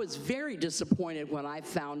you, I was very disappointed when I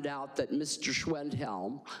found out that Mr.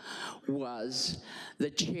 Schwendhelm was the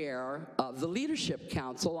chair of the Leadership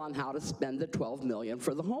Council on how to spend the $12 million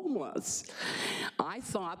for the homeless. I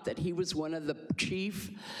thought that he was one of the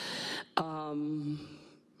chief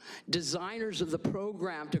designers of the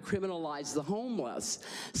program to criminalize the homeless.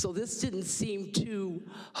 So this didn't seem too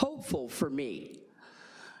hopeful for me.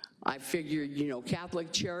 I figured, you know,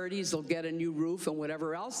 Catholic Charities will get a new roof and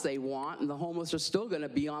whatever else they want, and the homeless are still going to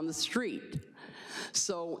be on the street.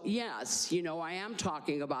 So yes, you know, I am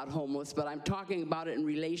talking about homeless, but I'm talking about it in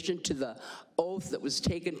relation to the oath that was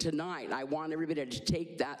taken tonight. I want everybody to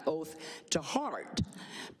take that oath to heart,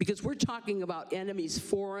 because we're talking about enemies,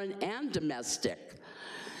 foreign and domestic.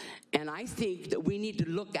 And I think that we need to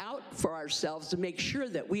look out for ourselves to make sure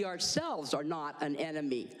that we ourselves are not an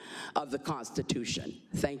enemy of the Constitution.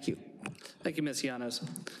 Thank you. Thank you, Ms. Yanez. So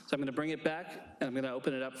I'm going to bring it back, and I'm going to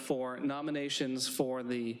open it up for nominations for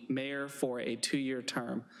the mayor for a 2-year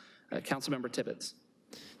term. Councilmember Tibbetts.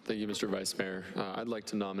 Thank you, Mr. Vice Mayor. I'd like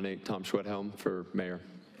to nominate Tom Schwedhelm for mayor.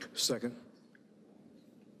 Second.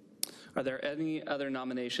 Are there any other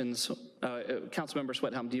nominations? Councilmember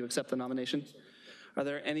Sweathelm, do you accept the nomination? Are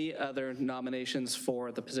there any other nominations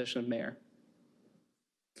for the position of mayor?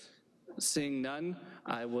 Seeing none,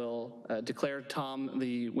 I will declare Tom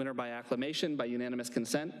the winner by acclamation, by unanimous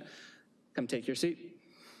consent. Come take your seat.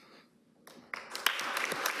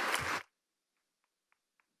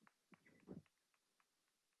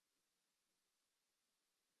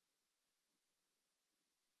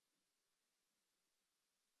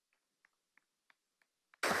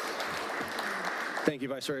 Thank you,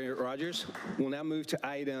 Vice Mayor Rogers. We'll now move to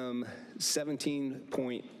item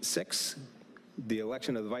 17.6, the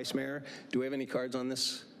election of the vice mayor. Do we have any cards on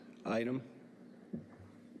this item?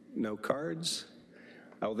 No cards.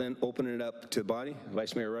 I will then open it up to the body.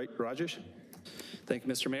 Vice Mayor Rogers. Thank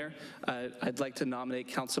you, Mr. Mayor. I'd like to nominate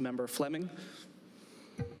Councilmember Fleming.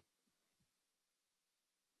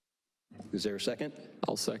 Is there a second?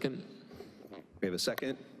 I'll second. We have a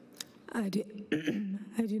second. I do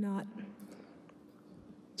not.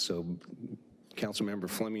 So Councilmember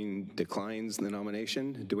Fleming declines the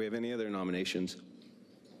nomination. Do we have any other nominations?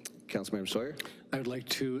 Councilmember Sawyer? I would like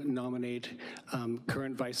to nominate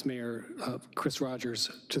current Vice Mayor Chris Rogers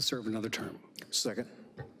to serve another term. Second.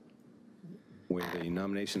 We have a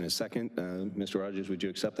nomination and a second. Mr. Rogers, would you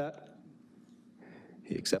accept that?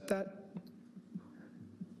 You accept that?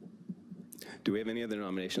 Do we have any other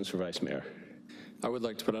nominations for Vice Mayor? I would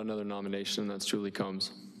like to put out another nomination, and that's Julie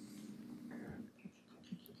Combs.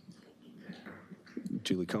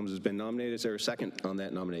 Julie Combs has been nominated. Is there a second on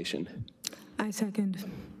that nomination? I second.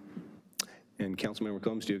 And Councilmember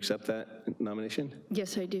Combs, do you accept that nomination?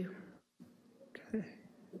 Yes, I do. Okay.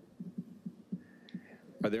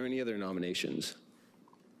 Are there any other nominations?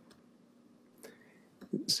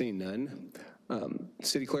 Seeing none.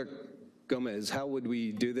 City Clerk Gomez, how would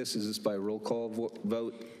we do this? Is this by roll call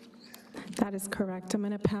vote? That is correct. I'm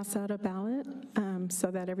going to pass out a ballot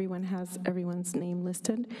so that everyone has everyone's name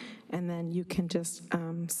listed, and then you can just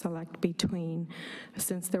select between.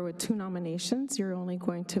 Since there were 2 nominations, you're only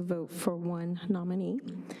going to vote for 1 nominee.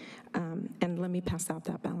 And let me pass out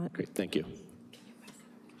that ballot. Great, thank you.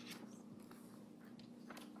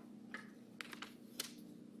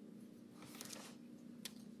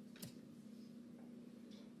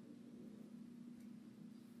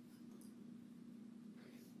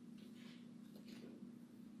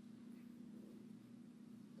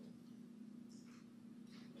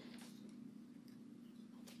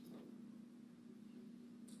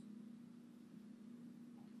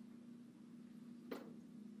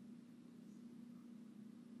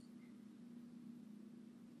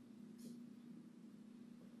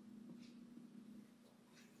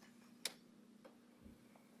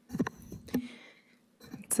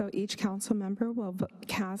 So each council member will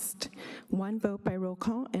cast 1 vote by roll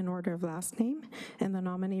call in order of last name, and the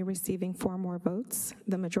nominee receiving 4 more votes,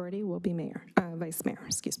 the majority will be vice mayor,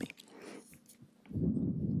 excuse me.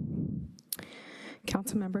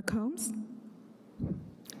 Councilmember Combs?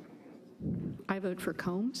 I vote for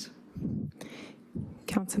Combs.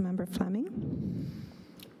 Councilmember Fleming?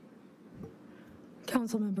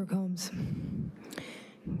 Councilmember Combs.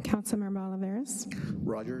 Councilmember Oliveras?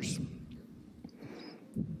 Rogers.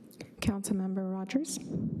 Councilmember Rogers?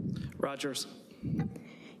 Rogers.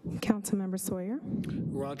 Councilmember Sawyer?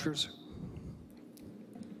 Rogers.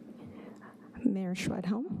 Mayor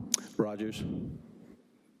Schwedhelm? Rogers.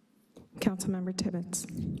 Councilmember Tibbetts?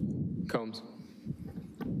 Combs.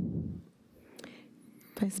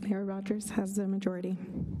 Vice Mayor Rogers has the majority.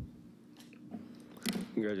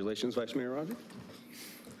 Congratulations, Vice Mayor Rogers.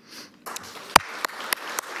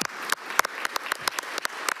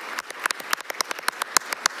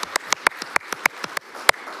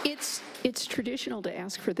 It's traditional to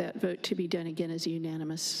ask for that vote to be done again as a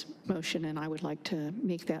unanimous motion, and I would like to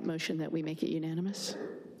make that motion that we make it unanimous.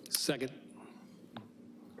 Second.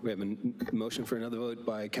 We have a motion for another vote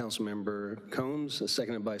by Councilmember Combs,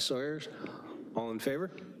 seconded by Sawyers. All in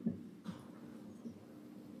favor?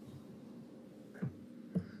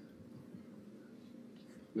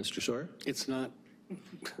 Mr. Sawyer? It's not,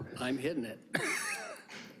 I'm hitting it.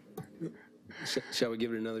 Shall we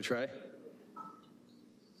give it another try?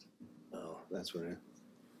 Oh, that's what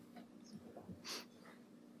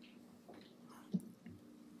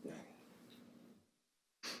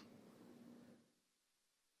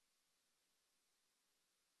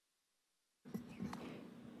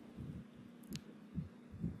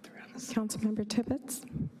Councilmember Tibbetts?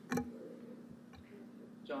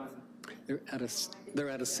 John. They're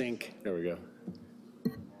out of sync. There we go.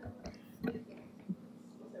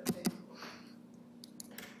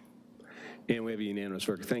 And we have a unanimous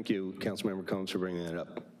vote. Thank you, Councilmember Combs, for bringing that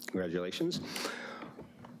up. Congratulations.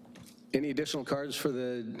 Any additional cards for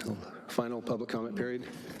the final public comment period?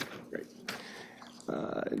 Great.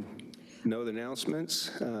 No other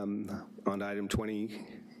announcements on item 20,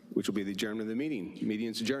 which will be the adjournment of the meeting. Meeting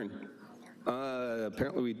is adjourned.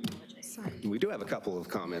 Apparently we do have a couple of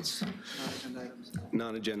comments.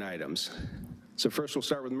 Non-agenda items. So first we'll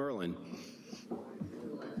start with Merlin.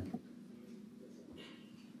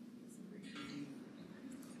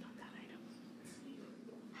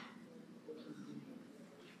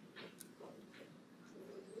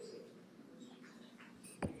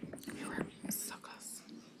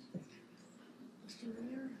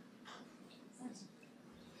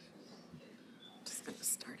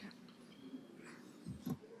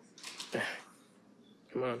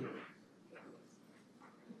 Come on.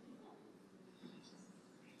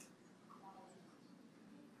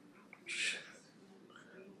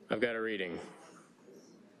 I've got a reading.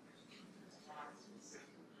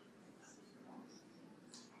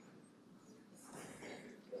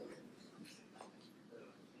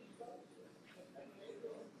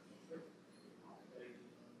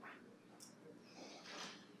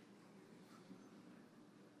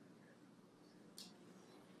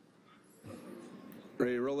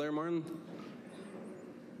 Ready to roll there, Martin?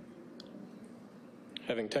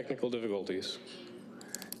 Having technical difficulties.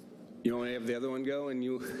 You want to have the other one go and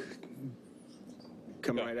you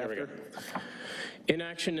come right after?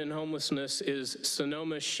 Inaction in Homelessness is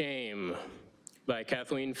Sonoma's Shame by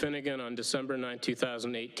Kathleen Finnegan on December 9,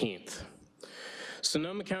 2018.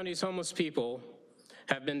 Sonoma County's homeless people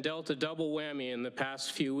have been dealt a double whammy in the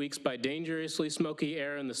past few weeks by dangerously smoky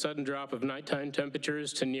air and the sudden drop of nighttime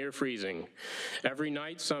temperatures to near freezing. Every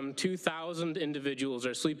night, some 2,000 individuals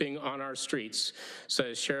are sleeping on our streets,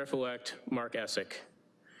 says Sheriff-elect Mark Essick.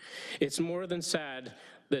 It's more than sad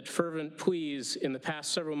that fervent pleas in the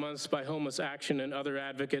past several months by Homeless Action and other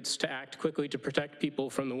advocates to act quickly to protect people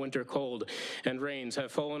from the winter cold and rains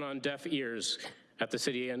have fallen on deaf ears at the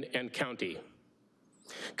city and county.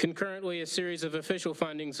 Concurrently, a series of official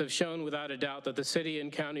findings have shown without a doubt that the city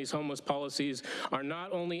and county's homeless policies are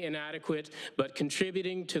not only inadequate, but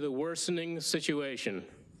contributing to the worsening situation.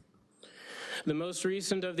 The most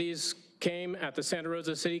recent of these came at the Santa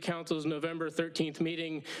Rosa City Council's November 13th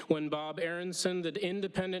meeting when Bob Aronson, the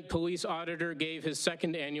independent police auditor, gave his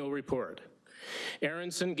second annual report.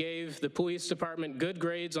 Aronson gave the police department good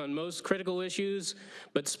grades on most critical issues,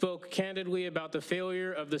 but spoke candidly about the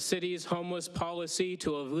failure of the city's homeless policy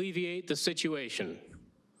to alleviate the situation.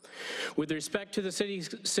 With respect to the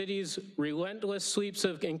city's relentless sweeps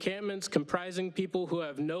of encampments comprising people who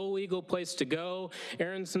have no legal place to go,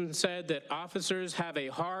 Aronson said that officers have a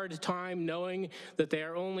hard time knowing that they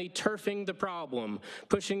are only turfing the problem,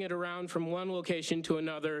 pushing it around from one location to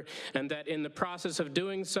another, and that in the process of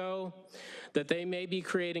doing so, that they may be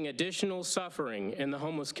creating additional suffering in the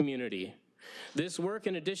homeless community. This work,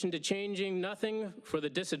 in addition to changing nothing for the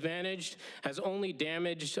disadvantaged, has only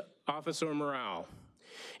damaged officer morale.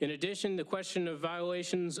 In addition, the question of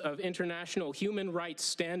violations of international human rights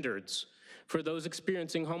standards for those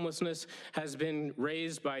experiencing homelessness has been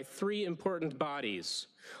raised by three important bodies.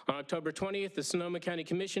 On October 20th, the Sonoma County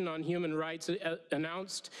Commission on Human Rights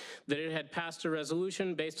announced that it had passed a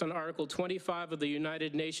resolution based on Article 25 of the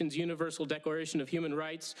United Nations Universal Declaration of Human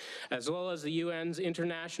Rights, as well as the UN's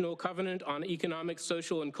International Covenant on Economic,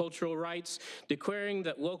 Social, and Cultural Rights, declaring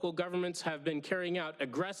that local governments have been carrying out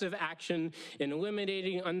aggressive action in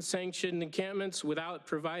eliminating unsanctioned encampments without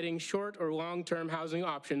providing short or long-term housing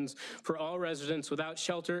options for all residents without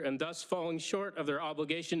shelter, and thus falling short of their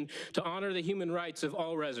obligation to honor the human rights of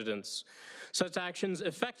all residents. Such actions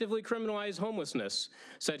effectively criminalize homelessness,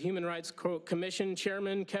 said Human Rights Commission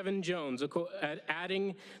Chairman Kevin Jones,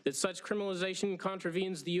 adding that such criminalization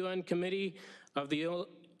contravenes the UN Committee of the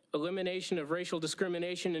Elimination of Racial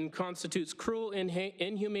Discrimination and constitutes cruel,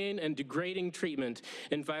 inhumane, and degrading treatment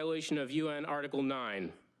in violation of UN Article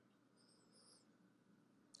 9.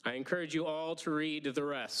 I encourage you all to read the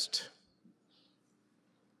rest.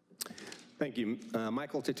 Thank you.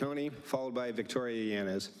 Michael Titoni, followed by Victoria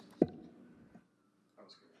Yanez.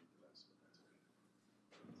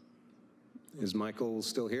 Is Michael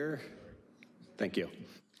still here? Thank you.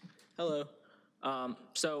 Hello.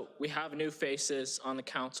 So we have new faces on the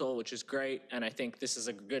council, which is great, and I think this is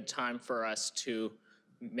a good time for us to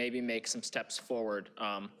maybe make some steps forward.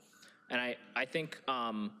 And I think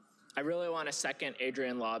I really want to second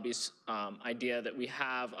Adrian Lobby's idea that we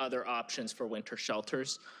have other options for winter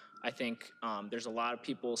shelters. I think there's a lot of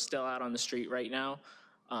people still out on the street right now,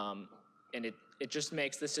 and it just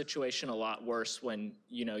makes the situation a lot worse when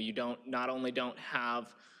you not only don't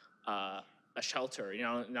have a shelter,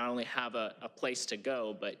 not only have a place to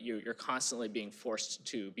go, but you're constantly being forced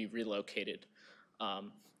to be relocated.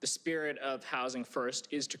 The spirit of Housing First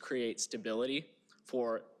is to create stability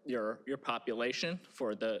for your population,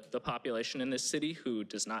 for the population in this city who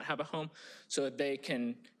does not have a home, so that they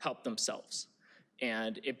can help themselves.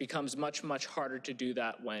 And it becomes much, much harder to do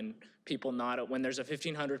that when when there's a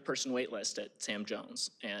 1,500 person wait list at Sam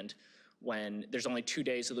Jones, and when there's only 2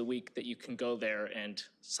 days of the week that you can go there and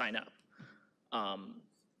sign up.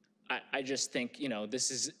 I just think,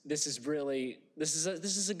 this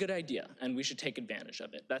is a good idea, and we should take advantage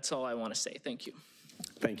of it. That's all I want to say. Thank you.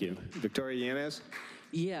 Thank you. Victoria Yanez?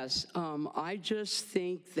 Yes, I just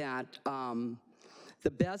think that the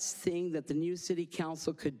best thing that the new city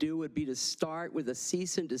council could do would be to start with a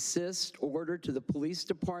cease and desist order to the police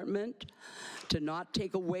department to not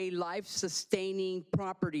take away life-sustaining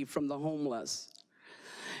property from the homeless.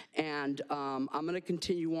 And I'm going to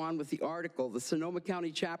continue on with the article. The Sonoma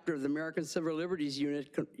County chapter of the American Civil Liberties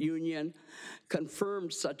Union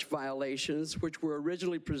confirmed such violations, which were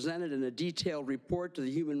originally presented in a detailed report to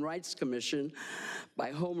the Human Rights Commission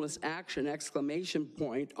by Homeless Action!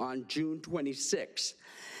 On June 26.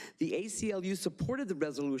 The ACLU supported the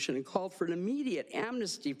resolution and called for an immediate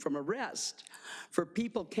amnesty from arrest for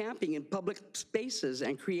people camping in public spaces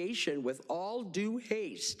and creation with all due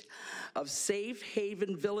haste of safe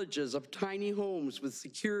haven villages of tiny homes with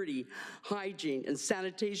security, hygiene, and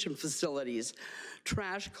sanitation facilities,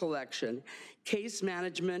 trash collection, case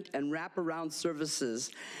management, and wraparound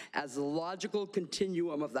services as the logical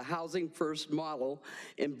continuum of the Housing First model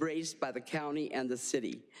embraced by the county and the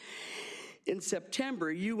city. In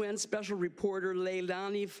September, UN Special Reporter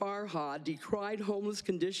Leilani Farha decried homeless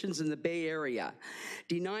conditions in the Bay Area,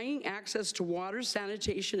 denying access to water,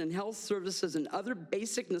 sanitation, and health services and other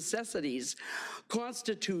basic necessities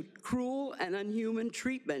constitute cruel and unhuman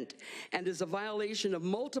treatment and is a violation of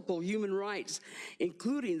multiple human rights,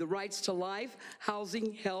 including the rights to life,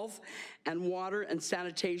 housing, health, and water and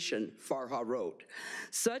sanitation, Farha wrote.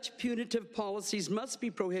 Such punitive policies must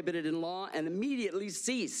be prohibited in law and immediately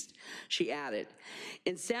ceased, she added.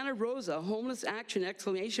 In Santa Rosa, Homeless Action!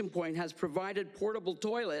 Has provided portable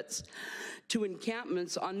toilets to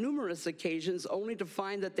encampments on numerous occasions, only to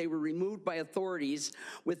find that they were removed by authorities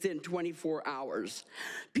within 24 hours.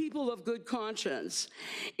 People of good conscience,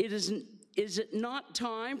 is it not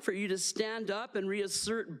time for you to stand up and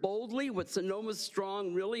reassert boldly what Sonoma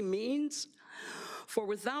Strong really means? For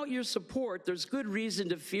without your support, there's good reason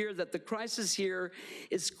to fear that the crisis here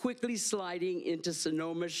is quickly sliding into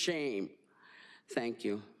Sonoma shame. Thank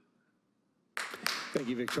you. Thank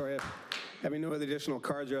you, Victoria. Having no other additional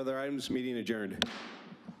cards or other items, meeting adjourned.